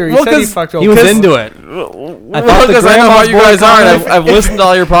sure earlier he Well, said he 'cause fucked old He was people. into it. Well, thought the because I know how Grandma's you Boy guys are, and comment- I've listened to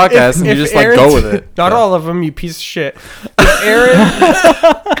all your podcasts, and you just like go with it. Not all of them, you piece of shit.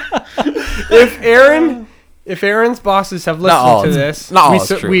 If Aaron's bosses have Not all, listened to this, not all, it's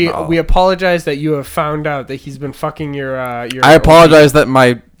true, we not all. we apologize that you have found out that he's been fucking your. I apologize that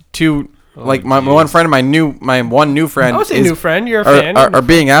my two, like my one friend and my one new friend, I would say new friend. You're a are, fan. are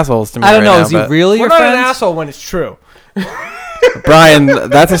being assholes to me. I don't right know. now, Is he but- really We're your not friend? an asshole when it's true. Brian,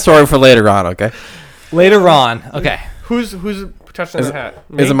 that's a story for later on. Okay. Later on. Okay. Who's touching the hat?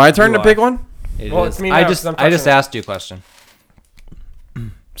 Me? Is it my turn You to pick are. one? Well, it's me I now, just 'cause I'm I just touching it. asked you a question.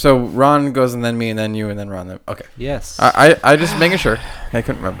 So Ron goes and then me and then you and then Ron. Then okay. Yes. I just making sure. I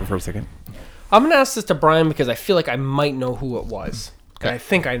couldn't remember for a second. I'm gonna ask this to Brian because I feel like I might know who it was. Okay. And I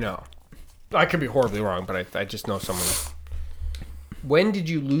think I know. I could be horribly wrong, but I just know someone. When did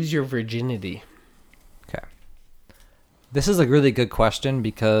you lose your virginity? Okay. This is a really good question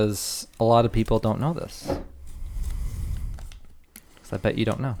because a lot of people don't know this. 'Cause I bet you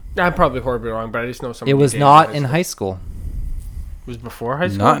don't know. I'm probably horribly wrong, but I just know someone. It was not in high school. It was before high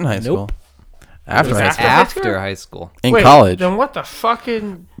school. Not in high school. Nope. After was high after school. high school? After high school. In Wait, college. Then what the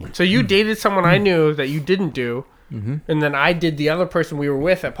fucking? So you dated someone I knew that you didn't do, and then I did the other person we were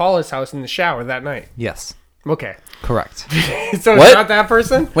with at Paula's house in the shower that night. Yes. Okay. Correct. So What? it's not that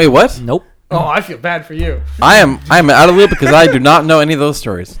person? Wait, what? Nope. Oh, I feel bad for you. I'm out of the loop because I do not know any of those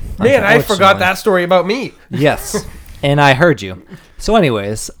stories. Man, I forgot Unfortunately. that story about me. Yes. And I heard you. So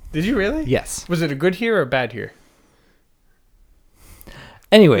anyways, Did you really? yes. Was it a good hear or a bad hear?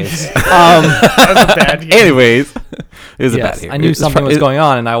 Anyways, That was a bad hear. Anyways, it was a bad yes, year. I knew something was going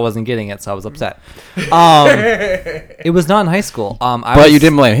on and I wasn't getting it, so I was upset. It was not in high school. I But was you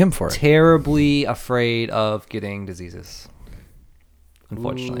didn't blame him for it. terribly afraid of getting diseases.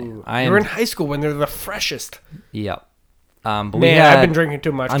 Unfortunately, Ooh. I You am. were in high school when they're the freshest. Yep. But we Man, had, I've been drinking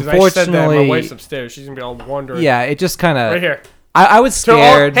too much. Because I said that. My unfortunately- wife's upstairs. She's gonna be all wondering. Yeah, it just kind of. Right here. I was To all,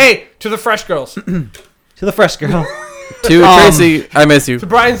 scared. hey, to the fresh girls. To the fresh girl. To Tracy, I miss you. To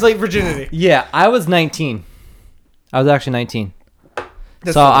Brian's late virginity. Yeah, I was 19. I was actually 19.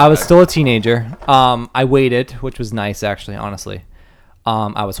 That's So not I was bad. still a teenager. I waited, which was nice, actually, honestly.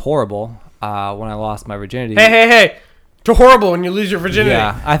 I was horrible when I lost my virginity. Hey. To horrible when you lose your virginity.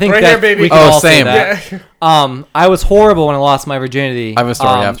 Yeah, I think right that here, baby. we can all say same. that. Yeah. I was horrible when I lost my virginity. I have a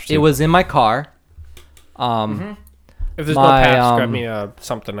story after, too. It was in my car. If there's My, no paps, grab me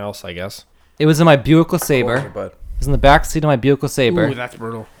something else, I guess. It was in my Buick LeSabre. It was in the back seat of my Buick LeSabre. Ooh, that's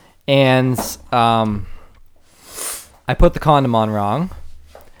brutal. And I put the condom on wrong.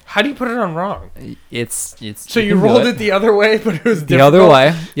 How do you put it on wrong? It's So you can do rolled it the other way, but it was the other difficult?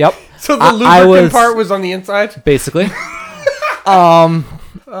 way. Yep. So the I lubricant was- part was on the inside? Basically.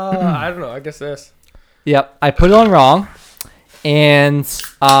 I don't know. I guess this. Yep, I put it on wrong, and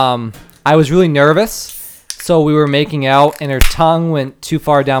I was really nervous. So we were making out, and her tongue went too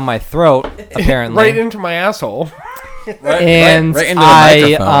far down my throat, apparently. Right into my asshole. And right into the I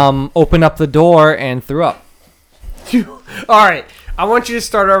microphone. opened up the door and threw up. All right. I want you to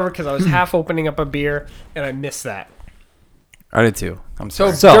start over because I was half opening up a beer and I missed that. I did too. I'm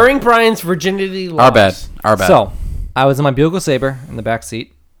sorry. So- During Brian's virginity loss. Our bad. So I was in my Buick LeSabre in the back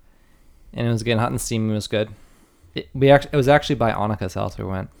seat, and it was getting hot and steamy. It was good. It was actually by Annika's house we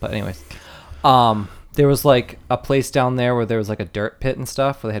went. But anyways, there was like a place down there where there was like a dirt pit and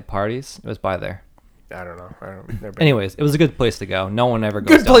stuff where they had parties. It was by there. I don't know. Never been. Anyways, it was a good place to go. No one ever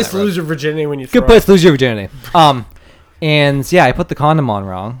goes Good down place that to road. lose your virginity when you Good throw place up. to lose your virginity. And yeah, I put the condom on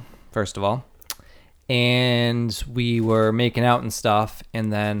wrong, first of all. And we were making out and stuff,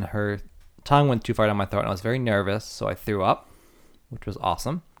 and then her tongue went too far down my throat, and I was very nervous, so I threw up, which was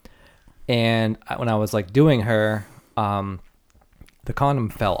awesome. And when I was like doing her, the condom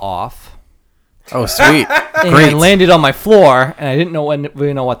fell off Oh, sweet. and Great. landed on my floor, and I didn't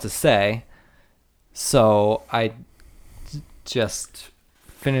really know what to say. So I just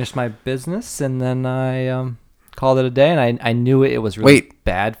finished my business, and then I called it a day, and I knew it was really Wait.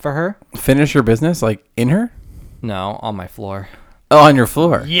 bad for her. Finish your business like in her? No, on my floor. Oh, on your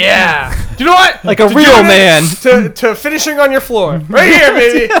floor. Yeah. Do you know what? Like a To real doing man. it To finishing on your floor. Right here,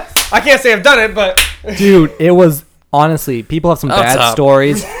 baby. I can't say I've done it, but Dude, it was honestly, people have some bad up.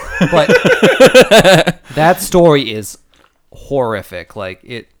 stories, but that story is horrific. Like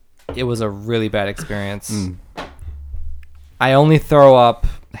it was a really bad experience. I only throw up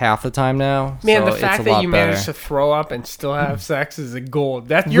half the time now. man, so the it's fact a that lot you better. managed to throw up and still have sex is a gold.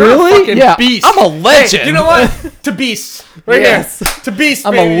 You're Really? a fucking Yeah, beast. I'm a legend. Hey, you know what? To beast. Right Yes. here. To beast,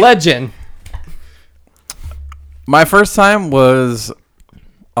 I'm baby. a legend. My first time was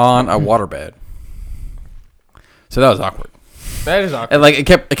on a waterbed. So that was awkward. That is awkward. And like it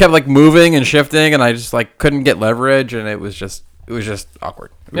kept like moving and shifting, and I just like couldn't get leverage, and it was just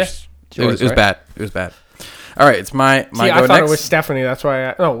awkward. It was, Yeah. it was Yours, right? bad. It was bad. All right, it's my See, go I thought next. it was Stephanie. That's why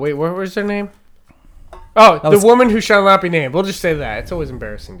I... Oh, wait. What was her name? Oh, the was- woman who shall not be named. We'll just say that. It's always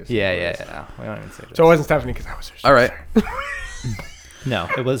embarrassing to say. Yeah. We don't even say this. So it wasn't Stephanie because I was her. All right, No,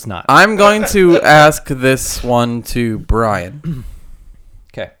 it was not. I'm going to ask this one to Brian.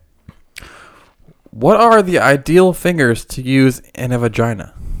 Okay. What are the ideal fingers to use in a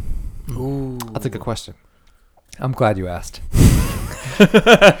vagina? Ooh. That's a good question. I'm glad you asked.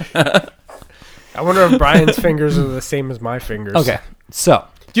 I wonder if Brian's fingers are the same as my fingers. Okay. So,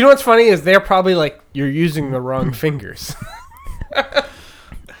 Do you know what's funny is they're probably like, you're using the wrong fingers.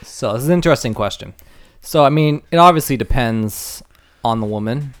 this is an interesting question. So, I mean, it obviously depends on the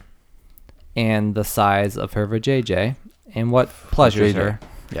woman and the size of her vajayjay and what pleasures Vajayjay. her.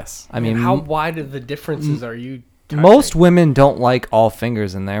 Yes. I mean, how wide are the differences are you touching? most women don't like all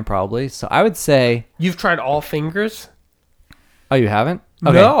fingers in there, probably. So, I would say, You've tried all fingers? oh, you haven't?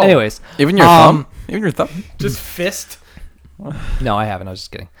 Okay. No. Anyways, Even your thumb. Even your thumb. Just fist? no, I haven't. I was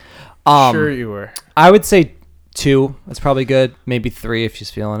just kidding. Sure you were. I would say 2. That's probably good. Maybe 3 if she's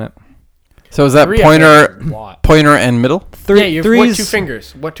feeling it. So is that 3, I think, is a lot. pointer and middle? 3. Yeah, you have what 2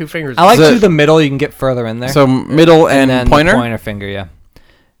 fingers? What 2 fingers? I like So- 2 the middle. You can get further in there. So middle and then pointer. The pointer finger, yeah.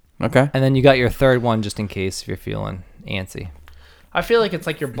 Okay. And then you got your third one just in case if you're feeling antsy. I feel like it's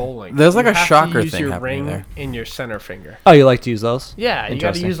like you're bowling. There's like You a have to shocker use thing your happening ring there. in your center finger. Oh, you like to use those? Yeah, you got to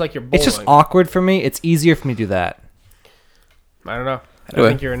Interesting. use like your bowling. It's just awkward for me. It's easier for me to do that. I don't know. I Anyway.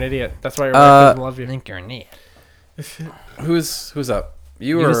 think you're an idiot. That's why your wife doesn't love you. think you're an idiot. Who's up?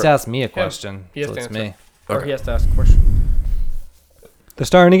 You You or just asked me a question. He has So to it's answer. me. Or Okay. he has to ask a question. They're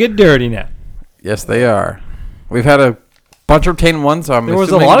starting to get dirty now. Yes, they are. We've had a bunch of tame ones, so I'm There was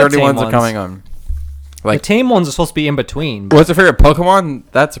a assuming lot of dirty tame ones are ones. coming on. Like- the tame ones are supposed to be in between. What's your favorite Pokemon?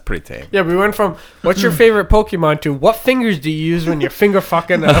 That's a pretty tame. Yeah, we went from what's your favorite Pokemon to what fingers do you use when you're finger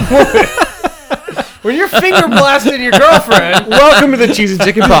fucking a woman? When you're finger blasting your girlfriend. Welcome to the Cheesy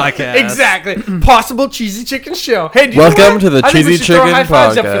Chicken Podcast. Exactly. Possible cheesy chicken show. Hey, do you Welcome know what? to the I think we Cheesy should throw Chicken high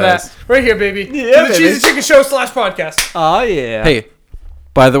fives up for that. Podcast. Right here, baby. Yeah, To the baby. Cheesy Chicken Show /podcast. Oh, yeah. Hey,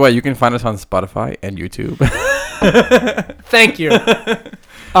 by the way, you can find us on Spotify and YouTube. Thank you. All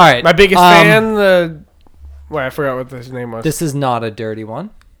right. My biggest fan, I forgot what his name was. This is not a dirty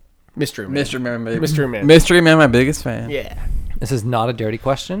one. Mystery Man. Mystery Man, baby. Mystery Man. Mystery Man, my biggest fan. Yeah. This is not a dirty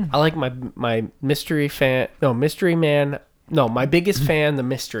question. I like my mystery fan. No, Mystery Man. No, my biggest fan, the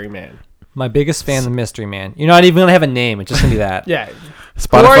Mystery Man. My biggest fan, the Mystery Man. You're not even going to have a name. It's just going to be that. Yeah.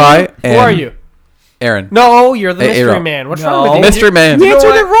 Spotify Who are you? and Aaron. No, you're the Hey, Mystery A-Rock. Man. What's No. wrong with you? Mystery Man. You know answered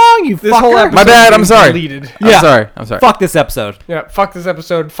what? it wrong, you This whole fucker. episode My bad, I'm is sorry. deleted. I'm Yeah. sorry. I'm sorry. Fuck this episode. Yeah, fuck this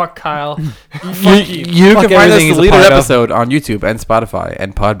episode. Fuck Kyle. You, Fuck you. you Fuck can find this everything he's a deleted part of. episode on YouTube and Spotify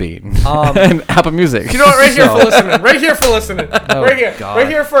and Podbean Um, and Apple Music. You know what? Right here for listening. Right here for listening. Oh, right here. God. Right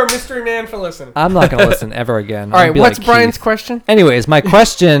here for a Mystery Man for listening. I'm not going to listen ever again. All right, what's Brian's question? Anyways, my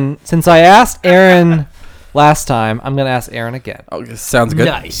question, since I asked Aaron last time, I'm going to ask Aaron again. Oh, sounds good.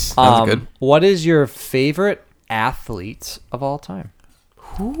 Nice. Sounds good. What is your favorite athlete of all time?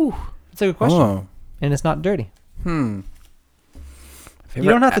 Ooh. That's a good question. Oh. And it's not dirty. Favorite You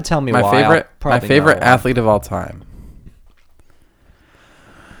don't have to tell me my why. favorite I'll my probably favorite know why. athlete of all time.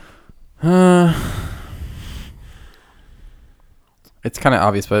 It's kind of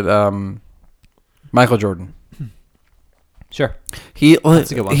obvious, but Michael Jordan. Sure.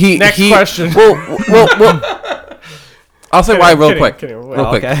 That's a good one. Next question. Well, I'll say why real quick. Kidding. Real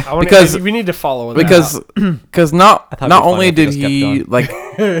quick. okay. I wanna, Because- we need to follow that Because not thought it'd be not funny only if we did just kept he going. like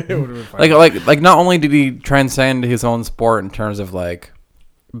up. It would've been fine. like not only did he transcend his own sport in terms of like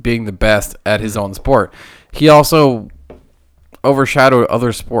being the best at his own sport, he overshadowed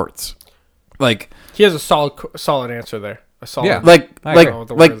other sports. Like He has a solid answer there. A solid. Yeah. like I like don't know what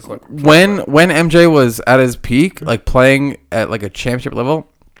the like word is, like, when MJ was at his peak, like playing at like a championship level,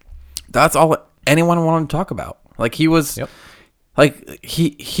 that's all anyone wanted to talk about. Like he was Yep. like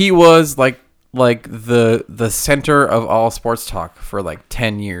he was like the center of all sports talk for like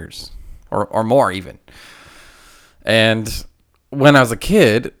 10 years or more even. And when I was a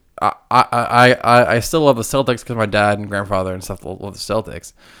kid, I still love the Celtics because my dad and grandfather and stuff love the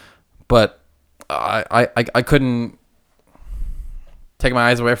Celtics, but I couldn't take my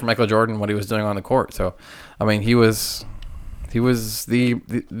eyes away from Michael Jordan, what he was doing on the court. So I mean he was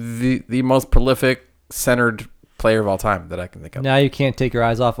the most prolific centered player of all time that I can think of. Now you can't take your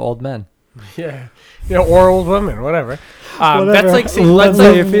eyes off old men. Yeah. Or old women, whatever. Whatever. That's like Let's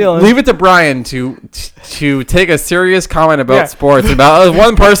say you're feeling. Leave it to Brian to take a serious comment about Yeah. sports about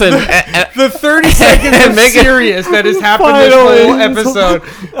one person. the 30 seconds And of make it- serious that has happened this Finally. whole episode.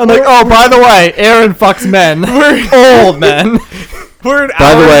 I'm like, oh, by the way, Aaron fucks men. Old men. We're an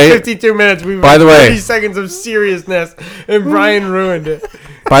By hour the way- and 52 minutes. We've by the way- 30 seconds of seriousness, and Brian ruined it.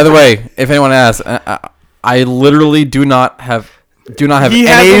 By the way, if anyone asks, I literally do not have He any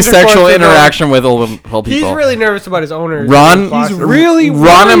hasn't sexual disclosed it, interaction with old people. He's really nervous about his owner. Ron, He's really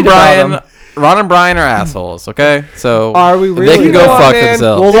Ron and worried about Brian. Ron and Brian are assholes. Okay, so Are we they really? can You go know what, fuck man?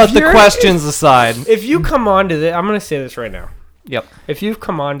 themselves. We'll If let the you're- questions aside. If you come on to this, I'm going to say this right now. Yep. If you've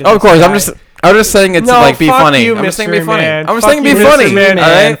come on to Oh, this of course, guy- I'm just saying it's No, like be fuck funny. you, I'm just saying be mystery funny. man. I'm just Fuck saying be you, funny. mystery man. All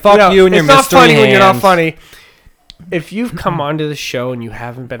right. Fuck No, you and your it's not mystery funny when you're not hands. funny. If you've come onto the show and you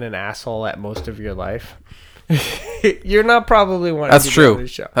haven't been an asshole at most of your life, you're not probably wanting That's to be on true.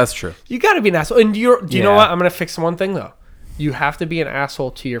 this show. That's true. You got to be an asshole. And do you know Yeah. what? I'm going to fix one thing, though. You have to be an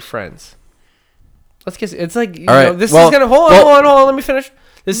asshole to your friends. Let's get it's like, you All right. know, this Well- is going to, hold well- on, let me finish.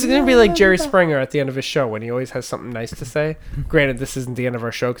 This is going to be like Jerry Springer at the end of his show when he always has something nice to say. Granted, this isn't the end of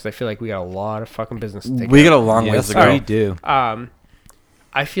our show because I feel like we got a lot of fucking business to take We care got a of. long ways Yes, to go. we do.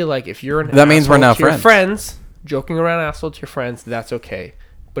 I feel like if you're an That means we're asshole now to your friends. friends, joking around asshole to your friends, that's okay.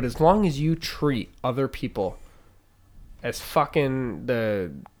 But as long as you treat other people as fucking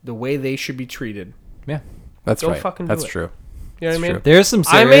the way they should be treated, Yeah. That's Go right. fucking do That's it. true. You know what I mean? true. There's some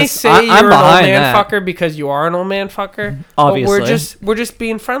serious. I may say I'm you're an old behind man that. fucker because you are an old man fucker. Obviously. But we're just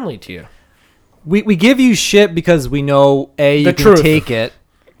being friendly to you. We give you shit because we know you The can truth. take it,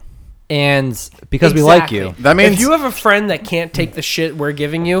 and because we like you. That means if you have a friend that can't take the shit we're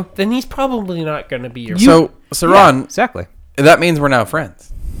giving you, then he's probably not going to be your friend. so Ron. Exactly. That means we're now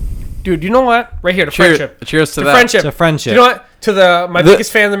friends. Dude, you know what? Right here, to friendship. Cheers to To that. friendship. To friendship. You know what? To my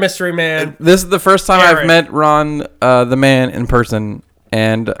biggest fan, the mystery man. This is the first time Aaron. I've met Ron, the man, in person,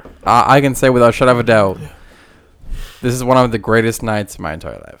 and I can say without a shadow of a doubt, this is one of the greatest nights of my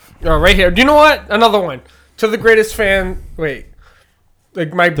entire life. Oh, right here. Do you know what? Another one. To the greatest fan. Wait.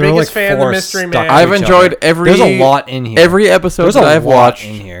 Like my There are biggest like fan, the 4 mystery stuck man. to I've each enjoyed other. every. There's a lot in here. Every episode There's that a I've lot watched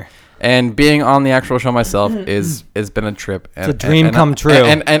in here. and being on the actual show myself has been a trip. And, It's a dream come true.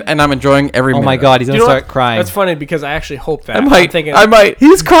 And I'm enjoying every. Oh my minute. god, he's You gonna know start what? crying. That's funny because I actually hope that. I I'm might. thinking, I might.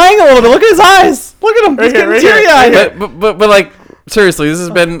 He's crying a little bit. Look at his eyes. Look at him. He's getting right here, teary eyed. But like seriously, this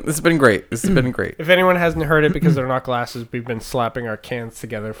has been great. This has been great. If anyone hasn't heard it because they're not glasses, we've been slapping our cans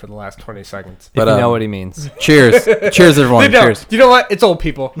together for the last 20 seconds. If But, you know what he means. Cheers, cheers, They everyone. don't. Cheers. You know what? It's old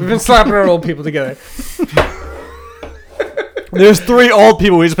people. We've been slapping our old people together. There's 3 old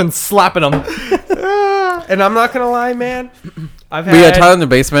people. We've just been slapping them. And I'm not gonna lie, man. We had Tyler in the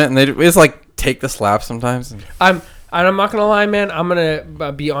basement, and they just like take the slap sometimes. I'm not gonna lie, man. I'm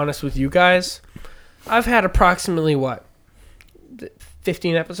gonna be honest with you guys. I've had approximately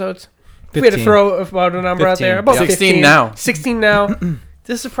 15 episodes. If we had to 15. throw about a number out 15. there, about 16 15 now. 16 now.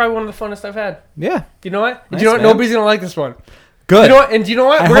 This is probably one of the funnest I've had. Yeah. You know what? Nice, You know what? man. Nobody's gonna like this one. Good. You know what? And you know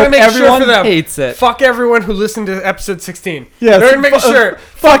what? I We're gonna hope make sure everyone for them. hates it. Fuck everyone who listened to episode 16. Yeah, We're gonna make sure.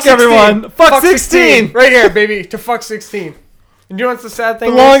 fuck 16. everyone. Fuck 16. Right here, baby. To fuck 16. And you know what's the sad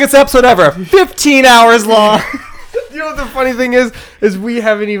thing? The is? longest episode ever. 15 hours long. You know what the funny thing is we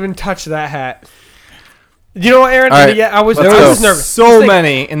haven't even touched that hat. You know what, Aaron? All right, Yeah, I was let's I go. was nervous. So Just think,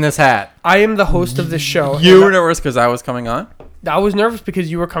 many in this hat. I am the host of this show. You and were nervous because I was coming on. I was nervous because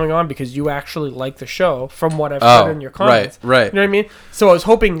you were coming on because you actually like the show from what I've Oh, heard in your comments. right. You know what I mean? So I was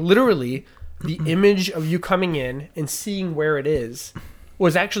hoping literally the image of you coming in and seeing where it is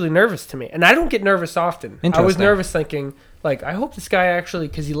was actually nervous to me. And I don't get nervous often. I was Interesting. nervous thinking, like, I hope this guy actually,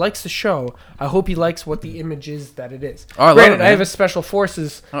 because he likes the show, I hope he likes what the image is that it is. Oh, I love Granted, it, man. I have a Special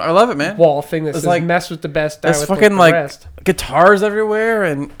Forces I love it, man. wall thing that It's says like- mess with the best, die There's with fucking the like rest. guitars everywhere,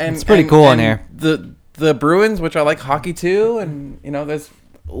 and It's pretty cool in here. The Bruins, which I like hockey too, and you know there's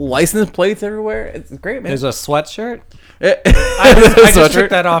license plates everywhere. It's great, man. There's a sweatshirt. I just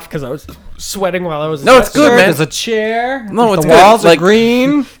took that off because I was sweating while I was. No, it's good, Shirt, man. There's a chair. No, it's the good. walls Like- are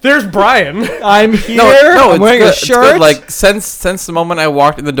green. There's Brian. I'm here. No, I'm wearing good. a It's good. shirt. Like since the moment I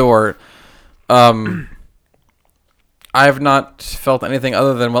walked in the door, I have not felt anything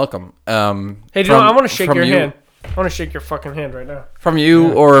other than welcome. Hey, do you know what? I want to shake your hand. I want to shake your fucking hand right now. From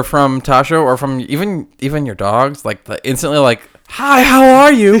you or from Tasha or from even your dogs, like instantly like, hi, how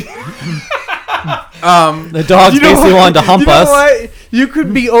are you? the dogs basically wanted to hump you know us. What? You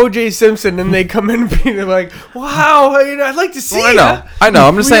could be O.J. Simpson and they come in and be like, wow, I'd like to see Well, ya." I know.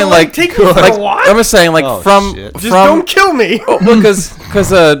 I'm just Will saying you, like, take me for like a walk? I'm just saying like Oh, from shit. Just don't kill me. because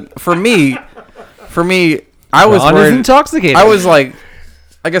for me, I was Ron is worried. intoxicated. I was like,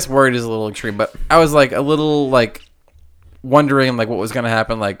 I guess worried is a little extreme, but I was like a little like wondering like what was gonna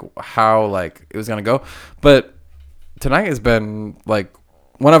happen, like how like it was gonna go. But tonight has been like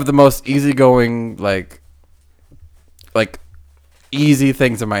one of the most easygoing like easy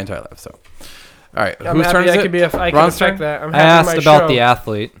things in my entire life. So, all right, I'm whose turn happy is I it? could be. I can Ron's affect turn? that. I'm I happy asked my about show. the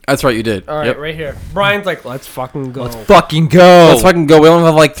athlete. That's right, you did. All right, Yep. right here. Brian's like, let's fucking go. Let's fucking go. Let's fucking go. We only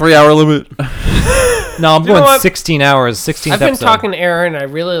have like 3 hour limit. No, I'm You know going what? 16 hours. 16th I've been episode. talking to Aaron. I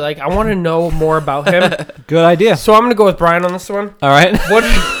really like. I want to know more about him. Good idea. So I'm gonna go with Brian on this one. All right. What?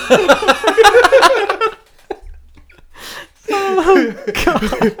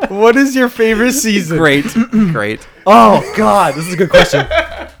 What is your favorite season? Great, great. Oh God, this is a good question.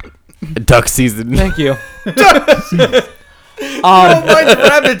 Duck season. Thank you. Oh, mine's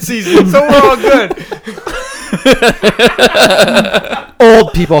rabbit season, so we're all good.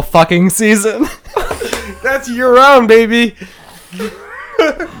 Old people fucking season. That's year round, baby.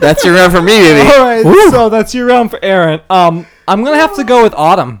 That's your round for me, baby. All right, so that's your round for Aaron. I'm gonna have to go with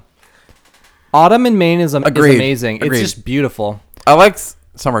autumn. Autumn in Maine is Agreed. amazing. Agreed. It's just beautiful. I like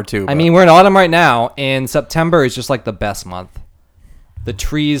summer too. I mean, we're in autumn right now, and September is just like the best month. The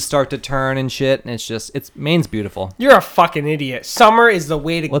trees start to turn and shit, and it's Maine's beautiful. You're a fucking idiot. Summer is the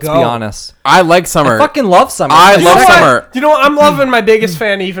way to Let's go. be honest. I like summer. I fucking love summer. I You know love what? summer. You know what? I'm loving my biggest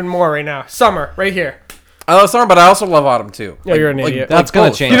fan even more right now. Summer, right here. I love summer, but I also love autumn too. Yeah, you're an idiot. That's gonna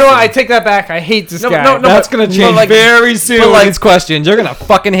both. change. You know what? I take that back. I hate this guy. no, That's gonna but change like- very soon. but like- These questions, you're gonna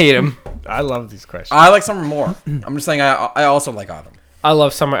fucking hate him. I love these questions. I like summer more. I'm just saying I also like autumn. I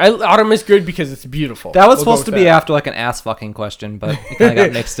love summer. Autumn is good because it's beautiful. That was We'll go supposed to with be that. after like an ass fucking question, but it kind of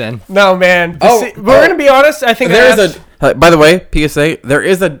got mixed in. No, man. Oh, We're gonna be honest. I think There I is a. By the way, PSA. There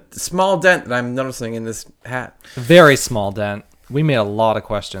is a small dent that I'm noticing in this hat. Very small dent. We made a lot of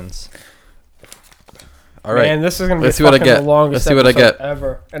questions. All right. Man, this is gonna be Let's see what I fucking get. the longest Let's see what I episode get.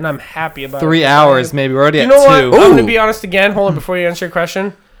 ever, and I'm happy about 3 it. hours, maybe. We're already You at know 2. what? I'm gonna Ooh. be honest again. Hold on, before you answer your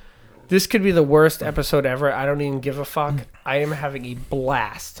question. This could be the worst episode ever. I don't even give a fuck. I am having a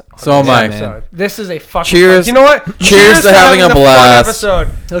blast. on So am this I. episode. This is a fucking. Cheers. You know what? Cheers to having a fun blast. Episode.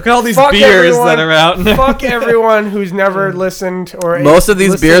 Look at all these Fuck beers everyone. that are out. Fuck everyone who's never listened or Most of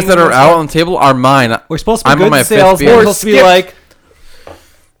these beers that are out on the table are mine. We're supposed to be I'm on good my in fifth sales. beer. We're Or supposed to be skip- like,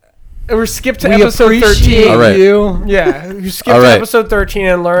 We're skipped to we episode appreciate 13. All right. you. Yeah, you skipped All to right. episode 13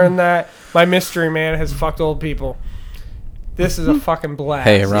 and learned that my mystery man has fucked old people. This is a fucking blast.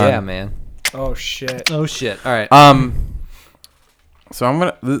 Hey, Ron. Yeah, man. Oh shit. Oh shit. All right. So I'm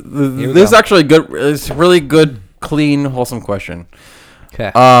gonna. we This is go. actually good. It's a really good, clean, wholesome question.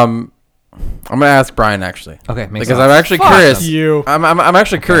 Okay. I'm gonna ask Brian actually. Okay. Makes Because sense. I'm actually Fuck curious. you. I'm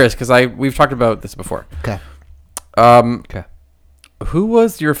actually curious because we've talked about this before. Okay. Okay. Who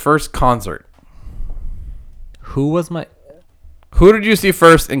was your first concert? Who was my? Who did you see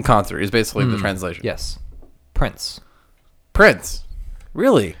first in concert? Is basically the translation. Yes. Prince. Prince.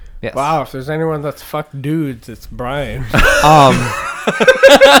 Really? Yes. Wow, if there's anyone that's fucked dudes, it's Brian.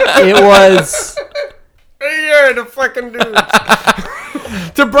 It was. You're the fucking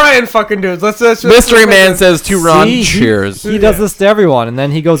dudes. To Brian fucking dudes. Let's just Mystery Man says to Ron, See, cheers. He does this to everyone, and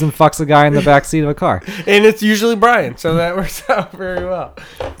then he goes and fucks a guy in the back seat of a car. And it's usually Brian, so that works out very well.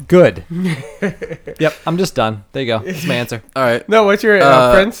 Good. Yep. I'm just done. There you go. That's my answer. All right. No, what's your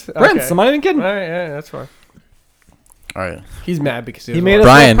Prince? Prince. Okay. I'm not even kidding. All right, yeah, that's fine. All right. He's mad because He made us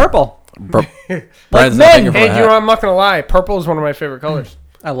Brian. wear purple. Brian's not men. thinking for Hey, a you know, hat. I'm not gonna lie. Purple is one of my favorite colors.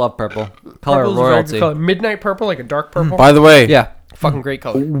 I love purple. Color Purple's of a very good royalty. color. Midnight purple, like a dark purple. By the way, Yeah. Fucking great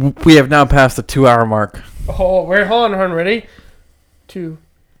color. we have now passed the 2-hour mark. Oh, wait, hold on, ready? 2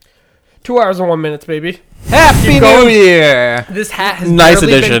 hours and 1 minute, baby. Happy New going. Year. This hat has Nice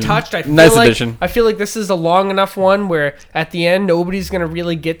barely addition. been touched. I feel Nice like, addition. I feel like this is a long enough one where at the end nobody's gonna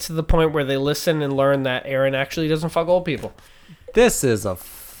really get to the point where they listen and learn that Aaron actually doesn't fuck old people. This is a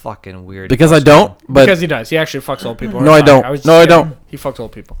fucking weird. Because I question. don't, but Because he does. He actually fucks old people. No, I don't. was just No, I kidding. don't. He fucks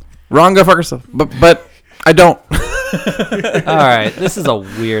old people. wrong, go fuck yourself. But I don't. All right. This is a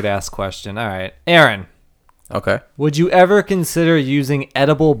weird ass question. All right. Aaron, Okay. would you ever consider using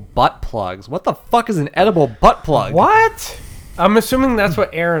edible butt plugs? What the fuck is an edible butt plug? What? I'm assuming that's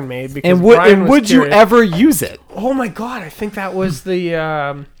what Aaron made because And would, Brian and was would you curious. ever use it? Oh my god! I think that was the.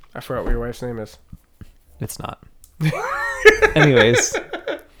 I forgot what your wife's name is. It's not. Anyways.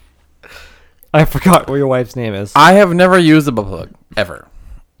 I forgot what your wife's name is. I have never used a butt plug ever.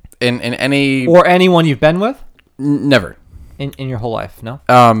 In any Or anyone you've been with never. in your whole life, no?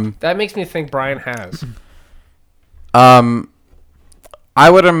 That makes me think Brian has. I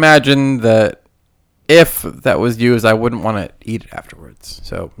would imagine that if that was used, I wouldn't want to eat it afterwards.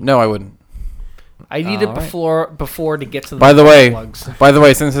 So no, I wouldn't. I need it Alright. before to get to the By the plugs.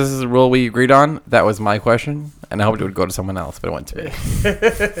 way, since this is a rule we agreed on, that was my question, and I hoped it would go to someone else, but it went to me.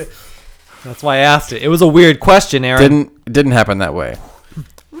 That's why I asked it. It was a weird question, Aaron. Didn't happen that way.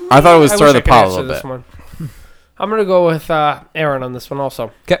 I thought it was I sort of wish the I could pot a answer little this bit. one. I'm gonna go with Aaron on this one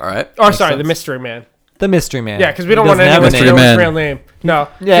also. All right. Or Makes sorry, the sense. mystery man. The mystery man. Yeah, because we don't He want doesn't have anyone a to name. know his Man. real name. No.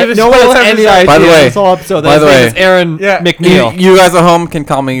 Yeah, Through this no one whole has any episode- idea. By the way- this whole episode. by His the name way- is Aaron Yeah. McNeil. You guys at home can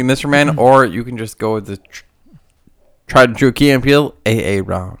call me Mr. Man, or you can just go with the tried and true Key and Peele, AA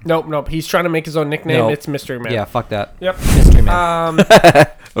Ron. Nope. He's trying to make his own nickname. Nope. It's Mystery Man. Yeah, fuck that. Yep. Mystery man.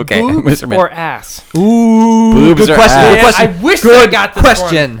 Okay, Boobs Mr. Man. or ass? Ooh, Boobs good or question. ass? Good Man, question. I wish good I got this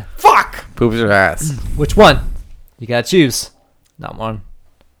question. one. Fuck. Boobs or ass? Which one? You gotta choose. Not one.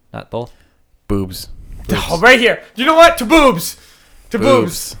 Not both. Boobs. Oh, right here. You know what? To boobs. To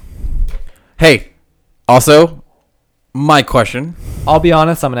boobs. Hey, also, my question. I'll be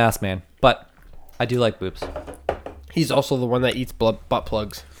honest. I'm an ass man, but I do like boobs. He's also the one that eats butt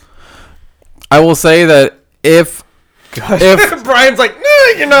plugs. I will say that if Brian's like,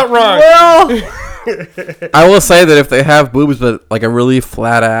 no, you're not wrong. I will say that if they have boobs but like a really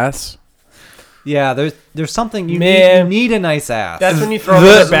flat ass, Yeah, there's something you Man. need a nice ass. That's when you throw The-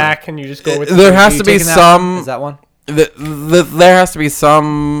 it in the back and you just go with the there boob. has You to be taking that one? some. Is that one? There has to be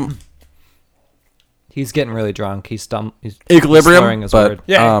some He's getting really drunk. He's Equilibrium, slurring his but word.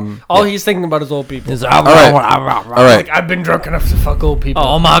 Yeah. All he's thinking about is old people. all right. Like, I've been drunk enough to fuck old people.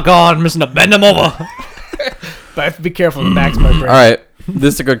 Oh my God, I'm missing to bend him over. But I have to be careful. The back's my brain. All right,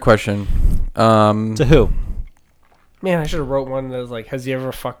 this is a good question. To who? Man, I should have wrote one that was like, has he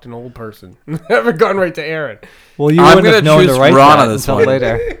ever fucked an old person? Never gone right to Aaron. Well, you I'm wouldn't have gonna known to choose write Ron that on this until one.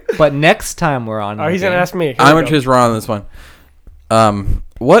 later. But next time we're on. Oh, he's going to ask me. Here I'm we gonna go. choose Ron on this one.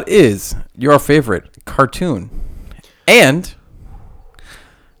 What is your favorite cartoon? And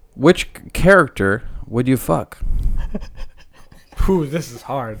which character would you fuck? Ooh, this is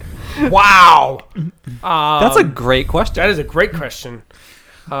hard. Wow. That's a great question. That is a great question.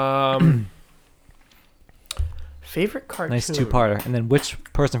 Favorite cartoon? Nice two-parter. And then which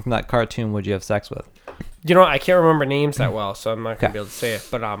person from that cartoon would you have sex with? You know, I can't remember names that well, so I'm not going to be able to say it.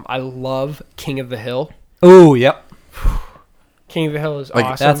 But I love King of the Hill. Oh, yep. King of the Hill is Like,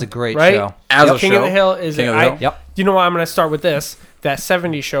 awesome. That's a great right? show. As a King show? of the Hill is King of the Hill? Yep. You know what? I'm going to start with this. That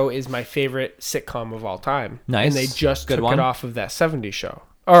 70s show is my favorite sitcom of all time. Nice. And they just Good took one. it off of that 70s show.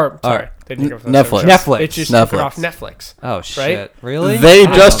 Or, sorry. They didn't take it off of Netflix. that 70s show. Netflix. They just Netflix. took it off Netflix. Oh, shit. Really? They I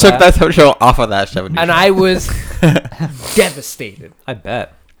didn't just know took that. that show off of that 70s. And I was devastated. I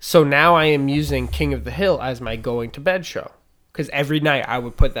bet. So now I am using King of the Hill as my going to bed show. Because every night I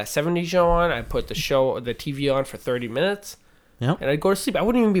would put that 70s show on. I'd put the TV on for 30 minutes. Yep. And I'd go to sleep. I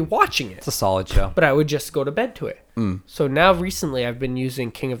wouldn't even be watching it. It's a solid show. But I would just go to bed to it. So now recently I've been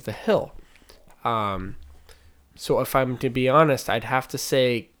using King of the Hill. So if I'm to be honest, I'd have to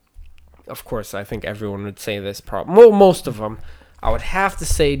say, of course, I think everyone would say this problem. Well, most of them. I would have to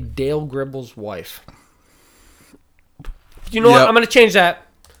say Dale Gribble's wife. You know what? Yep. I'm going to change that.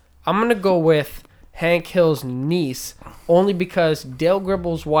 I'm going to go with Hank Hill's niece, only because Dale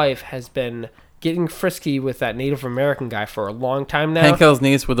Gribble's wife has been getting frisky with that Native American guy for a long time now. Hank Hill's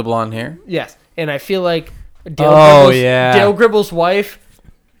niece with the blonde hair. Yes, and I feel like Dale, Oh, Gribble's, yeah. Dale Gribble's wife,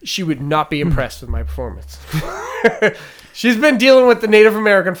 she would not be impressed with my performance. She's been dealing with the Native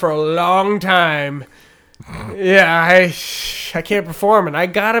American for a long time. Yeah, I can't perform, and I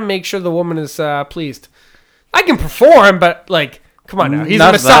gotta make sure the woman is pleased. I can perform, but like, come on now, he's a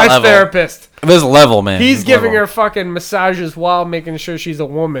Not to that massage level. therapist. This level, man. He's This giving level. her fucking massages while making sure she's a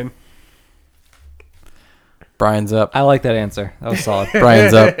woman. Brian's up. I like that answer. That was solid.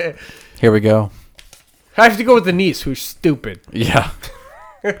 Brian's up. Here we go. I have to go with the niece, who's stupid. Yeah.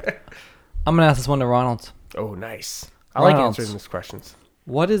 I'm going to ask this one to Ronald. Oh, nice. I like Ronald. answering these questions.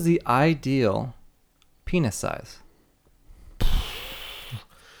 What is the ideal penis size?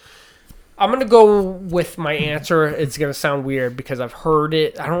 I'm going to go with my answer. It's going to sound weird because I've heard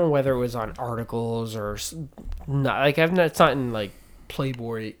it. I don't know whether it was on articles or not. Like, it's not in like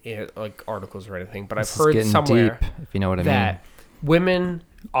Playboy like articles or anything, but This I've is heard getting somewhere deep, if you know what I mean. that women,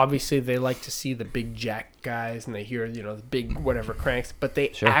 obviously, they like to see the big jack guys and they hear, the big whatever cranks, but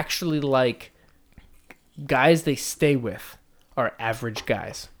they Sure. actually like guys they stay with are average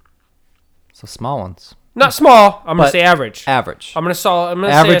guys. So small ones. Not small. I'm going But to say average. Average. I'm gonna say a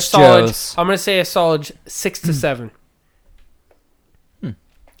Average solid. Joes. I'm gonna say a solid 6 to 7.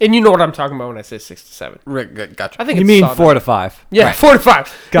 And you know what I'm talking about when I say 6 to 7. Rick, gotcha. I think You it's mean solid. 4 to 5. Yeah, Right. 4 to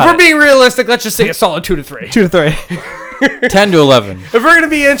 5. Got if we're it. being realistic, let's just say a solid 2 to 3. 2 to 3. 10 to 11. If we're gonna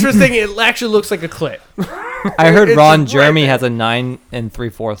be interesting, it actually looks like a clit. I heard It's Ron just Jeremy right has a 9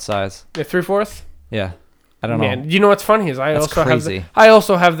 3/4 size. Yeah, 3/4. Yeah. I don't know. Man, you know what's funny is I That's also crazy.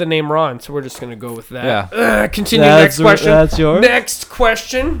 have the name Ron, so we're just gonna go with that. Yeah. Continue. That's Next question. that's yours? Next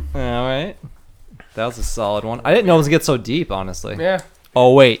question. All right. That was a solid one. I didn't know it was get so deep, honestly. Yeah.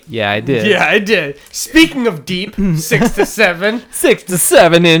 Oh, wait. Yeah, I did. Yeah, I did. Speaking of deep, 6 to 7. 6 to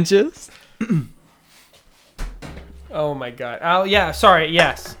 7 inches. Oh my god. Oh yeah. Sorry.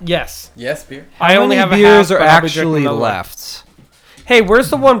 Yes. Yes, beer. I How only many have a beers half, are but I'll be drinking actually another one. left? Hey, where's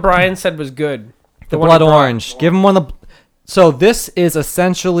the one Brian said was good? The one blood he brought. orange. Give him one of the. So this is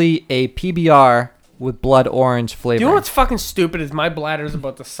essentially a PBR with blood orange flavor. Do you know what's fucking stupid is my bladder's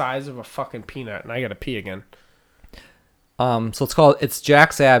about the size of a fucking peanut, and I gotta pee again. So it's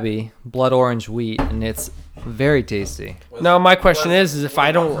Jack's Abbey blood orange wheat, and it's very tasty. Now my question is if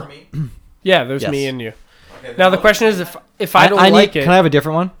I don't, yeah, there's Yes. me and you. Now the question is if I don't like it, Can I have a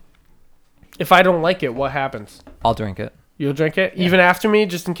different one? if I don't like it, what happens? I'll drink it. You'll drink it even after me,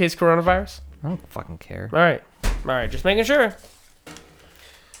 just in case coronavirus. I don't fucking care. All right, just making sure.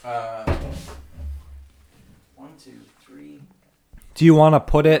 1, 2, 3. Do you want to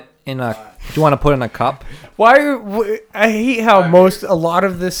put it in a? Do you want to put it in a cup? I hate how a lot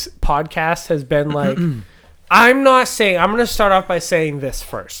of this podcast has been like. I'm gonna start off by saying this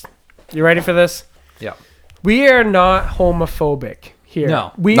first. You ready for this? Yeah. We are not homophobic here.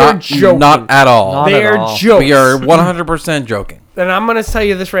 No. We are joking. Not at all. Not They at are all. jokes. We are 100% joking. And I'm going to tell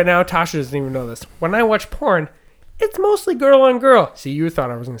you this right now. Tasha doesn't even know this. When I watch porn, it's mostly girl on girl. See, you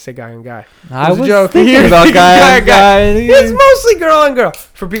thought I was going to say guy on guy. I It was a joke. thinking You're about thinking guy on guy. It's mostly girl on girl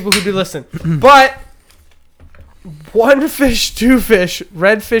for people who do listen. But one fish, two fish,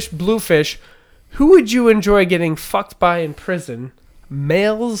 red fish, blue fish. Who would you enjoy getting fucked by in prison?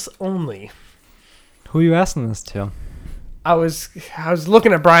 Males only. Who are you asking this to? I was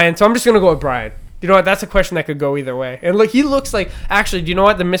looking at Brian, so I'm just gonna go with Brian. You know what? That's a question that could go either way. And look, he looks like. Actually, do you know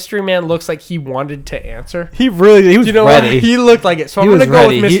what? The mystery man looks like he wanted to answer. He was You know ready. what? He looked like it. So He I'm was gonna go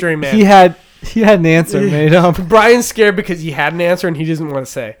ready. with mystery man. He had an answer made up. Brian's scared because he had an answer and he doesn't want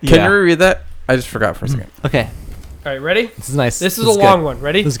to say. Can Yeah. you reread that? I just forgot for a second. Okay, All right, ready? this is nice. This is a long one.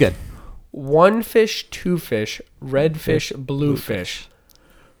 Ready? This is good. One fish, two fish, red fish, blue fish.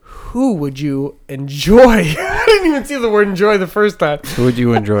 Who would you enjoy? I didn't even see the word enjoy the first time. Who would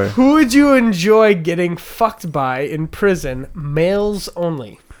you enjoy? Who would you enjoy getting fucked by in prison? Males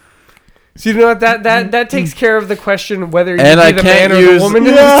only. So you know what? That takes care of the question whether you And be I the can't man or the use- woman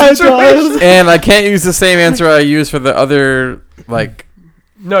in Yeah, this it does. situation. And I can't use the same answer I used for the other, like,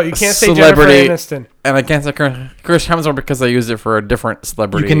 No, you can't say Celebrity. Jennifer Aniston. and I can't say Chris Hemsworth because I used it for a different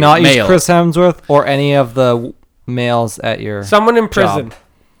celebrity. You cannot male. use Chris Hemsworth or any of the males at your. Someone in prison. Job.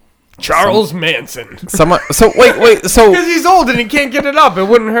 Charles Manson. Someone. So wait. So Because he's old and he can't get it up. It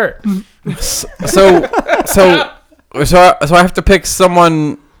wouldn't hurt. so I have to pick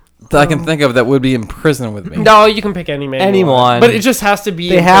someone that I can think of that would be in prison with me. No, you can pick any man. you Anyone. want. But it just has to be.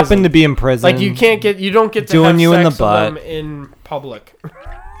 They in happen prison. to be in prison. Like you don't get to doing have you in sex the with butt. them in public.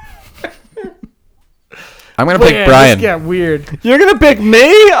 I'm gonna But pick yeah, Brian. This got weird. You're gonna pick me?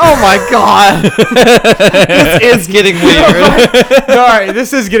 Oh my god! This is getting weird. All right,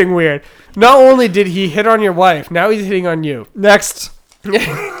 this is getting weird. Not only did he hit on your wife, now he's hitting on you. Next. Do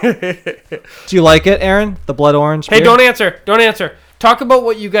you like it, Aaron? The blood orange. Hey, beer? don't answer. Don't answer. Talk about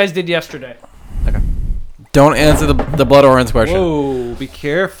what you guys did yesterday. Don't answer the blood orange question. Whoa! Be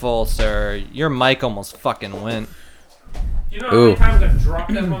careful, sir. Your mic almost fucking went. You know how many Ooh. times I've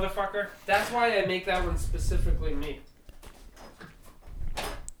dropped that motherfucker? That's why I make that one specifically me.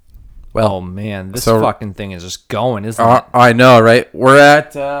 Well, Oh man, this so- fucking thing is just going, isn't it? I know, right? We're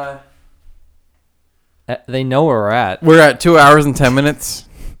at They know where we're at. 2 hours and 10 minutes.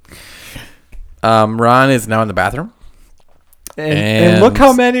 Ron is now in the bathroom. And look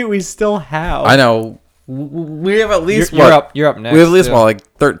how many we still have. I know. We have at least You're up. You're up next. We have at least too. like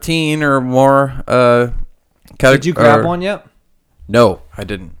 13 or more. Did you grab one yet? No, I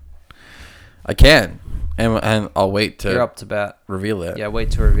didn't. I can, and I'll wait to You're up to bat. reveal it. Yeah, wait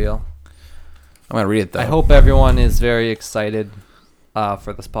to reveal. I'm gonna read it though. I hope everyone is very excited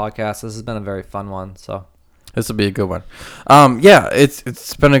for this podcast. This has been a very fun one. So this will be a good one. Yeah,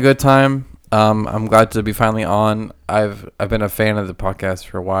 it's been a good time. I'm glad to be finally on. I've been a fan of the podcast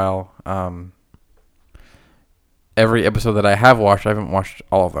for a while. Every episode that I have watched, I haven't watched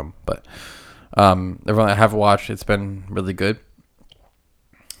all of them, but everyone I have watched, it's been really good.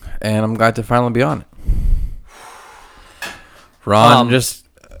 And I'm glad to finally be on it. Ron just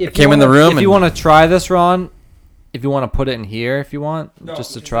came in the room. If you want to try this, Ron, if you want to put it in here, if you want,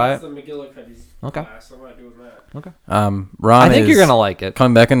 just to try it. Okay. Okay. Ron I think you're is gonna like it.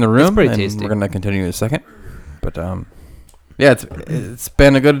 coming back in the room. pretty and tasty. We're gonna continue in a second. But yeah, it's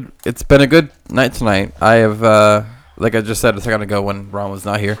been a good night tonight. I have like I just said a second ago when Ron was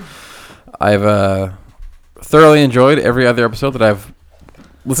not here, I've thoroughly enjoyed every other episode that I've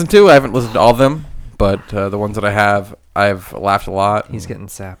listened to. I haven't listened to all of them, but the ones that I have, I've laughed a lot. He's getting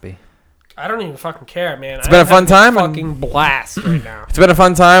sappy. I don't even fucking care, man. It's been a fun time, and- Fucking blast right now. It's been a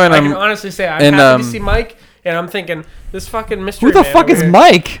fun time, and I I'm can honestly say I'm and, happy to see Mike, and I'm thinking this fucking mystery. Who the man fuck over is here-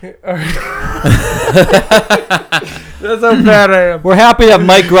 Mike? That's how bad I am. We're happy to have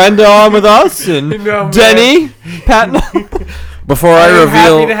Mike Grenda on with us and No, man. Denny, Patton. before I I'm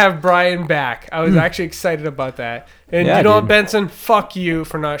happy reveal. to have Brian back. I was actually excited about that. And Yeah, you know what, dude. Benson? Fuck you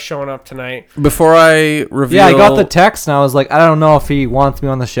for not showing up tonight. Before I reveal. Yeah, I got the text and I was like, I don't know if he wants me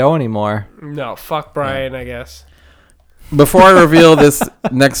on the show anymore. No, fuck Brian, I guess. Before I reveal this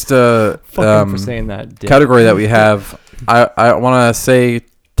next Fuck him for saying that. Dick. category that we have, I want to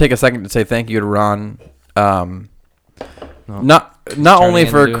take a second to say thank you to Ron. Not only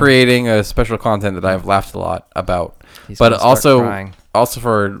for into- creating a special content that I've laughed a lot about, He's but gonna start crying. also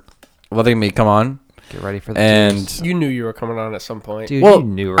for letting me come on. Get ready for the And tears. You knew you were coming on at some point. Dude, well, you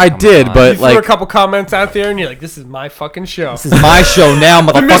knew we were I coming did, on. but You threw a like couple comments out there, and you're like, "This is my fucking show." This is my show now,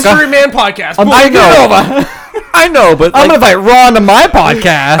 The Mystery motherfucker. Man Podcast. I'm Boy, taking get it over. I know, but I'm like, gonna invite Ron to my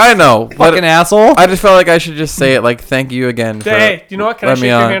podcast. I know, but Fucking asshole. I just felt like I should just say it. Like, thank you again. Hey, you know what? Can I let shake me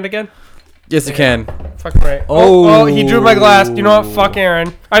your on. hand again? Yes, you can. Fucking right. Oh, he drew my glass. You know what? Fuck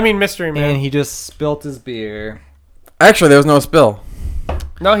Aaron. I mean, Mystery Man. And he just spilt his beer. Actually, there was no spill.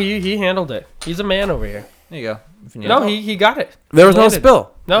 No, he handled it. He's a man over here. There you go. No, he got it. There was no landed.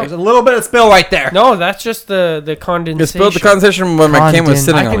 spill. There's a No, little bit of spill right there. no, that's just the condensation. You spilled the condensation when my cane was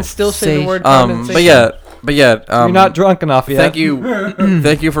sitting I on can it. still say the word condensation. But yeah. You're not drunk enough yet. Thank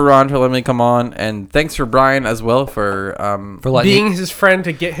you for Ron for letting me come on, and thanks for Brian as well for letting being his friend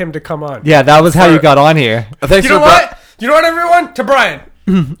to get him to come on. Yeah, that was how you got on here. Thanks You know for what? You know what, everyone? To Brian.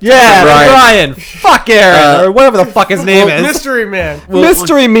 Yeah, Brian. Brian. Fuck Aaron or whatever the fuck his name is. Mystery Man.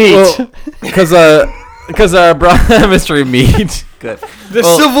 Mystery meat. because Brian mystery meat. Good. The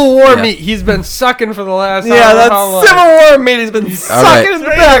Civil War meat he's been sucking for the last Yeah, how that long. Civil War meat he's been sucking in the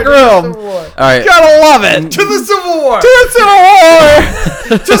back room. Civil War. All right. Gotta love it. To the Civil War. To the Civil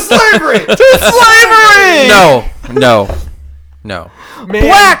War. To slavery. To slavery. No. Man,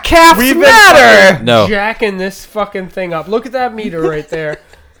 Black caps we've been matter. fucking No. jacking this fucking thing up. Look at that meter right there.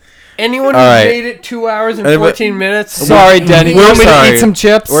 Anyone who All right. made it 2 hours and Anybody- 14 minutes. Sorry, Denny. We're You want me to sorry. eat some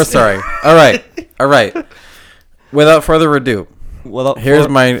chips? We're sorry. All right. Without further ado, here's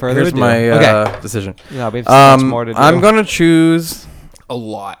my decision. Yeah, we have so much more to do. I'm gonna choose A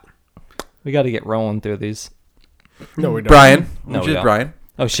lot. We got to get rolling through these. No, we don't. Brian. No, Which we is don't. Brian.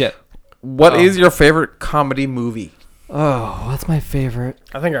 Oh shit. What is your favorite comedy movie? Oh, what's my favorite?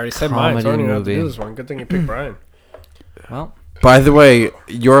 I think I already said mine, so I don't even have to Comedy do movie. this one. Good thing you picked Brian. Well, By the way,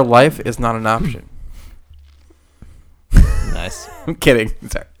 your life is not an option. nice. I'm kidding.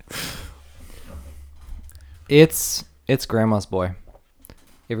 Sorry. It's Grandma's Boy.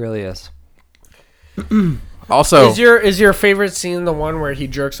 It really is. Also, Is your favorite scene the one where he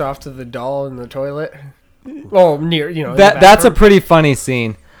jerks off to the doll in the toilet? Oh, near in the That's a bathroom? pretty funny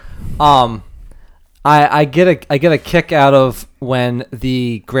scene. I get a kick out of when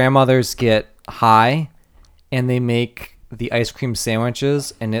the grandmothers get high and they make the ice cream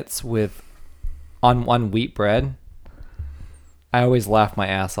sandwiches and it's on wheat bread. I always laugh my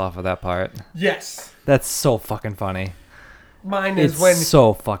ass off of that part. Yes. That's so fucking funny. Mine It's is when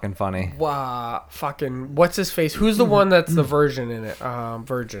so fucking funny. fucking what's his face? Who's the one that's the virgin in it?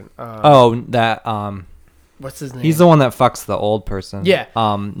 Virgin. What's his name? He's the one that fucks the old person. Yeah.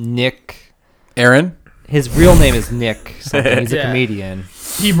 Nick. Aaron. His real name is Nick something. He's a Yeah. comedian.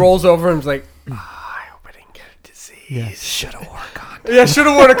 He rolls over and is like, I hope I didn't get a disease. Yeah. Should have worn a condom. Yeah, should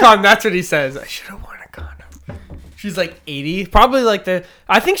have worn a condom. That's what he says. I should have worn a condom. She's like 80. Probably like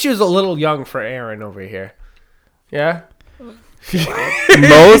I think she was a little young for Aaron over here. Yeah?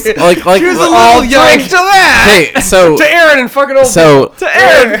 Most like She was a I'll little young. drink to that. hey, so To Aaron and fucking old so To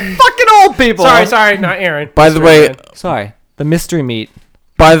Aaron. Fucking old people. Sorry, not Aaron. by the Mr. way, Man. Sorry. The mystery meat.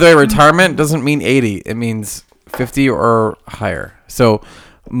 retirement doesn't mean 80. It means 50 or higher. So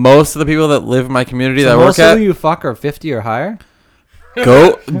most of the people that live in my community that I work Most at, of you fuck are 50 or higher?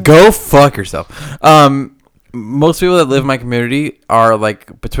 go fuck yourself. Most people that live in my community are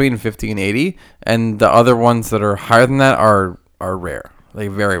like between 50 and 80, and the other ones that are higher than that are rare, like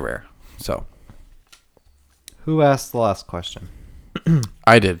very rare. So Who asked the last question?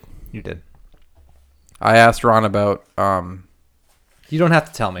 I did. You did. I asked Ron about You don't have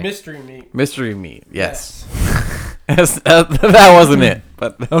to tell me. Mystery meat. mystery meat. Yes, that wasn't it.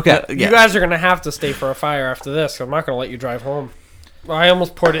 But Okay. You guys are going to have to stay for a fire after this. I'm not going to let you drive home. I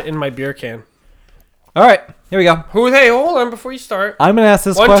almost poured it in my beer can. All right. Here we go. Hey, hold on before you start. I'm going to ask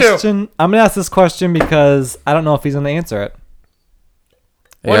this 1, 2. question. I'm going to ask this question because I don't know if he's going to answer it.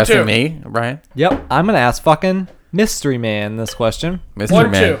 Are you 1, asking 2. me, Brian? Yep. I'm going to ask fucking Mystery Man this question Mystery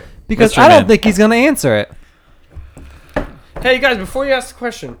 1, Man. 2. because Mystery I don't Man. think he's going to answer it. Hey, you guys, before you ask the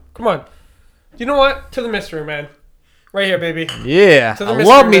question, come on. You know what? To the mystery man. Right here, baby. Yeah. To the I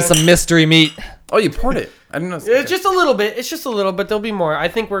mystery love me man. some mystery meat. Oh, you poured it. I didn't know. It's just a little bit. It's just a little bit. There'll be more. I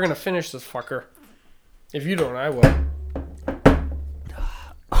think we're going to finish this fucker. If you don't, I will.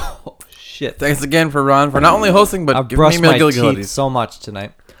 Oh, shit. Thanks again for Ron for not only hosting but I've giving me brushed my McGillicuddy. teeth so much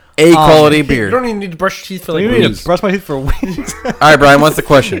tonight. A quality You beer. don't even need to brush your teeth for like You need weeks. to brush my teeth for weeks. All right, Brian. What's the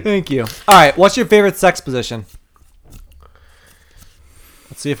question? Thank you. All right. What's your favorite sex position?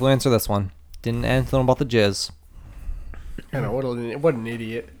 Let's see if we'll answer this one. Didn't answer about the jizz. I know, what an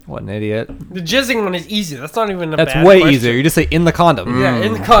idiot. What an idiot. The jizzing one is easy. That's not even a That's bad way question. easier. You just say in the condom. Yeah,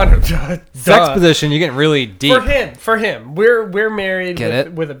 in the condom. Sex Duh. position, you're getting really deep. For him. We're married Get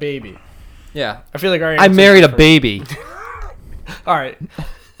it? with a baby. Yeah. I feel like our I answer's married a different. baby. All right.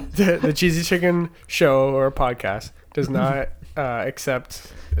 The Cheesy Chicken show or podcast does not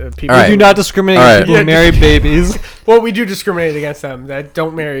accept people. All right. We do not discriminate All right. against people who marry babies. Well, we do discriminate against them that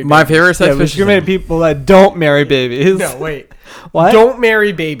don't marry. My babies. favorite sex Yeah, we position. discriminate people that don't marry babies. No, wait. What? Don't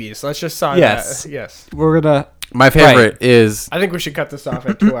marry babies. Let's just sign Yes. that. Yes. We're gonna. My favorite is I think we should cut this off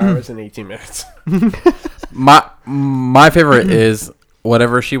at 2 hours and 18 minutes. my favorite is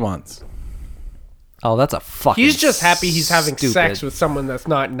whatever she wants. Oh, that's a fucking. He's just happy he's having stupid. sex with someone that's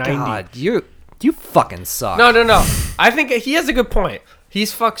not 90. God, you fucking suck. No. I think he has a good point.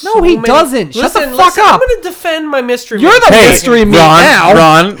 He's fucked No, so he many... doesn't. Shut the Listen, fuck listen, up. I'm going to defend my mystery You're man. the Hey, mystery meat Ron, now.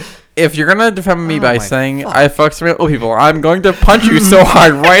 Ron, if you're gonna defend me Oh by my saying fuck. I fucked some old people, I'm going to punch you so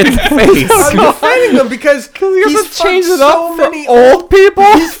hard right in the face. I'm defending him because You he's have to change fucked it up so for many old people.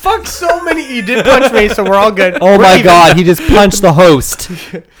 He's fucked so many... He did punch me, so we're all good. Oh We're my even. god, he just punched the host.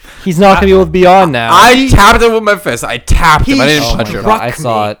 He's not gonna be able to be on now. I tapped him with my fist. I tapped him. I didn't oh my punch him. god, I Struck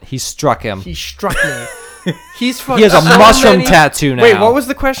saw me. it. He struck him. He struck me. He's fucked He has a so mushroom many- tattoo now. Wait, what was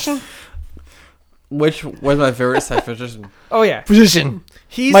the question? Which was my favorite sex position? Oh, yeah. position?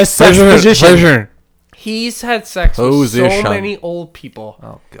 He's My sex position. He's had sex with so Position. many old people.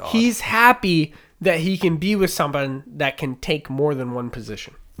 Oh god. He's happy that he can be with someone that can take more than one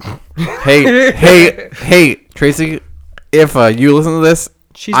position. Hey, Tracy, if you listen to this,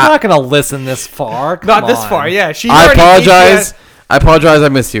 She's not gonna listen this far. Come Not this on. far, yeah. She I already hates you apologize. at- I apologize. I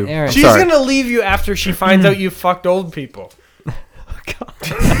missed you. Aaron. I'm She's sorry. gonna leave you after she finds out you fucked old people.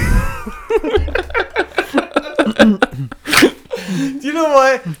 You know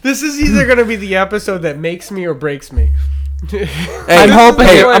what? This is either gonna be the episode that makes me or breaks me. Hey, I'm hoping.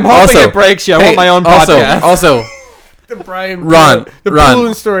 I'm hoping also- it breaks you. I hey, want my own podcast. Also, The Brian Ron, the Ron.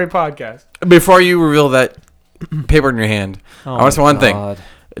 Poulin Story podcast. before you reveal that paper in your hand, Oh I want to say my one thing. God.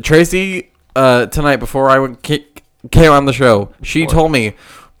 Tracy, tonight before I came on the show, she told me,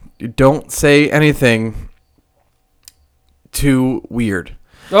 "Don't say anything too weird."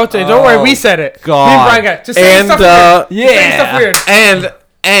 Okay, don't worry, we said it. God. Me and Brian got it. Just say And stuff weird. Just say stuff yeah. weird.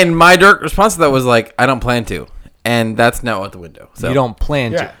 And my direct response to that was like, "I don't plan to," and that's now out the window. So You don't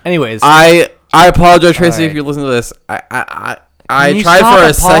plan Yeah. to. Anyways, I apologize, Tracy, Alright. if you listen to this. can I you tried stop for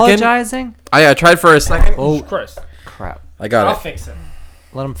a second. apologizing? I tried for a second. Oh, Christ. Crap. I got I'll it. fix it.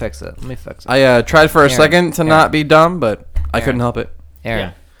 Let him fix it. Let me fix it. I tried for a Aaron, second to Aaron. not be dumb, but I couldn't help it. Aaron.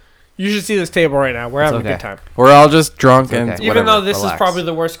 Yeah. You should see this table right now. We're having a okay. good time. We're all just drunk and okay. Even whatever. though this Relax. is probably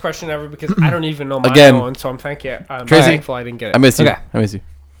the worst question ever because I don't even know my Again. own, so I'm thankful Tracy, thankful I didn't get it. I miss you. Okay. I miss you.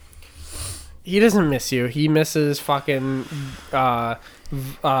 He doesn't miss you. He misses fucking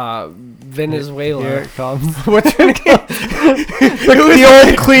Venezuela. Here it comes. What's her name? the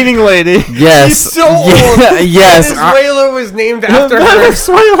old cleaning lady. Yes. He's so old. Yes. Venezuela was named after her.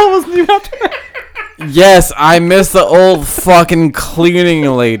 Venezuela was named after her. Yes, I miss the old fucking cleaning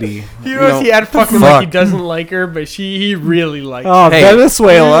lady. He knows know, he had fucking fuck. like he doesn't like her, but he really likes Oh, Hey.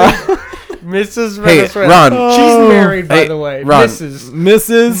 Venezuela. Mrs. Hey, Venezuela. Ron. She's married, by Hey, the way. Ron.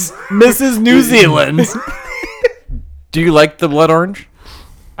 Mrs. Mrs. New Zealand. Do you like the blood orange?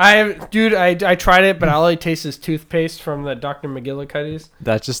 I tried it, but all I taste is toothpaste from the Dr. McGillicuddy's.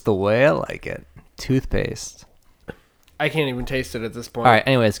 That's just the way I like it. Toothpaste. I can't even taste it at this point. All right.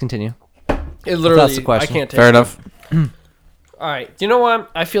 Anyways, continue. It literally, That's the question. I can't taste Fair it. enough. All right. You know what?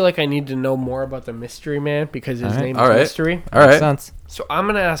 I feel like I need to know more about the mystery man because his All right. name All is right. Mystery. All Makes right. sense. So I'm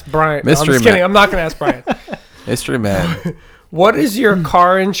gonna ask Brian. Mystery I'm just kidding. man. I'm not gonna ask Brian. Mystery man. What is your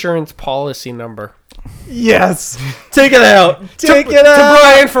car insurance policy number? Yes. Take it out. Take it To out.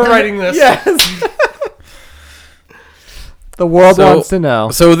 Brian for writing this. Yes. The world So- wants to know.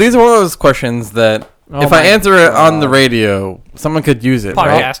 So these are one of those questions that Oh if I my answer it on the God. radio, someone could use it. Podcast,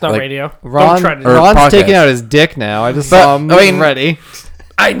 right? not Like, radio. Ron, Don't try to. or Ron's podcast. taking out his dick now. I just But, saw him I mean- ready.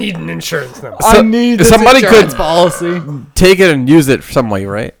 I need an insurance number. So- I need this somebody insurance could- policy. Take it and use it some way,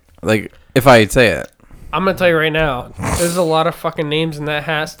 right? Like if I say it. I'm gonna tell you right now. There's a lot of fucking names in that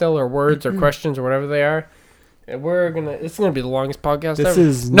hat still, or words, or questions, or whatever they are. And it's gonna be the longest podcast This ever.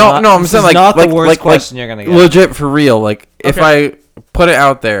 is No, not, no, I'm this saying is like not like the worst like, question you're gonna get. legit for real. Like if Okay. I put it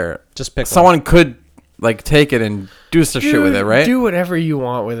out there, Just pick someone could like take it and do some shit with it, right? Do whatever you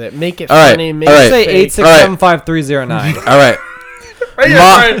want with it. Make it All right, funny. Make all it right. Say fake. 8675309. All right. Right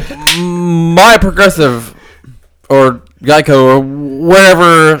here, Brian. My Progressive or Geico or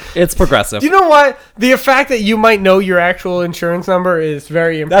wherever. It's progressive. Do you know what? The fact that you might know your actual insurance number is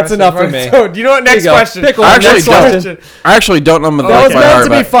very impressive. That's enough for right? me. So, do you know what? Next you go. question. Pick one. I actually Next don't. question. I actually don't know them That was by meant heart, to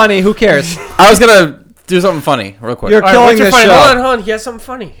be but funny. Who cares? I was gonna do something funny real quick. You're All right, killing what's your this funny? show. Hold on. He has something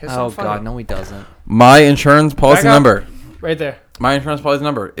funny. He has Oh something God, funny. no, he doesn't. My insurance policy Back up. number. Right there. My insurance policy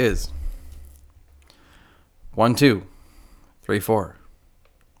number is 1 2 3 4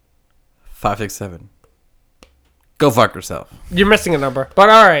 5 6 7. Go fuck yourself. You're missing a number. But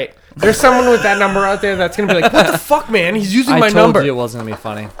all right. There's someone with that number out there that's going to be like, what the fuck, man? He's using my I told number. you it wasn't going to be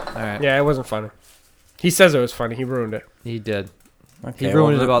funny. All right. Yeah, it wasn't funny. He says it was funny. He ruined it. He did. Okay, He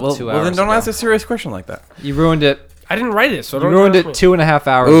ruined it about 2 Well, then hours don't ago. ask a serious question like that. You ruined it. I didn't write it, so You don't ruined ask it me. 2.5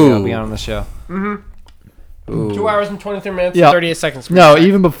 hours ago being on the show. Ooh. 2 hours and 23 minutes Yeah. and 38 seconds. No,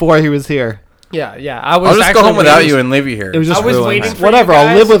 even before he was here. Yeah. I'll just go actually home without waiting- you and leave you here. It was just I was ruined. waiting for Whatever. you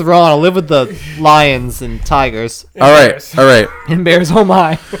I'll live guys. with Ron. I'll live with the lions and tigers All right. Bears. All right. and bears. Oh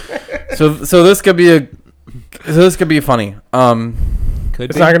my. So this could be funny. Could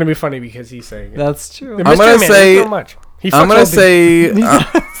It's be. not going to be funny because he's saying it. That's true. The I'm mystery gonna man, say- there's not much. He I'm fucks gonna old say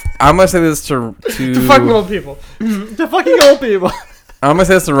I'm gonna say this to people. Fucking old people. The fucking old people. I'm gonna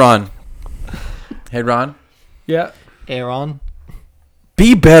say this to Ron. Hey Ron, Yeah. Aaron.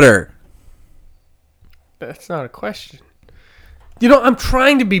 be better. That's not a question. You know, I'm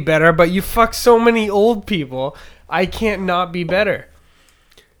trying to be better, but you fuck so many old people. I can't not be better.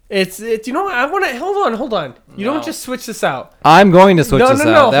 It's you know what? I want to hold on. You don't just switch this out. I'm going to switch No, this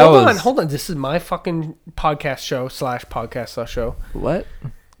no, out. no. That Hold on. This is my fucking podcast show. What?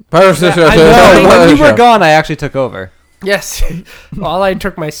 I No, know. when you were gone, I actually took over. Yes. All I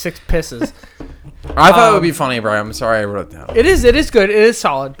took my 6 pisses. I thought it would be funny, Brian. I'm sorry I wrote it down. It is good. It is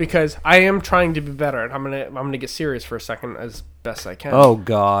solid because I am trying to be better, and I'm gonna get serious for a second as best I can. Oh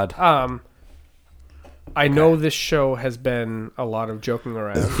God. I know this show has been a lot of joking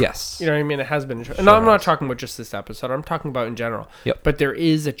around. Yes. You know what I mean? It has been. And I'm not talking about just this episode. I'm talking about in general. Yep. But there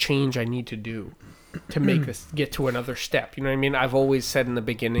is a change I need to do to make this get to another step. You know what I mean? I've always said in the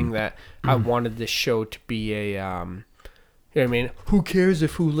beginning that I wanted this show to be a, you know what I mean? Who cares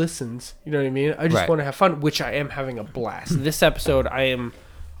if who listens? You know what I mean? I just Right. want to have fun, which I am having a blast. This episode, I am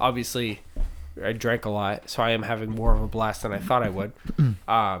obviously, I drank a lot, so I am having more of a blast than I thought I would.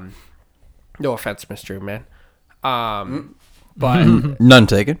 No offense, Mystery Man. But None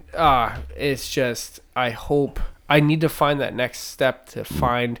taken. it's just I need to find that next step to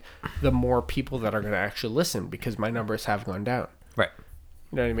find the more people that are going to actually listen because my numbers have gone down. Right.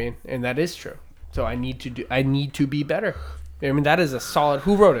 You know what I mean? And that is true. So I need to be better. I mean, that is a solid.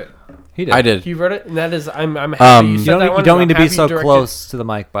 Who wrote it? He did. I did. You wrote it, and that is I'm happy you You said don't, that you one. don't I'm need to be happy so you directed- close to the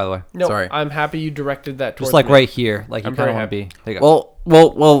mic, by the way. No, Sorry. I'm happy you directed that. Just towards like me. right here, like you I'm kind very of want to be. There you go.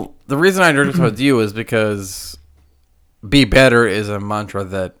 Well. The reason I directed towards you is because "be better" is a mantra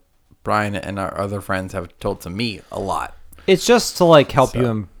that Brian and our other friends have told to me a lot. It's just to like help you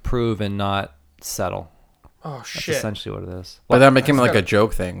improve and not settle. Oh That's shit! essentially what it is. But that became That's like a good.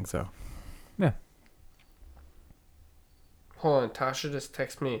 joke thing. So Yeah. Hold on, Tasha just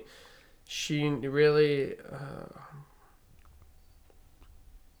texted me. She really.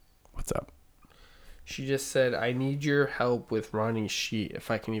 what's up? She just said, I need your help with Ronnie's sheet, if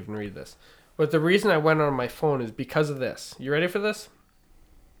I can even read this. But the reason I went on my phone is because of this. You ready for this?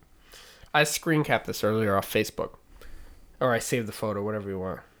 I screen capped this earlier off Facebook. Or I saved the photo, whatever you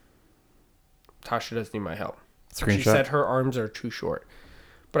want. Tasha does need my help. She Screenshot? said her arms are too short.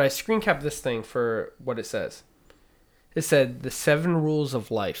 But I screen capped this thing for what it says. It said, the 7 rules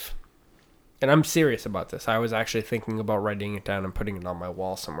of life. And I'm serious about this. I was actually thinking about writing it down and putting it on my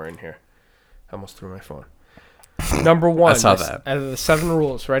wall somewhere in here. I almost threw my phone. Number 1. I saw that. Out of the 7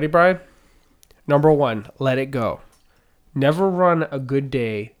 rules. Ready, Brian? Number 1, let it go. Never run a good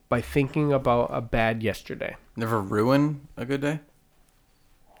day by thinking about a bad yesterday. Never ruin a good day.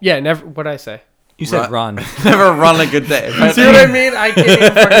 Yeah, never. What'd I say? You said run. Never run a good day. See what I mean? I can't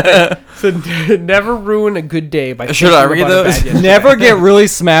even fucking think. So never ruin a good day by Should thinking I read about a those? bad yesterday. Never get really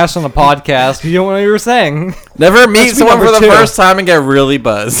smashed on the podcast. You don't know what you were saying. Never meet That's someone for number the 2. first time and get really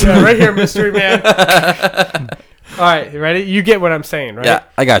buzzed. Yeah, right here, mystery man. All right, you ready? You get what I'm saying, right? Yeah,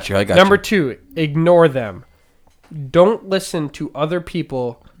 I got you. Number 2, ignore them. Don't listen to other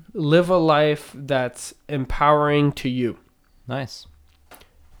people. Live a life that's empowering to you. Nice.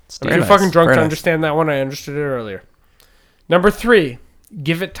 I'm Very too fucking nice. drunk Very to nice. understand that one. I understood it earlier. Number 3,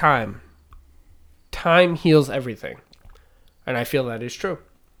 give it time. Time heals everything. And I feel that is true.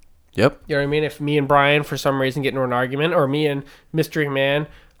 Yep. You know what I mean? If me and Brian, for some reason, get into an argument, or me and Mystery Man,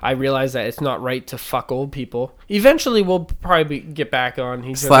 I realize that it's not right to fuck old people. Eventually, we'll probably get back on.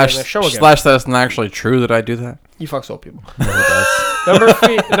 He's gonna be on the show again. Slash that's not actually true that I do that. He fucks old people. Number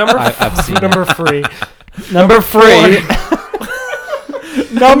 3. I've seen Number 3. Number 3.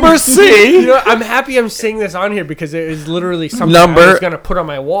 Number C. You know, I'm happy I'm saying this on here because it is literally something I Number- was gonna put on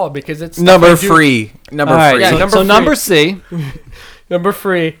my wall because it's stuff Number I do. 3. Number All right, 3. Yeah, so, number so three. number C. Number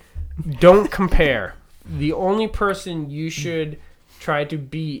 3, don't compare. The only person you should try to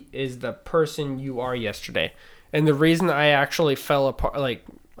beat is the person you are yesterday. And the reason I actually fell apart, like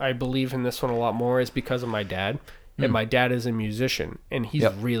I believe in this one a lot more, is because of my dad. And my dad is a musician, and he's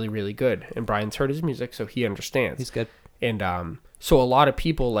really, really good. And Brian's heard his music, so he understands. He's good. And so a lot of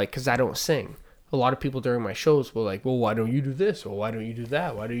people, like, because I don't sing, a lot of people during my shows will like, well, why don't you do this? Or why don't you do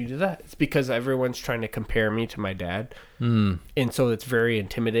that? Why don't you do that? It's because everyone's trying to compare me to my dad. And so it's very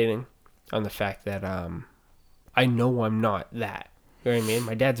intimidating on the fact that I know I'm not that. You know what I mean?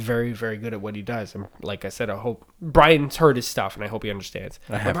 My dad's very, very good at what he does. And like I said, I hope Brian's heard his stuff, and I hope he understands.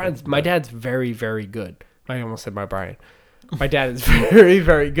 My dad's very, very good. I almost said my Brian. My dad is very,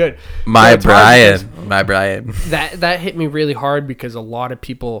 very good. My Brian. That hit me really hard because a lot of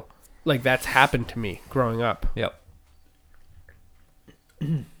people, like, that's happened to me growing up. Yep.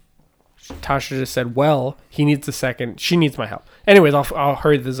 Tasha just said, well, he needs a second. She needs my help. Anyways, I'll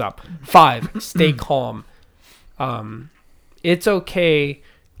hurry this up. 5, stay calm. It's okay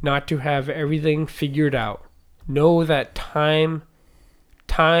not to have everything figured out. Know that time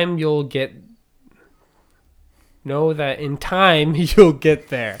you'll get. Know that in time you'll get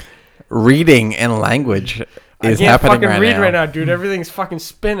there. Reading and language is happening right now. I can't fucking read right now, dude. Everything's fucking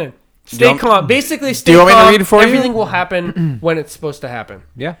spinning. Stay calm. Basically, stay calm. Do you want me to read for you? Everything will happen when it's supposed to happen.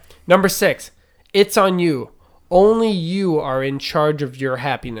 Yeah. Number 6, it's on you. Only you are in charge of your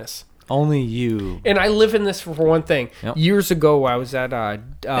happiness. Only you. And I live in this for one thing. Yep. Years ago, I was at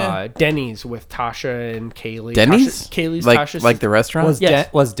Denny's with Tasha and Kaylee. Denny's? Kaylee's like, Tasha's like the restaurant?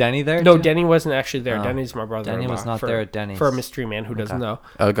 Yes. Was Denny there? No, too? Denny wasn't actually there. Oh. Denny's my brother. Denny was not there at Denny's. For a mystery man who doesn't know.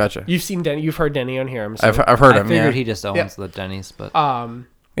 Oh, gotcha. You've seen Denny. You've heard Denny on here. I'm I've heard I him. figured he just owns the Denny's, but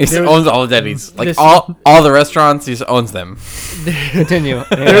He owns all the Denny's. Like all the restaurants, he just owns them. continue.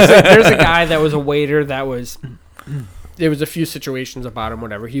 There's a guy that was a waiter that was. There was a few situations about him,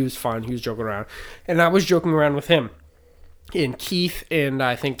 whatever. He was fun. He was joking around. And I was joking around with him. And Keith and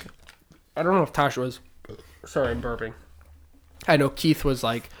I think... I don't know if Tasha was... Sorry, I'm burping. I know Keith was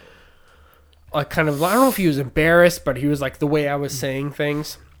like kind of... I don't know if he was embarrassed, but he was like the way I was saying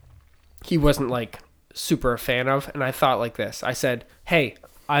things. He wasn't like super a fan of. And I thought like this. I said, hey...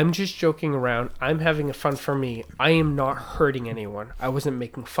 I'm just joking around. I'm having fun for me. I am not hurting anyone. I wasn't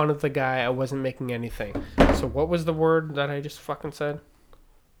making fun of the guy. I wasn't making anything. So what was the word that I just fucking said?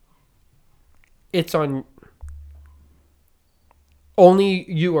 It's on...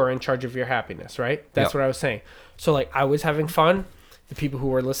 Only you are in charge of your happiness, right? That's what I was saying. So, like, I was having fun. The people who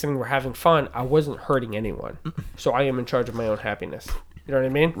were listening were having fun. I wasn't hurting anyone. So I am in charge of my own happiness. You know what I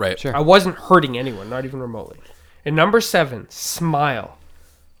mean? Right. Sure. I wasn't hurting anyone, not even remotely. And number 7, smile.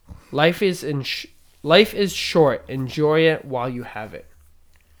 Life is short. Enjoy it while you have it.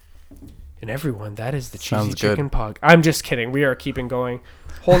 And everyone, that is the Cheesy Sounds Chicken Pug. I'm just kidding. We are keeping going.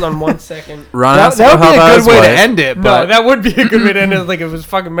 Hold on one second. Ron, that would be a good way to end it. No, But that would be a good way to end it. Like it was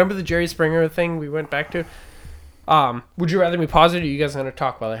fucking. Remember the Jerry Springer thing we went back to? Would you rather me pause it, or you guys are gonna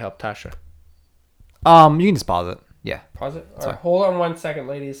talk while I help Tasha? you can just pause it. Yeah. Pause it. All right, hold on one second,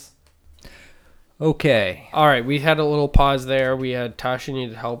 ladies. Okay. All right, we had a little pause there. We had Tasha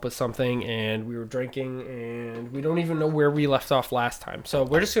needed help with something, and we were drinking, and we don't even know where we left off last time. So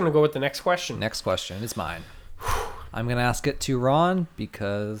we're just gonna go with the next question. Next question is mine. I'm gonna ask it to Ron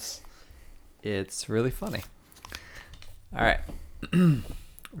because it's really funny. All right.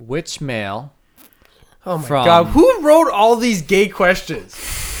 Which male? Oh my god! Who wrote all these gay questions?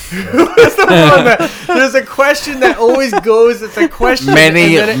 There's a question that always goes. It's a question.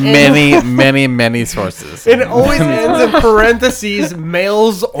 Many sources. And it always ends in parentheses.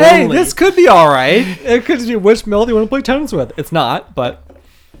 Males only. Hey, this could be all right. It could be which male do you want to play tennis with? It's not, but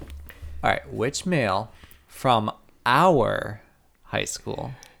all right. Which male from our high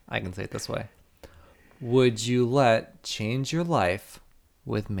school? I can say it this way. Would you let change your life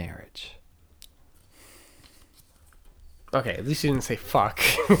with marriage? Okay, at least you didn't say fuck.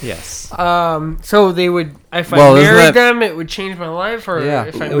 Yes. So they would, if I Well, married them, it would change my life, or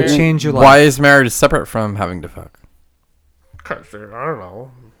if I it would married, change your life. Why is marriage separate from having to fuck? 'Cause, I don't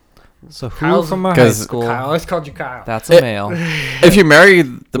know. So who Kyle's- from our high 'cause school? Kyle, I always called you Kyle. That's a male. If you marry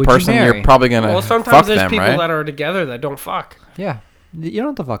the Would you person, marry? you're probably gonna Well, sometimes fuck there's them, people right? that are together that don't fuck. Yeah. You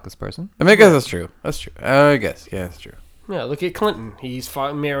don't have to fuck this person. I mean, I guess that's true. That's true. I guess. Yeah, that's true. Yeah, look at Clinton. He's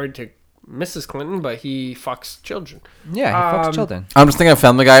married to Mrs. Clinton, but he fucks children. Yeah, he fucks children. I'm just thinking of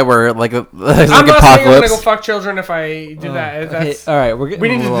Family Guy where like I'm like not saying I'm gonna apocalypse. go fuck children if I do that. That's, All right, we're getting we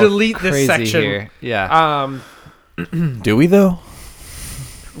need a to little delete this crazy section. here. Yeah. Do we though?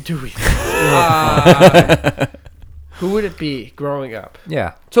 Do we? Who would it be growing up?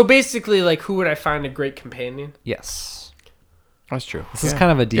 Yeah. So basically, like, who would I find a great companion? Yes. That's true. This is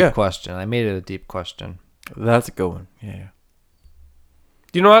kind of a deep Yeah. question. I made it a deep question. That's a good one. Yeah.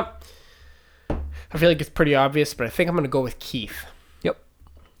 Do you know what? I feel like it's pretty obvious, but I think I'm gonna go with Keith. Yep.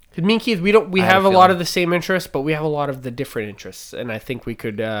 Me and Keith, we I had have a a lot feeling. of the same interests, but we have a lot of the different interests, and I think we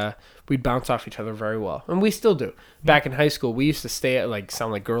could we'd bounce off each other very well, and we still do. Back in high school, we used to stay at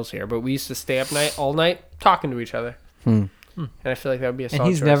sound like girls here, but we used to stay up all night talking to each other, and I feel like that would be a solid And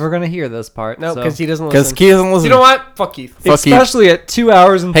he's choice. never gonna hear this part. No, so. because he doesn't Because listen. Keith doesn't listen. You know what? Fuck Keith. Fuck Keith. Especially at 2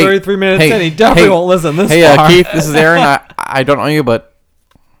 hours and Hey, 33 minutes hey, in, he definitely hey, won't listen this Hey, far. Keith, this is Aaron. I don't know you, but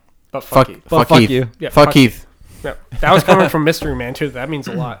But fuck Keith. But fuck fuck Keith. you. Yeah, fuck fuck Keith. Yeah, that was coming from Mystery Man too. That means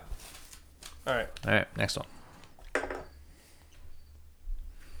a lot. All right. All right, next one.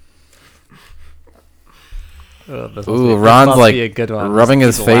 Ooh, Ron's like a good one. rubbing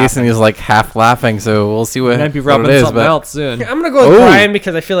He's his face laughing. and he's like half laughing. So we'll see He what, might be what rubbing it is. something But else soon. I'm gonna go with Ooh. Brian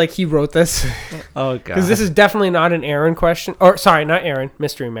because I feel like he wrote this. Oh god. Because this is definitely not an Aaron question. Or sorry, not Aaron.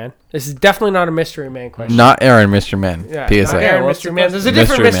 Mystery Man. This is definitely not a Mystery Man question. not Aaron, Mr. Man. Yeah, PSA. not Aaron, what's Mystery the Man. There's a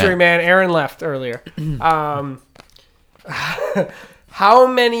different Mystery Mystery Man. Aaron left earlier. How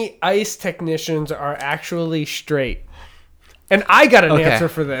many ice technicians are actually straight? And I got an Okay. answer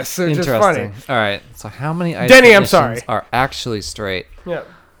for this, which is interesting. funny. All right. So how many ice Denny, I'm technicians sorry. are actually straight? Yeah.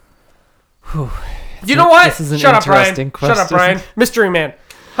 You know what? This is an Shut up, Brian. interesting Shut up, question. Brian. Mystery Man.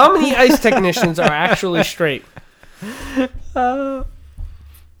 How many ice technicians are actually straight?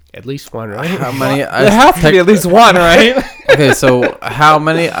 At least one, right? How many There ice has to be at least one, right? Okay, so how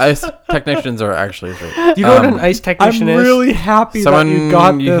many ice technicians are actually straight? Do you know what an ice technician is? happy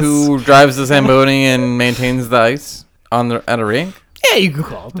Someone who drives the Zamboni and maintains the ice at a rink. Yeah, you could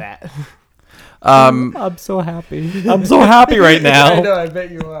call it that. I'm so happy. I'm so happy right I now. know, I bet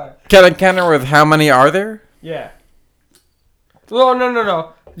you are. Can I counter with how many are there? Yeah. Well,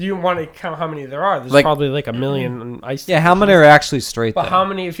 no. You want to count how many there are. There's Like- probably like a million ice Yeah, how many are actually straight? But then? how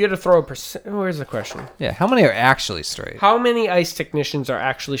many, if you had to throw a percent, where's the question? Yeah, how many are actually straight? How many ice technicians are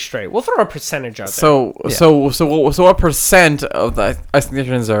actually straight? We'll throw a percentage out there. So what percent of the ice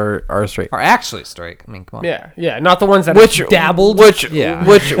technicians are straight? Are actually straight? I mean, come on. Yeah, not the ones that Which have dabbled. Yeah.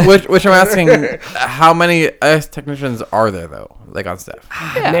 which I'm asking, how many ice technicians are there though, like on staff?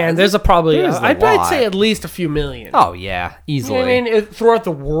 Yeah. Man, there's probably, There's a I'd lot. say at least a few million. Oh yeah, You easily. know what I mean? Throughout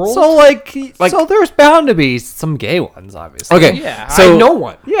the world. So so there's bound to be some gay ones, obviously. Okay, yeah, so I know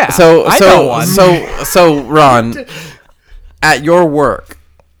one. Yeah. So I know one. So Ron, at your work,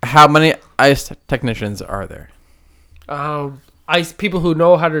 how many ice technicians are there Ice people who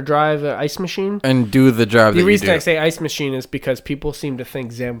know how to drive an ice machine. and do the job that The you reason do? I say ice machine is because people seem to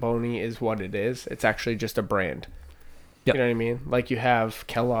think Zamboni is what it is. It's actually just a brand. Yep. You know what I mean? Like you have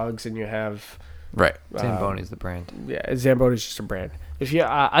Kellogg's and you have Right. Zamboni's the brand. yeah, Zamboni is just a brand. If you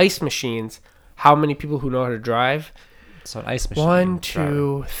ice machines, how many people who know how to drive? So an ice machine. 1, driver.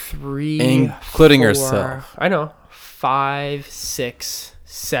 2, 3, Including 4, yourself. I know. 5, 6,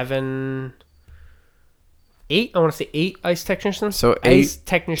 7, 8. I want to say 8 ice technicians. So ice 8.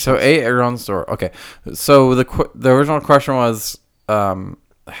 technicians. So 8 at your own store. Okay. So the original question was,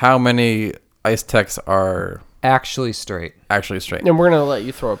 how many ice techs are Actually straight. actually straight? And we're gonna let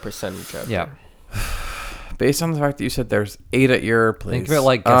you throw a percentage out. Yeah. there. Based on the fact that you said there's 8 at your place. Think of it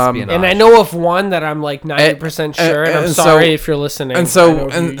like espionage. And I know of one that I'm like 90% sure, and I'm and sorry so- if you're listening. And I so know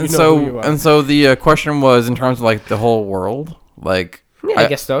and, you and know so who you are. and so the question was in terms of like the whole world, like yeah, I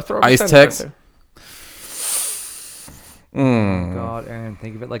guess so. Throw a ice percentage techs? out God, Aaron,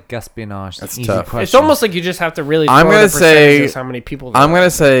 think of it like espionage. That's Easy tough. there. question. It's almost like you just have to really. I'm throw gonna the percentage say- as how many people. there I'm are. gonna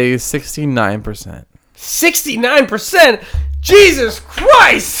say 69%. 69%. Jesus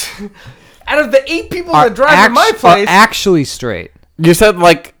Christ! Out of the 8 people that drive to my place, Are actually straight. You said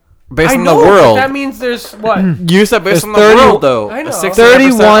like based I on know the but world. that means there's what? You said based There's on the 30 world though. I know. 69%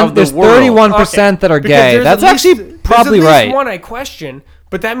 31. of the There's world. 31% that are Because gay. there's That's at least- actually probably there's at least right. one I question,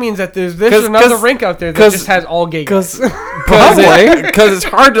 but that means that there's 'Cause- another 'cause- rink out there that 'cause- just has all gay guys. Because it's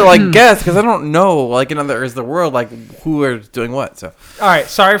hard to like guess because I don't know like in other areas of the world like who are doing what. So All right,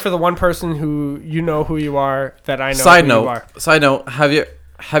 sorry for the one person who you know who you are that I know side who you are. note, have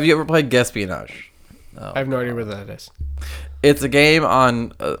you ever played Guespionage? I have no idea what that is. It's a game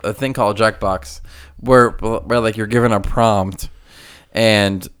on a thing called Jackbox where like you're given a prompt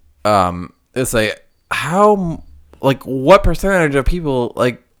and it's like how like what percentage of people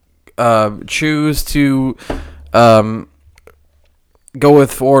like choose to go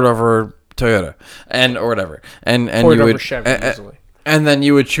with Ford over Toyota and or whatever and Ford you over would Chevy, easily. and then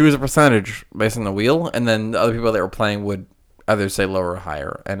you would choose a percentage based on the wheel and then the other people that were playing would either say lower or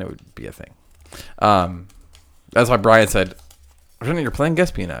higher and it would be a thing. That's why Brian said, "You're playing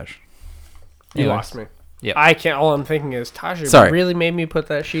Guespionage." You Anyways. lost me. Yep. I can't. All I'm thinking is Tasha Sorry. really made me put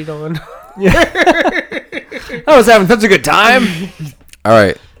that sheet on. I was having such a good time. All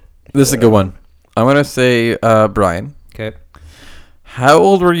right, this is a good one. I'm gonna say, Brian, Okay. How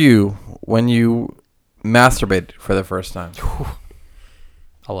old were you when you masturbated for the first time?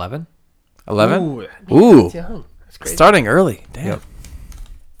 11. 11? Ooh. That's young. That's crazy. Starting early. Damn. Yep.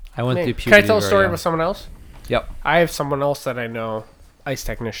 I went through puberty. Can I tell a very story young. with someone else? Yep. I have someone else that I know, ice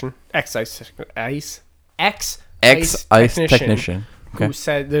technician, ex-ice technician, Okay. who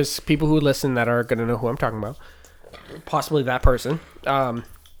said there's people who listen that are going to know who I'm talking about. Possibly that person,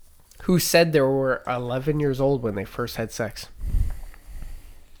 who said they were 11 years old when they first had sex.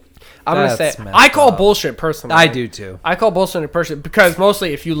 I'm going to That's say, messed I call up. bullshit personally. I do too. I call bullshit in person because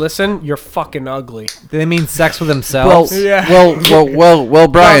mostly if you listen, you're fucking ugly. They mean sex with themselves. Yeah. Well,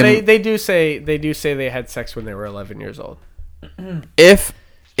 Brian. No, they do say they had sex when they were 11 years old. If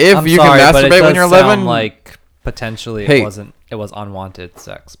I'm you sorry, can but it masturbate does when you're sound 11, like potentially Hey. it was unwanted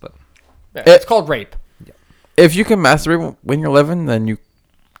sex, but Yeah, it's called rape. if you can masturbate when you're 11, then you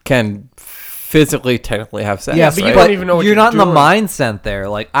can physically, technically have sex. yeah, but you right? don't even know what you're you're not in the doing. mindset there.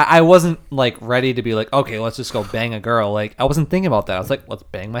 Like I wasn't like ready to be like, okay, let's just go bang a girl. Like I wasn't thinking about that. I was like, let's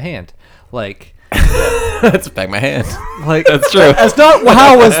bang my hand. Like Let's bang my hand. like That's true. That's not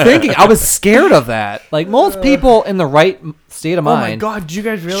how I was thinking. I was scared of that. Like most people in the right state of Oh my mind god, did you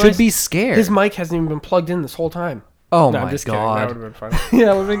guys realize should be scared. his mic hasn't even been plugged in this whole time? oh No, I'm my just kidding. That god. would have been funny.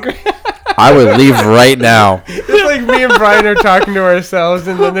 Yeah, it would have been great. I would leave right now. It's like me and Brian are talking to ourselves,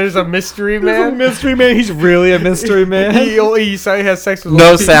 and then there's a mystery man. mystery man. He's really a mystery man. he has sex with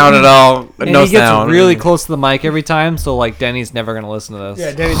No old people. sound at all. And No he gets sound. really close to the mic every time, so like Denny's never gonna listen to this.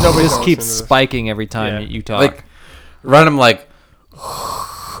 Yeah, Danny, nobody just keeps spiking every time Yeah. you talk. Like, run him like.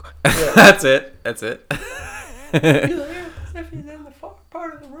 That's it. That's it.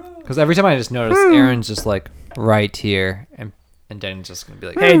 Because every time I just notice Aaron's just like right here, and Denny's just gonna be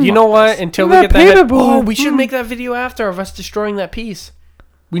like, Hey, do you know what? Until we That get that, peanut butter. we should make that video after of us destroying that piece.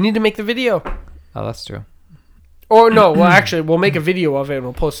 We need to make the video. Oh, that's true. Or no, well, actually, we'll make a video of it and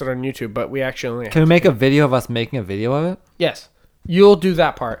we'll post it on YouTube. But we actually only Can we make a video of us making a video of it? yes, you'll do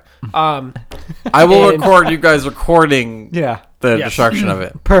that part. I will And- record you guys recording Yeah. the Yes. destruction of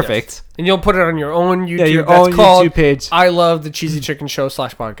it. Perfect. And you'll put it on your own YouTube. Yeah, your That's own called YouTube page. I love the Cheesy Chicken Show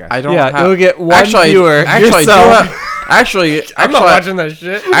 /podcast. I don't. Yeah, have, you'll get one actually, viewer. Actually, I do yourself. have- actually, I'm not watching that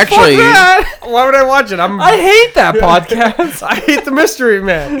shit. Actually, Why would I watch it? I hate that podcast. I hate the mystery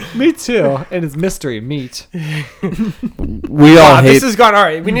man. Me too. And it's mystery meat. we all Wow, hate. this has gone all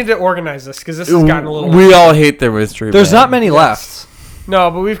right. We need to organize this because this has gotten a little. We all hate the mystery. There's man. not many left. No,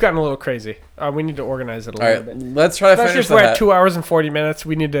 but we've gotten a little crazy. We need to organize it a All little right, bit. let's try to Especially finish if we're at that. 2 hours and 40 minutes.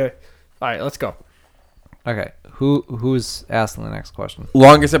 We need to. All right, let's go. Okay. Who's asking the next question?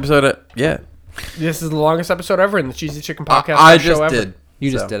 Longest episode. Yeah, This is the longest episode ever in the Cheesy Chicken Podcast. I show just ever. did.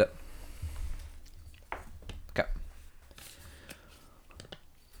 You just So. did it. Okay.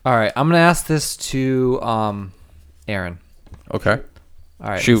 All right. I'm gonna ask this to Aaron. Okay. All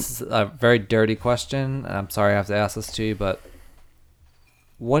right. Shoot. This is a very dirty question. And I'm sorry I have to ask this to you, but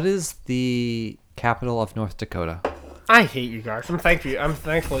what is the capital of North Dakota? I hate you guys. I'm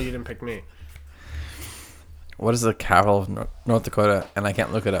thankful you didn't pick me. What is the capital of North Dakota? And I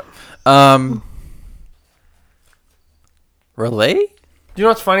can't look it up. Relay? Do you know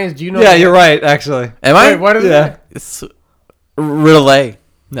what's funny? Is do you know? Yeah, the- you're right. Actually, Am I? Wait, what is Yeah. it? It's relay.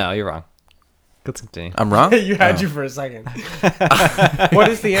 no, you're wrong. Let's continue. I'm wrong. You had Oh. you for a second. What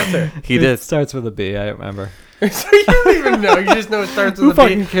is the answer? He It did. starts with a B. I remember. So you don't even know. You just know it starts with Who a B.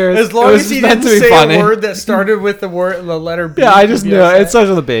 fucking cares? As It long was as he meant didn't to be say funny. a word that started with the letter B. Yeah, I just you'd knew be it. upset. It starts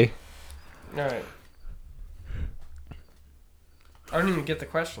with a B. All right. I don't even get the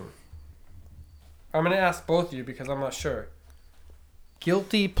question. I'm gonna ask both of you because I'm not sure.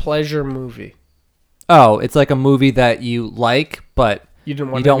 Guilty pleasure movie. Oh, it's like a movie that you like, but You didn't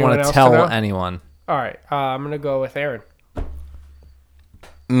you want. don't anyone want to else tell know? anyone. All right. I'm gonna go with Aaron.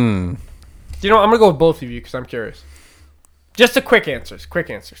 Mm. You know, I'm gonna go with both of you because I'm curious. Just the quick answers. Quick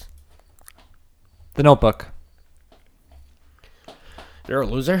answers. The Notebook. You're a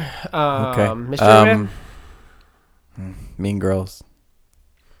loser. Okay. Mystery Man. Mean Girls.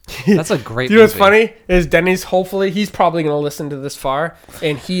 That's a great You know what's movie. funny is Denny's. Hopefully, he's probably gonna listen to this far,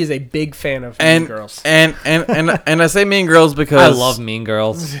 and he is a big fan of Mean And Girls. and I say Mean Girls because I love Mean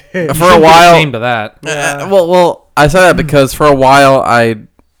Girls. for a Shouldn't be while. ashamed of that. Yeah. Well, I say that because for a while I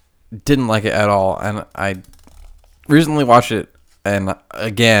didn't like it at all, and I recently watched it and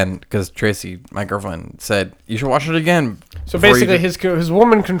again because Tracy, my girlfriend, said you should watch it again. So before you basically, do-" his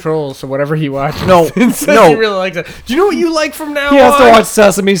woman controls. So whatever he watches, No, and says no. he really likes it. Do you know what you like from now He has to on? watch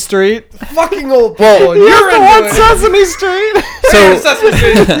Sesame Street. Fucking old people. Well, and He you're has to into watch it. Sesame Street. Yeah, So Sesame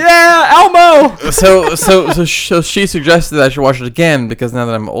Street. Yeah, Elmo. so she suggested that I should watch it again because now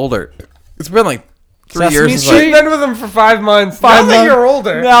that I'm older, it's been like years is She's like, been with him for 5 months. Five Now that months. you're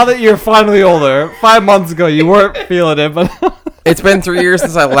older. Now that you're finally older, 5 months ago you weren't feeling it, but it's been 3 years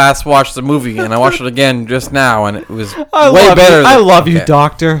since I last watched the movie, and I watched it again just now, and it was I way love better. you. I than- love you, Okay.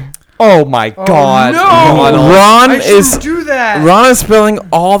 Doctor. Oh my God! no! Ronald. Ron I is shouldn't do that. Ron is spilling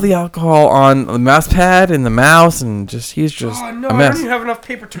all the alcohol on the mouse pad and the mouse, and he's just Oh no, a I mess. don't even have enough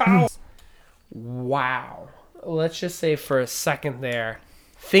paper towels. Wow. Let's just say for a second there,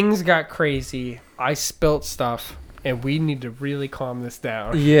 things got crazy. I spilt stuff, and we need to really calm this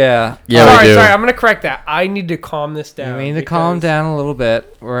down. Yeah. Yeah, sorry, we do. sorry. I'm gonna correct that. I need to calm this down. We need to calm because down a little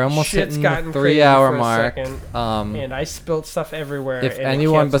bit. We're almost shit's hitting the gotten 3 crazy hour for a mark. second, Um, and I spilt stuff everywhere. if and it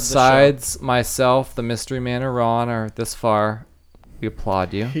anyone canceled the show. besides myself, the mystery man, or Ron are this far, we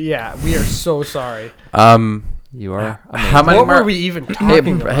applaud you. Yeah, we are so sorry. You are amazing. How many What more? were we even Hey,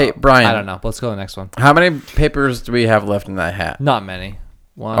 talking about? hey, Brian. I don't know. Let's go to the next one. How many papers do we have left in that hat? Not many.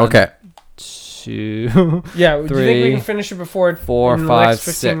 One, Okay. 2, Yeah, do you think we Three, can finish it before 4, in the 5, next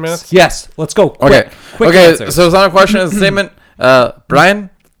 15 6. minutes? Yes, let's go. Okay. Quick okay. answers. So it's not a question; it's a statement. Brian,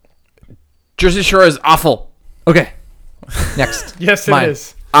 Jersey Shore is awful. Okay. Next. Yes, it Mine.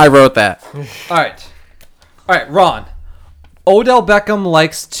 is. I wrote that. All right, Ron. Odell Beckham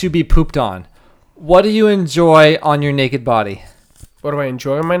likes to be pooped on. What do you enjoy on your naked body? What do I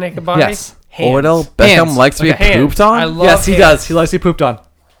enjoy on my naked body? Yes. Hands. Odell Beckham Hands. likes to be Okay, hands. pooped on. I love Yes, he hands. does. He likes to be pooped on.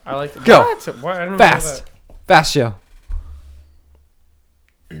 I like to Go. What? What? I didn't know Fast. Fast show.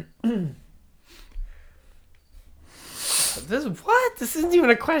 that. This what? This isn't even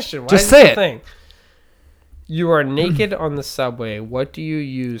a question. Why Just is say this a it. thing? You are naked on the subway. What do you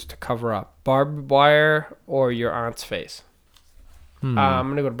use to cover up? Barbed wire or your aunt's face? I'm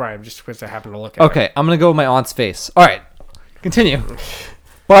gonna go to Brian just because I happen to look at it. Okay, I'm gonna go with my aunt's face. All right, continue.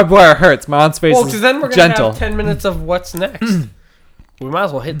 Barbed wire hurts. My aunt's face Well, is because then we're gonna gentle. have 10 minutes of what's next. We might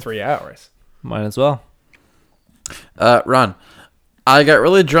as well hit 3 hours. Might as well. Ron, I got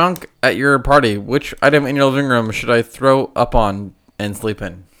really drunk at your party. Which item in your living room should I throw up on and sleep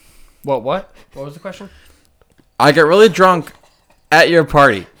in? What? What was the question? I got really drunk at your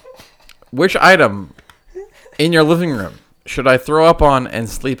party. Which item in your living room should I throw up on and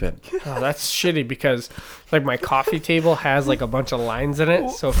sleep in? Oh, that's shitty because like my coffee table has like a bunch of lines in it.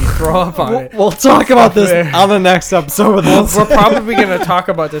 So if you throw up on it, We'll talk about this there. on the next episode with well, this. we're probably gonna talk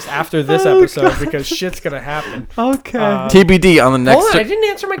about this after this episode because shit's gonna happen. Okay. TBD on the next. Hold on, I didn't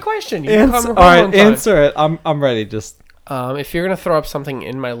answer my question. You can Answer, come all right, one time. answer it. I'm ready. Just If you're gonna throw up something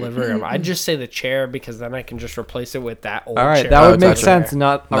in my living room, I'd just say the chair because then I can just replace it with that old all right. chair. That Oh, would make gotcha. sense.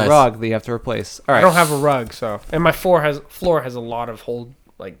 Not a Nice. rug that you have to replace. All I right. don't have a rug, so and my floor has a lot of whole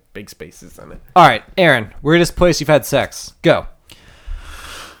like big spaces in it. All right, Aaron. Weirdest place you've had sex? Go.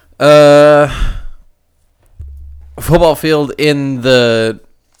 Football field in the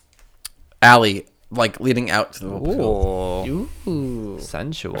alley, like leading out to the football field. Ooh,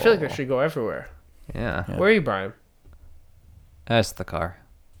 Sensual. I feel like I should go everywhere. Yeah. Where are you, Brian? That's the car.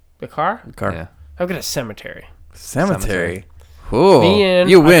 The car? Car. Yeah. I've got a cemetery. Cemetery. Ooh, Me and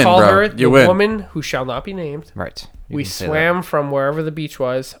you win, I call bro. her You the win. woman who shall not be named. Right. You We can say swam from wherever the beach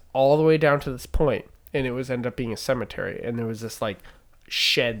was all the way down to this point, and it was ended up being a cemetery. And there was this like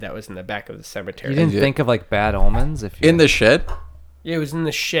shed that was in the back of the that. cemetery. You didn't Yeah. think of like bad omens if you In the shed. Yeah, it was in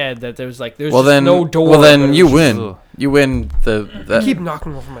the shed that there was like Well just then, no door. well but then it you was just- win. Ugh. You win the. Keep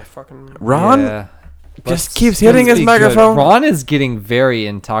knocking over my fucking. Ron Yeah. just keeps hitting Let's his be good. microphone. Ron is getting very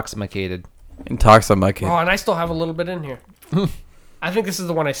intoxicated. And talks on my kid. Oh, and I still have a little bit in here. I think this is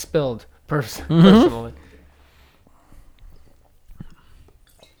the one I spilled personally.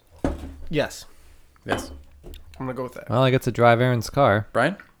 Yes, Yes, I'm gonna go with that. Well, I get to drive Aaron's car.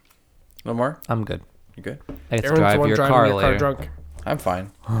 Brian. No more. I'm good. You good? I get to Aaron's the drive one your driving car your later. car drunk. I'm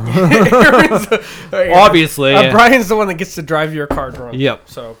fine. Obviously. yeah. Brian's the one that gets to drive your car drunk. Yep.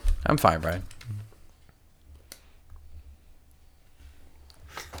 So I'm fine, Brian.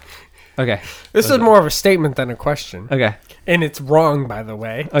 Okay. this is more of a statement than a question, Okay. and it's wrong, by the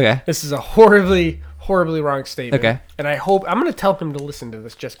way. Okay. This is a horribly wrong statement. Okay. And I hope I'm gonna tell him to listen to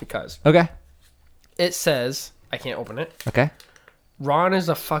this just because Okay. it says I can't open it. Okay. Ron is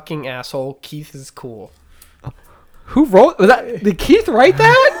a fucking asshole. Keith is cool. Who wrote was that? Did Keith write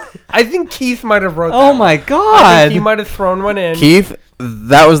that? I think Keith might have wrote. Oh that. my I think god. he might have thrown one in. Keith,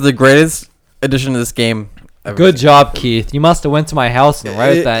 that was the greatest addition to this game. I've Good ever seen. job, Keith. You must have went to my house and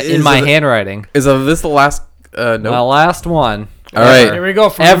wrote that in Is my it- handwriting. Is this the last? My No. last one. All right. Here we go.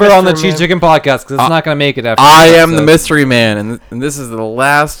 From Ever on the mystery Cheese man. Chicken podcast because it's not going to make it after. I this am the episode. mystery man, and this is the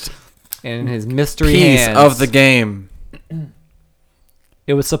last in his mystery piece hands. of the game.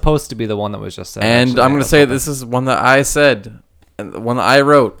 It was supposed to be the one that was just said. And actually. I'm going to say this is one that I said, and the one that I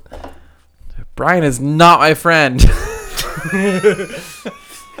wrote. Brian is not my friend. Do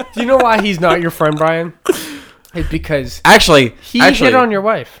you know why he's not your friend, Brian? It's because Actually, he hit on your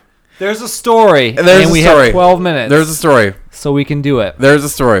wife. There's a story. There's and a we story. have 12 minutes. There's a story. So we can do it. There's a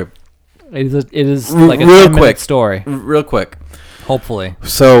story. It is like a Real 10-minute quick. story. Real quick. Hopefully.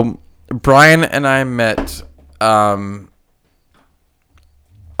 So Brian and I met,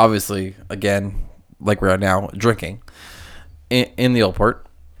 obviously, again, like we're now, drinking in the old port.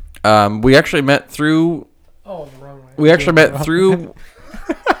 We actually met through... Oh, the wrong way. We actually met through...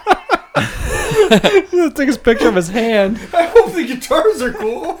 Took his picture of his hand. I hope the guitars are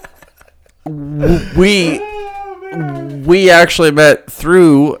cool. We actually met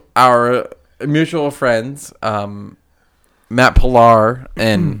through our mutual friends, Matt Pilar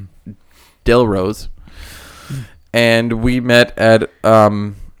and Dale Rose, and we met at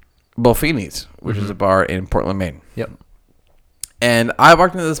Buffini's, which is a bar in Portland, Maine. Yep. And I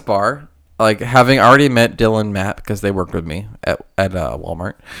walked into this bar, like having already met Dylan and Matt because they worked with me at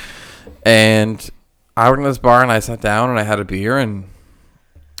Walmart. And I went to this bar and I sat down and I had a beer and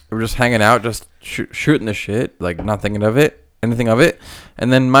we were just hanging out, just shooting the shit, like not thinking of anything of it.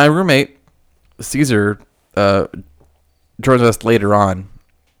 And then my roommate, Caesar, joins us later on.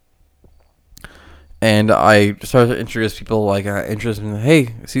 And I started to introduce people, like introduce them.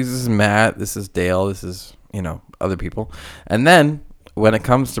 Hey, Caesar, this is Matt. This is Dale. This is, other people. And then when it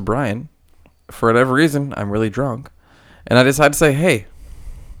comes to Brian, for whatever reason, I'm really drunk. And I decided to say, hey,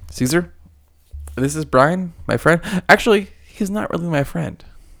 Caesar, this is Brian, my friend. Actually, he's not really my friend.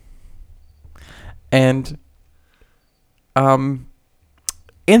 And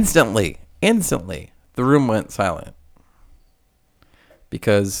instantly, the room went silent.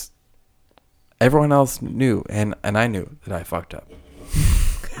 Because everyone else knew, and I knew that I fucked up.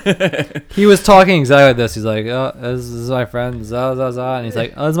 He was talking exactly like this. He's like, oh, this is my friend, za, za, za. And he's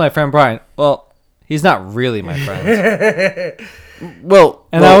like, oh, this is my friend Brian. Well, he's not really my friend.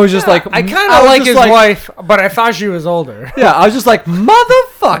 I was just like, I kind of like his wife, but I thought she was older. Yeah, I was just like,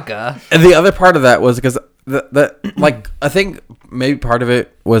 motherfucker. And the other part of that was because I think maybe part of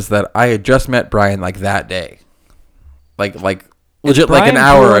it was that I had just met Brian like that day, like legit, like an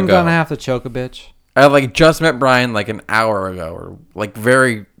hour Poulin ago. Gonna have to choke a bitch. I like just met Brian like an hour ago, or like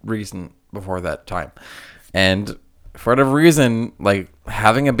very recent before that time, and for whatever reason, like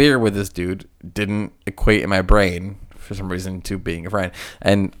having a beer with this dude didn't equate in my brain for some reason to being a friend.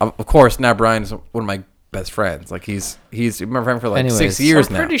 And of course now Brian's one of my best friends. Like he's been my friend for like 6 years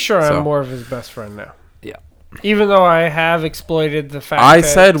now. I'm pretty sure so. I'm more of his best friend now. Yeah. Even though I have exploited the fact I that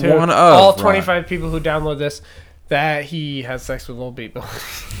said to one of all Ron. 25 people who download this that he has sex with old people.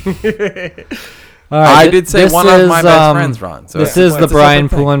 All right, I did say one of my best friends, Ron. So this is the Brian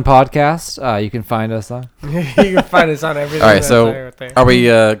Poulin podcast. You can find us on. You can find us on everything. all right, that's so there. are we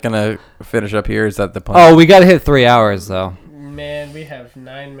gonna finish up here? Is that the plan? Oh, we gotta hit 3 hours though. Man, we have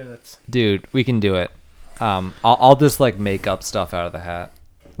 9 minutes. Dude, we can do it. I'll just like make up stuff out of the hat.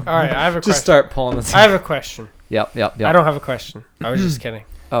 All right, I have a question. Just start pulling this. I have a question. Yep. I don't have a question. I was just kidding.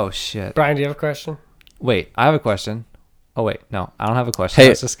 Oh shit. Brian, do you have a question? Wait, I have a question. Oh wait, no, I don't have a question. Hey,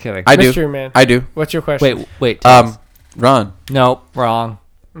 I was just kidding. I do. Mystery Man. I do. What's your question? Wait. Tess. Ron. Nope, wrong.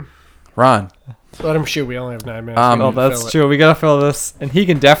 Ron. Let him shoot. We only have 9 minutes. Um, We Oh, can fill that's it. true. We gotta fill this, and he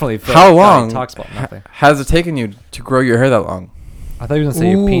can definitely fill. How it. God, long he talks about nothing. has it taken you to grow your hair that long? I thought you were gonna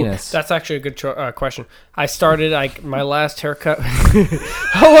say your Ooh, penis. That's actually a good question. I started like my last haircut.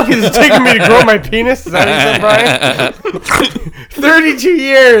 How long has it taken me to grow my penis? Is that what you said, Brian? 32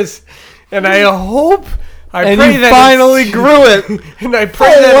 years, and I hope. I pray that finally grew it. And I pray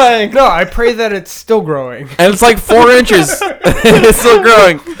that I pray that it's still growing. And it's like 4 inches. It's still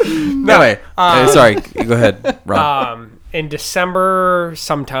growing. No, anyway, sorry. Go ahead, Ron. In December,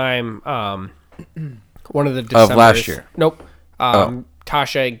 sometime, one of the Decembers, Of last year. Nope.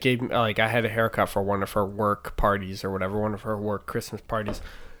 Tasha gave me I had a haircut for one of her work parties or whatever, one of her work Christmas parties.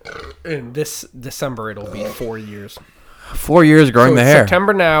 In this December, it'll be 4 years. 4 years growing So the it's hair.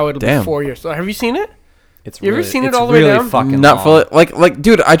 September now, it'll Damn. be 4 years. So have you seen it? It's You ever really, seen it it's all the way really down? Fucking Not long. fully. Like,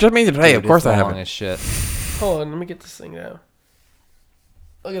 dude, I just made it today. Dude, Of course it's I long haven't. as shit. Hold on, let me get this thing down.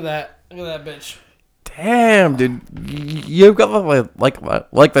 Look at that. Look at that bitch. Damn, dude, you've got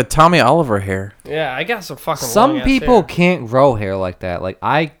like the Tommy Oliver hair. Yeah, I got some fucking Some long-ass people hair. can't grow hair like that. Like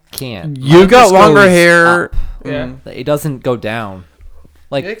I can't. You Mine got just longer goes hair. up. Yeah. It doesn't go down.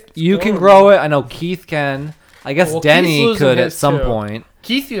 Like It's you can going. grow it. I know Keith can. I guess Well, Keith's Denny losing could at his, some too. point.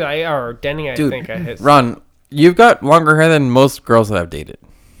 Keith, or Denny, I Dude, think I hit. Ron, you've got longer hair than most girls that I've dated.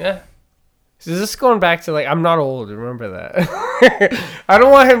 Yeah. So this is going back to like I'm not old. Remember that. I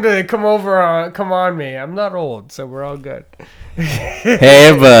don't want him to come on me. I'm not old, so we're all good.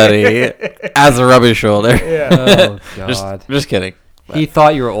 Hey, buddy. As a rub his shoulder. Yeah. Oh God. Just kidding. He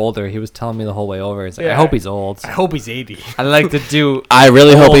thought you were older. He was telling me the whole way over. He's like, Yeah. I hope he's old. I hope he's 80. I like to do. I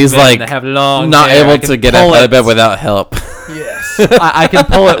really hope old he's men like that have long not hair. I able can to get pull out of it. bed without help. Yes. I can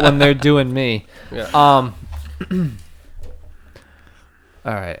pull it when they're doing me. Yeah. All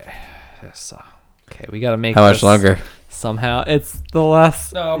right. Yes. Okay, we gotta make. How much this longer? Somehow, it's the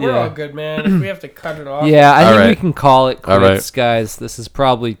last. No, we're all good, man. If we have to cut it off. Yeah, I All think we right. can call it All quits, guys. This is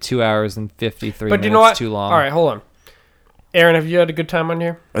probably 2 hours and 53 But minutes you know what? too long. All right, hold on. Aaron, have you had a good time on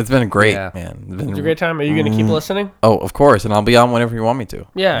here? It's been great, Yeah. man. It's It's been a great time. Are you gonna keep listening? Oh, of course, and I'll be on whenever you want me to.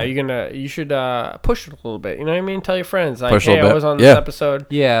 Yeah, you should push it a little bit. You know what I mean? Tell your friends like, Push a hey, little I bit. was on Yeah. this episode.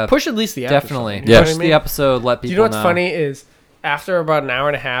 Yeah, Push at least the episode. definitely. You know Yeah. what I Push mean? the episode. Let people Do you know what's know. funny is after about an hour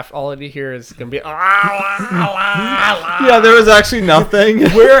and a half, all you hear is gonna be Yeah, there was actually nothing.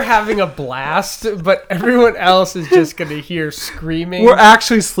 We're having a blast, but everyone else is just gonna hear screaming. We're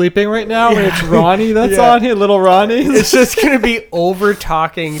actually sleeping right now, and it's Ronnie that's Yeah. on here, little Ronnie. It's just gonna be over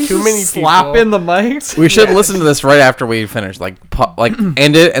talking too many people. slapping the mics. We should listen to this right after we finish, like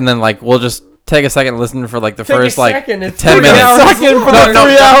end it, and then like we'll just take a second and listen for like the Take first a like second, it's 10 3 minutes. hours Second for long. the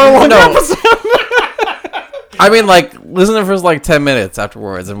 3 hour one episode. I mean, like listen to the first like 10 minutes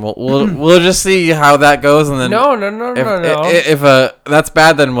afterwards, and we'll just see how that goes, and then No. if that's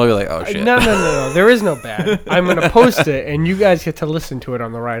bad, then we'll be like, oh shit. No. There is no bad. I'm gonna post it, and you guys get to listen to it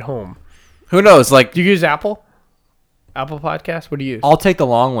on the ride home. Who knows? Like Do you use Apple? Apple Podcast? What do you use? I'll take the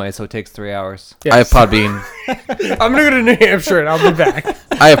long way, so it takes 3 hours. I have Podbean. I'm gonna go to New Hampshire, and I'll be back.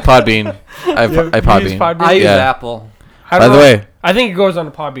 I have Podbean. I have You use Podbean. Podbean? I use Yeah. Apple. How By do the I- way, I think it goes on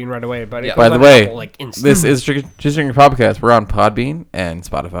the Podbean right away, but it Yeah. goes By the on way, Apple, like instantly. this is Just Drinking Podcast. We're on Podbean and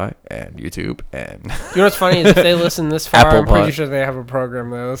Spotify and YouTube and You know what's funny is if they listen this far, Apple I'm pretty Pod. sure they have a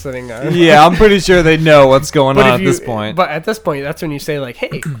program they're listening on. Yeah, I'm pretty sure they know what's going But on if at you, this point. But at this point, that's when you say like,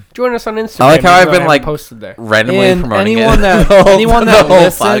 "Hey, join us on Instagram." I like how even I've though been, I like, haven't posted there. randomly And promoting anyone it. that- The whole- anyone the that whole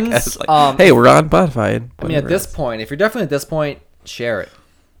listens, podcast, like, um, hey, we're on Spotify. and I mean, at whatever this else. point, if you're definitely at this point, share it.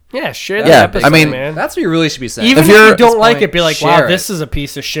 Yeah, share the Yeah, episode, I mean, man. That's what you really should be saying. Even if if, you're- you at don't this like point, it, be like, share "Wow, it. this is a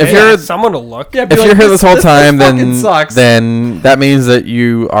piece of shit." If you're- someone will look. Yeah, if be you're like, here this whole time, fucking sucks. then that means that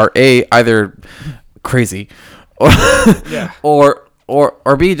you are either crazy, or Yeah.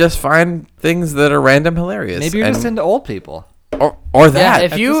 or B, just find things that are random hilarious. Maybe you're and- just into old people. or Yeah, that.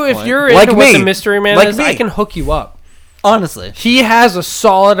 if at you this if point. you're Like into what me. the mystery man Like is, me. I can hook you up. Honestly. He has a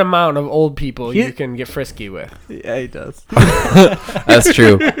solid amount of old people you can get frisky with. Yeah, he does. That's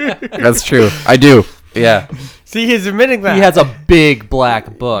true. That's true. I do. Yeah. See, he's admitting that He has a big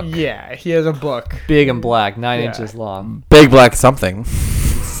black book. Yeah, he has a book. Big and black, 9 Yeah. inches long. Big black something.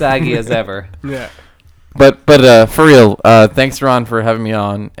 Saggy as ever. Yeah. But for real, thanks Ron for having me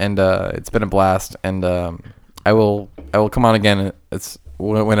on, and it's been a blast, and I will come on again. It's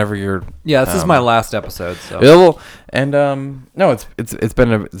whenever you're Yeah, this is my last episode, so. available, and no, it's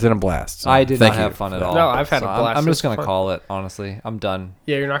been a blast. So I did thank not you have fun for at that. all. No, I've had So a blast. I'm It just was going to fun. call it, honestly. I'm done.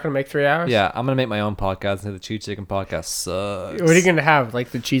 Yeah, you're not gonna make 3 hours. Yeah, I'm going to make my own podcast, and the Cheese Chicken podcast sucks. What are you gonna have?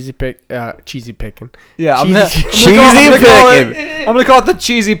 Like the cheesy picking. Yeah, I'm Cheesy- gonna call picking. it, I'm gonna call it the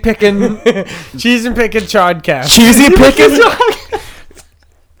Cheesy Pickin'. Cheese and picking chodcast. Cheesy picking.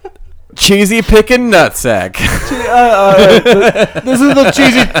 Cheesy picking nutsack. This is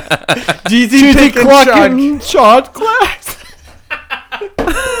the Cheesy pickin' Cluckin' Chod Class.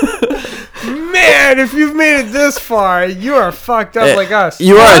 Man, if you've made it this far, you are fucked up like us.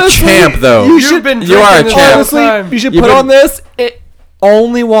 You are Honestly, a champ, though. You've been you are a drinking this champ. whole Honestly, time. you should You've put been- on this.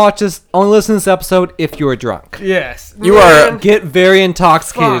 Only listen to this episode if you are drunk. Yes. You are- Man. Get very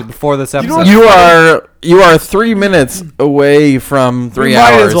intoxicated Fuck. before this You know episode. what- You are 3 minutes away from 3 We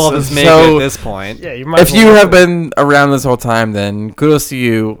hours. might as well just make it so at this point. Yeah, you might. if as well you do have it. been around this whole time, then kudos to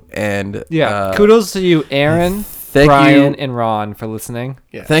you, and Yeah, kudos to you, Aaron, thank Brian, you. and Ron for listening.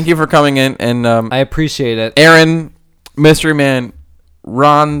 Yes. Thank you for coming in, and I appreciate it. Aaron, Mystery Man,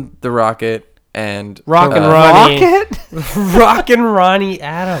 Ron the Rocket, and Rock and Ronnie. Rocket? Rockin' Ronnie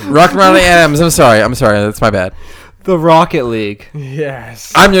Adams. Rock and Ronnie Adams. I'm sorry. That's my bad. The Rocket League.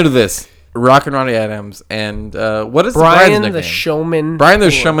 Yes. I'm new to this. Rock and Ronnie Adams, and what is Brian Brian's the nickname? Showman. Brian the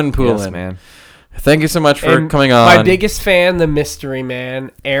Poulin. Showman Poulin. Yes, man. Thank you so much for And coming on. My biggest fan, the mystery man,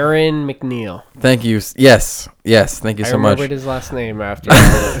 Aaron McNeil. Thank you. Yes. Thank you I so much. remembered his last name after all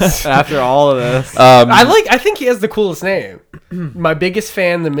this. After all of this. I think he has the coolest name. My biggest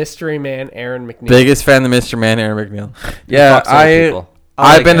fan, the mystery man, Aaron McNeil. Biggest fan of Mr. Man, Aaron McNeil. Yeah, Fucks old people.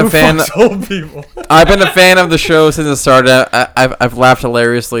 I've been Who a fan. fucks old people. I've been a fan of the show since it started. I've laughed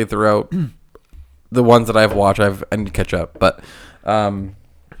hilariously throughout the ones that I've watched, I need to catch up. But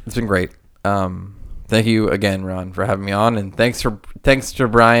it's been great. Thank you again, Ron, for having me on, and thanks to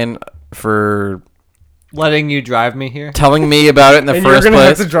Brian for letting you drive me here. telling me about it in the And first you're gonna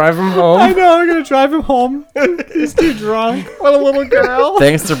place. have to drive him home. I know, I'm gonna drive him home. He's too drunk. What a little girl.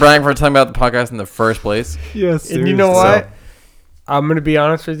 Thanks to Brian for telling me about the podcast in the first place. Yes, And you know what? I'm gonna be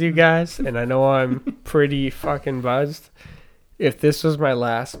honest with you guys, and I know I'm pretty fucking buzzed. If this was my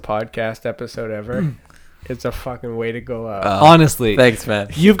last podcast episode ever, it's a fucking way to go out. Honestly, Thanks, man.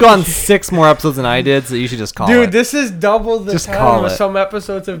 you've gone 6 more episodes than I did, so you should just call Dude, it. this is double the Just time call of it. some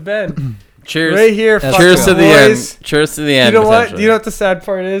episodes have been. Cheers. Right here, That's fucking Cheers to the boys. end. Cheers to the end. You know what? potentially. You know what the sad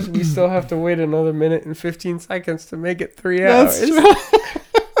part is? We still have to wait another minute and 15 seconds to make it 3 That's hours.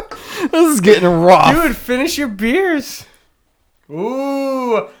 true. This is getting rough. Dude, finish your beers.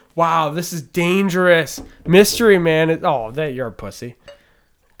 Ooh. Wow, this is dangerous. Mystery man. You're a pussy.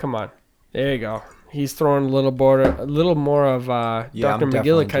 Come on. There you go. He's throwing a little more of Yeah, I'm Dr.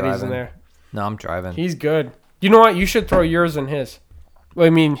 definitely McGillicuddy's in driving. there. No, I'm driving. He's good. You know what? You should throw yours in his. Well, I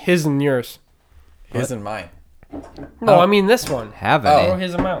mean, his and yours. His and mine. No, I mean this one. Have Throw any?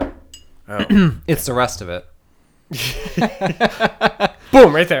 his amount. Oh. It's the rest of it.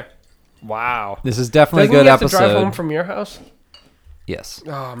 Boom, right there. Wow. This is definitely Doesn't a good he have episode. to drive home from your house? Yes,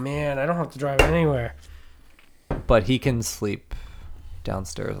 Oh, man. I don't have to drive anywhere. but he can sleep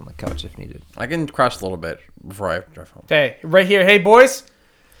downstairs on the couch if needed. I can crash a little bit before I drive home. Hey, right here. Hey, boys.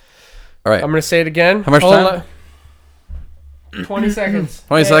 All right. I'm going to say it again. How much Hold time? on. 20 seconds.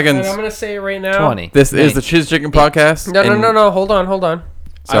 20 Hey, seconds. And I'm going to say it right now. 20. This is Nice. the Cheese Chicken Podcast. No. and- Hold on.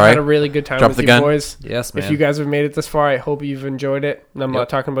 Sorry. I've had a really good time Drop with the you gun. boys. Yes, man. If you guys have made it this far, I hope you've enjoyed it. And I'm Yep. not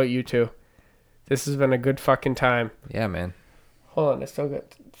talking about you two. This has been a good fucking time. Yeah, man. Hold on. I still got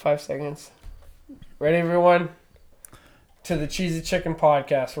 5 seconds. Ready, everyone? To the Cheesy Chicken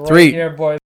Podcast. Right 3, here, boys.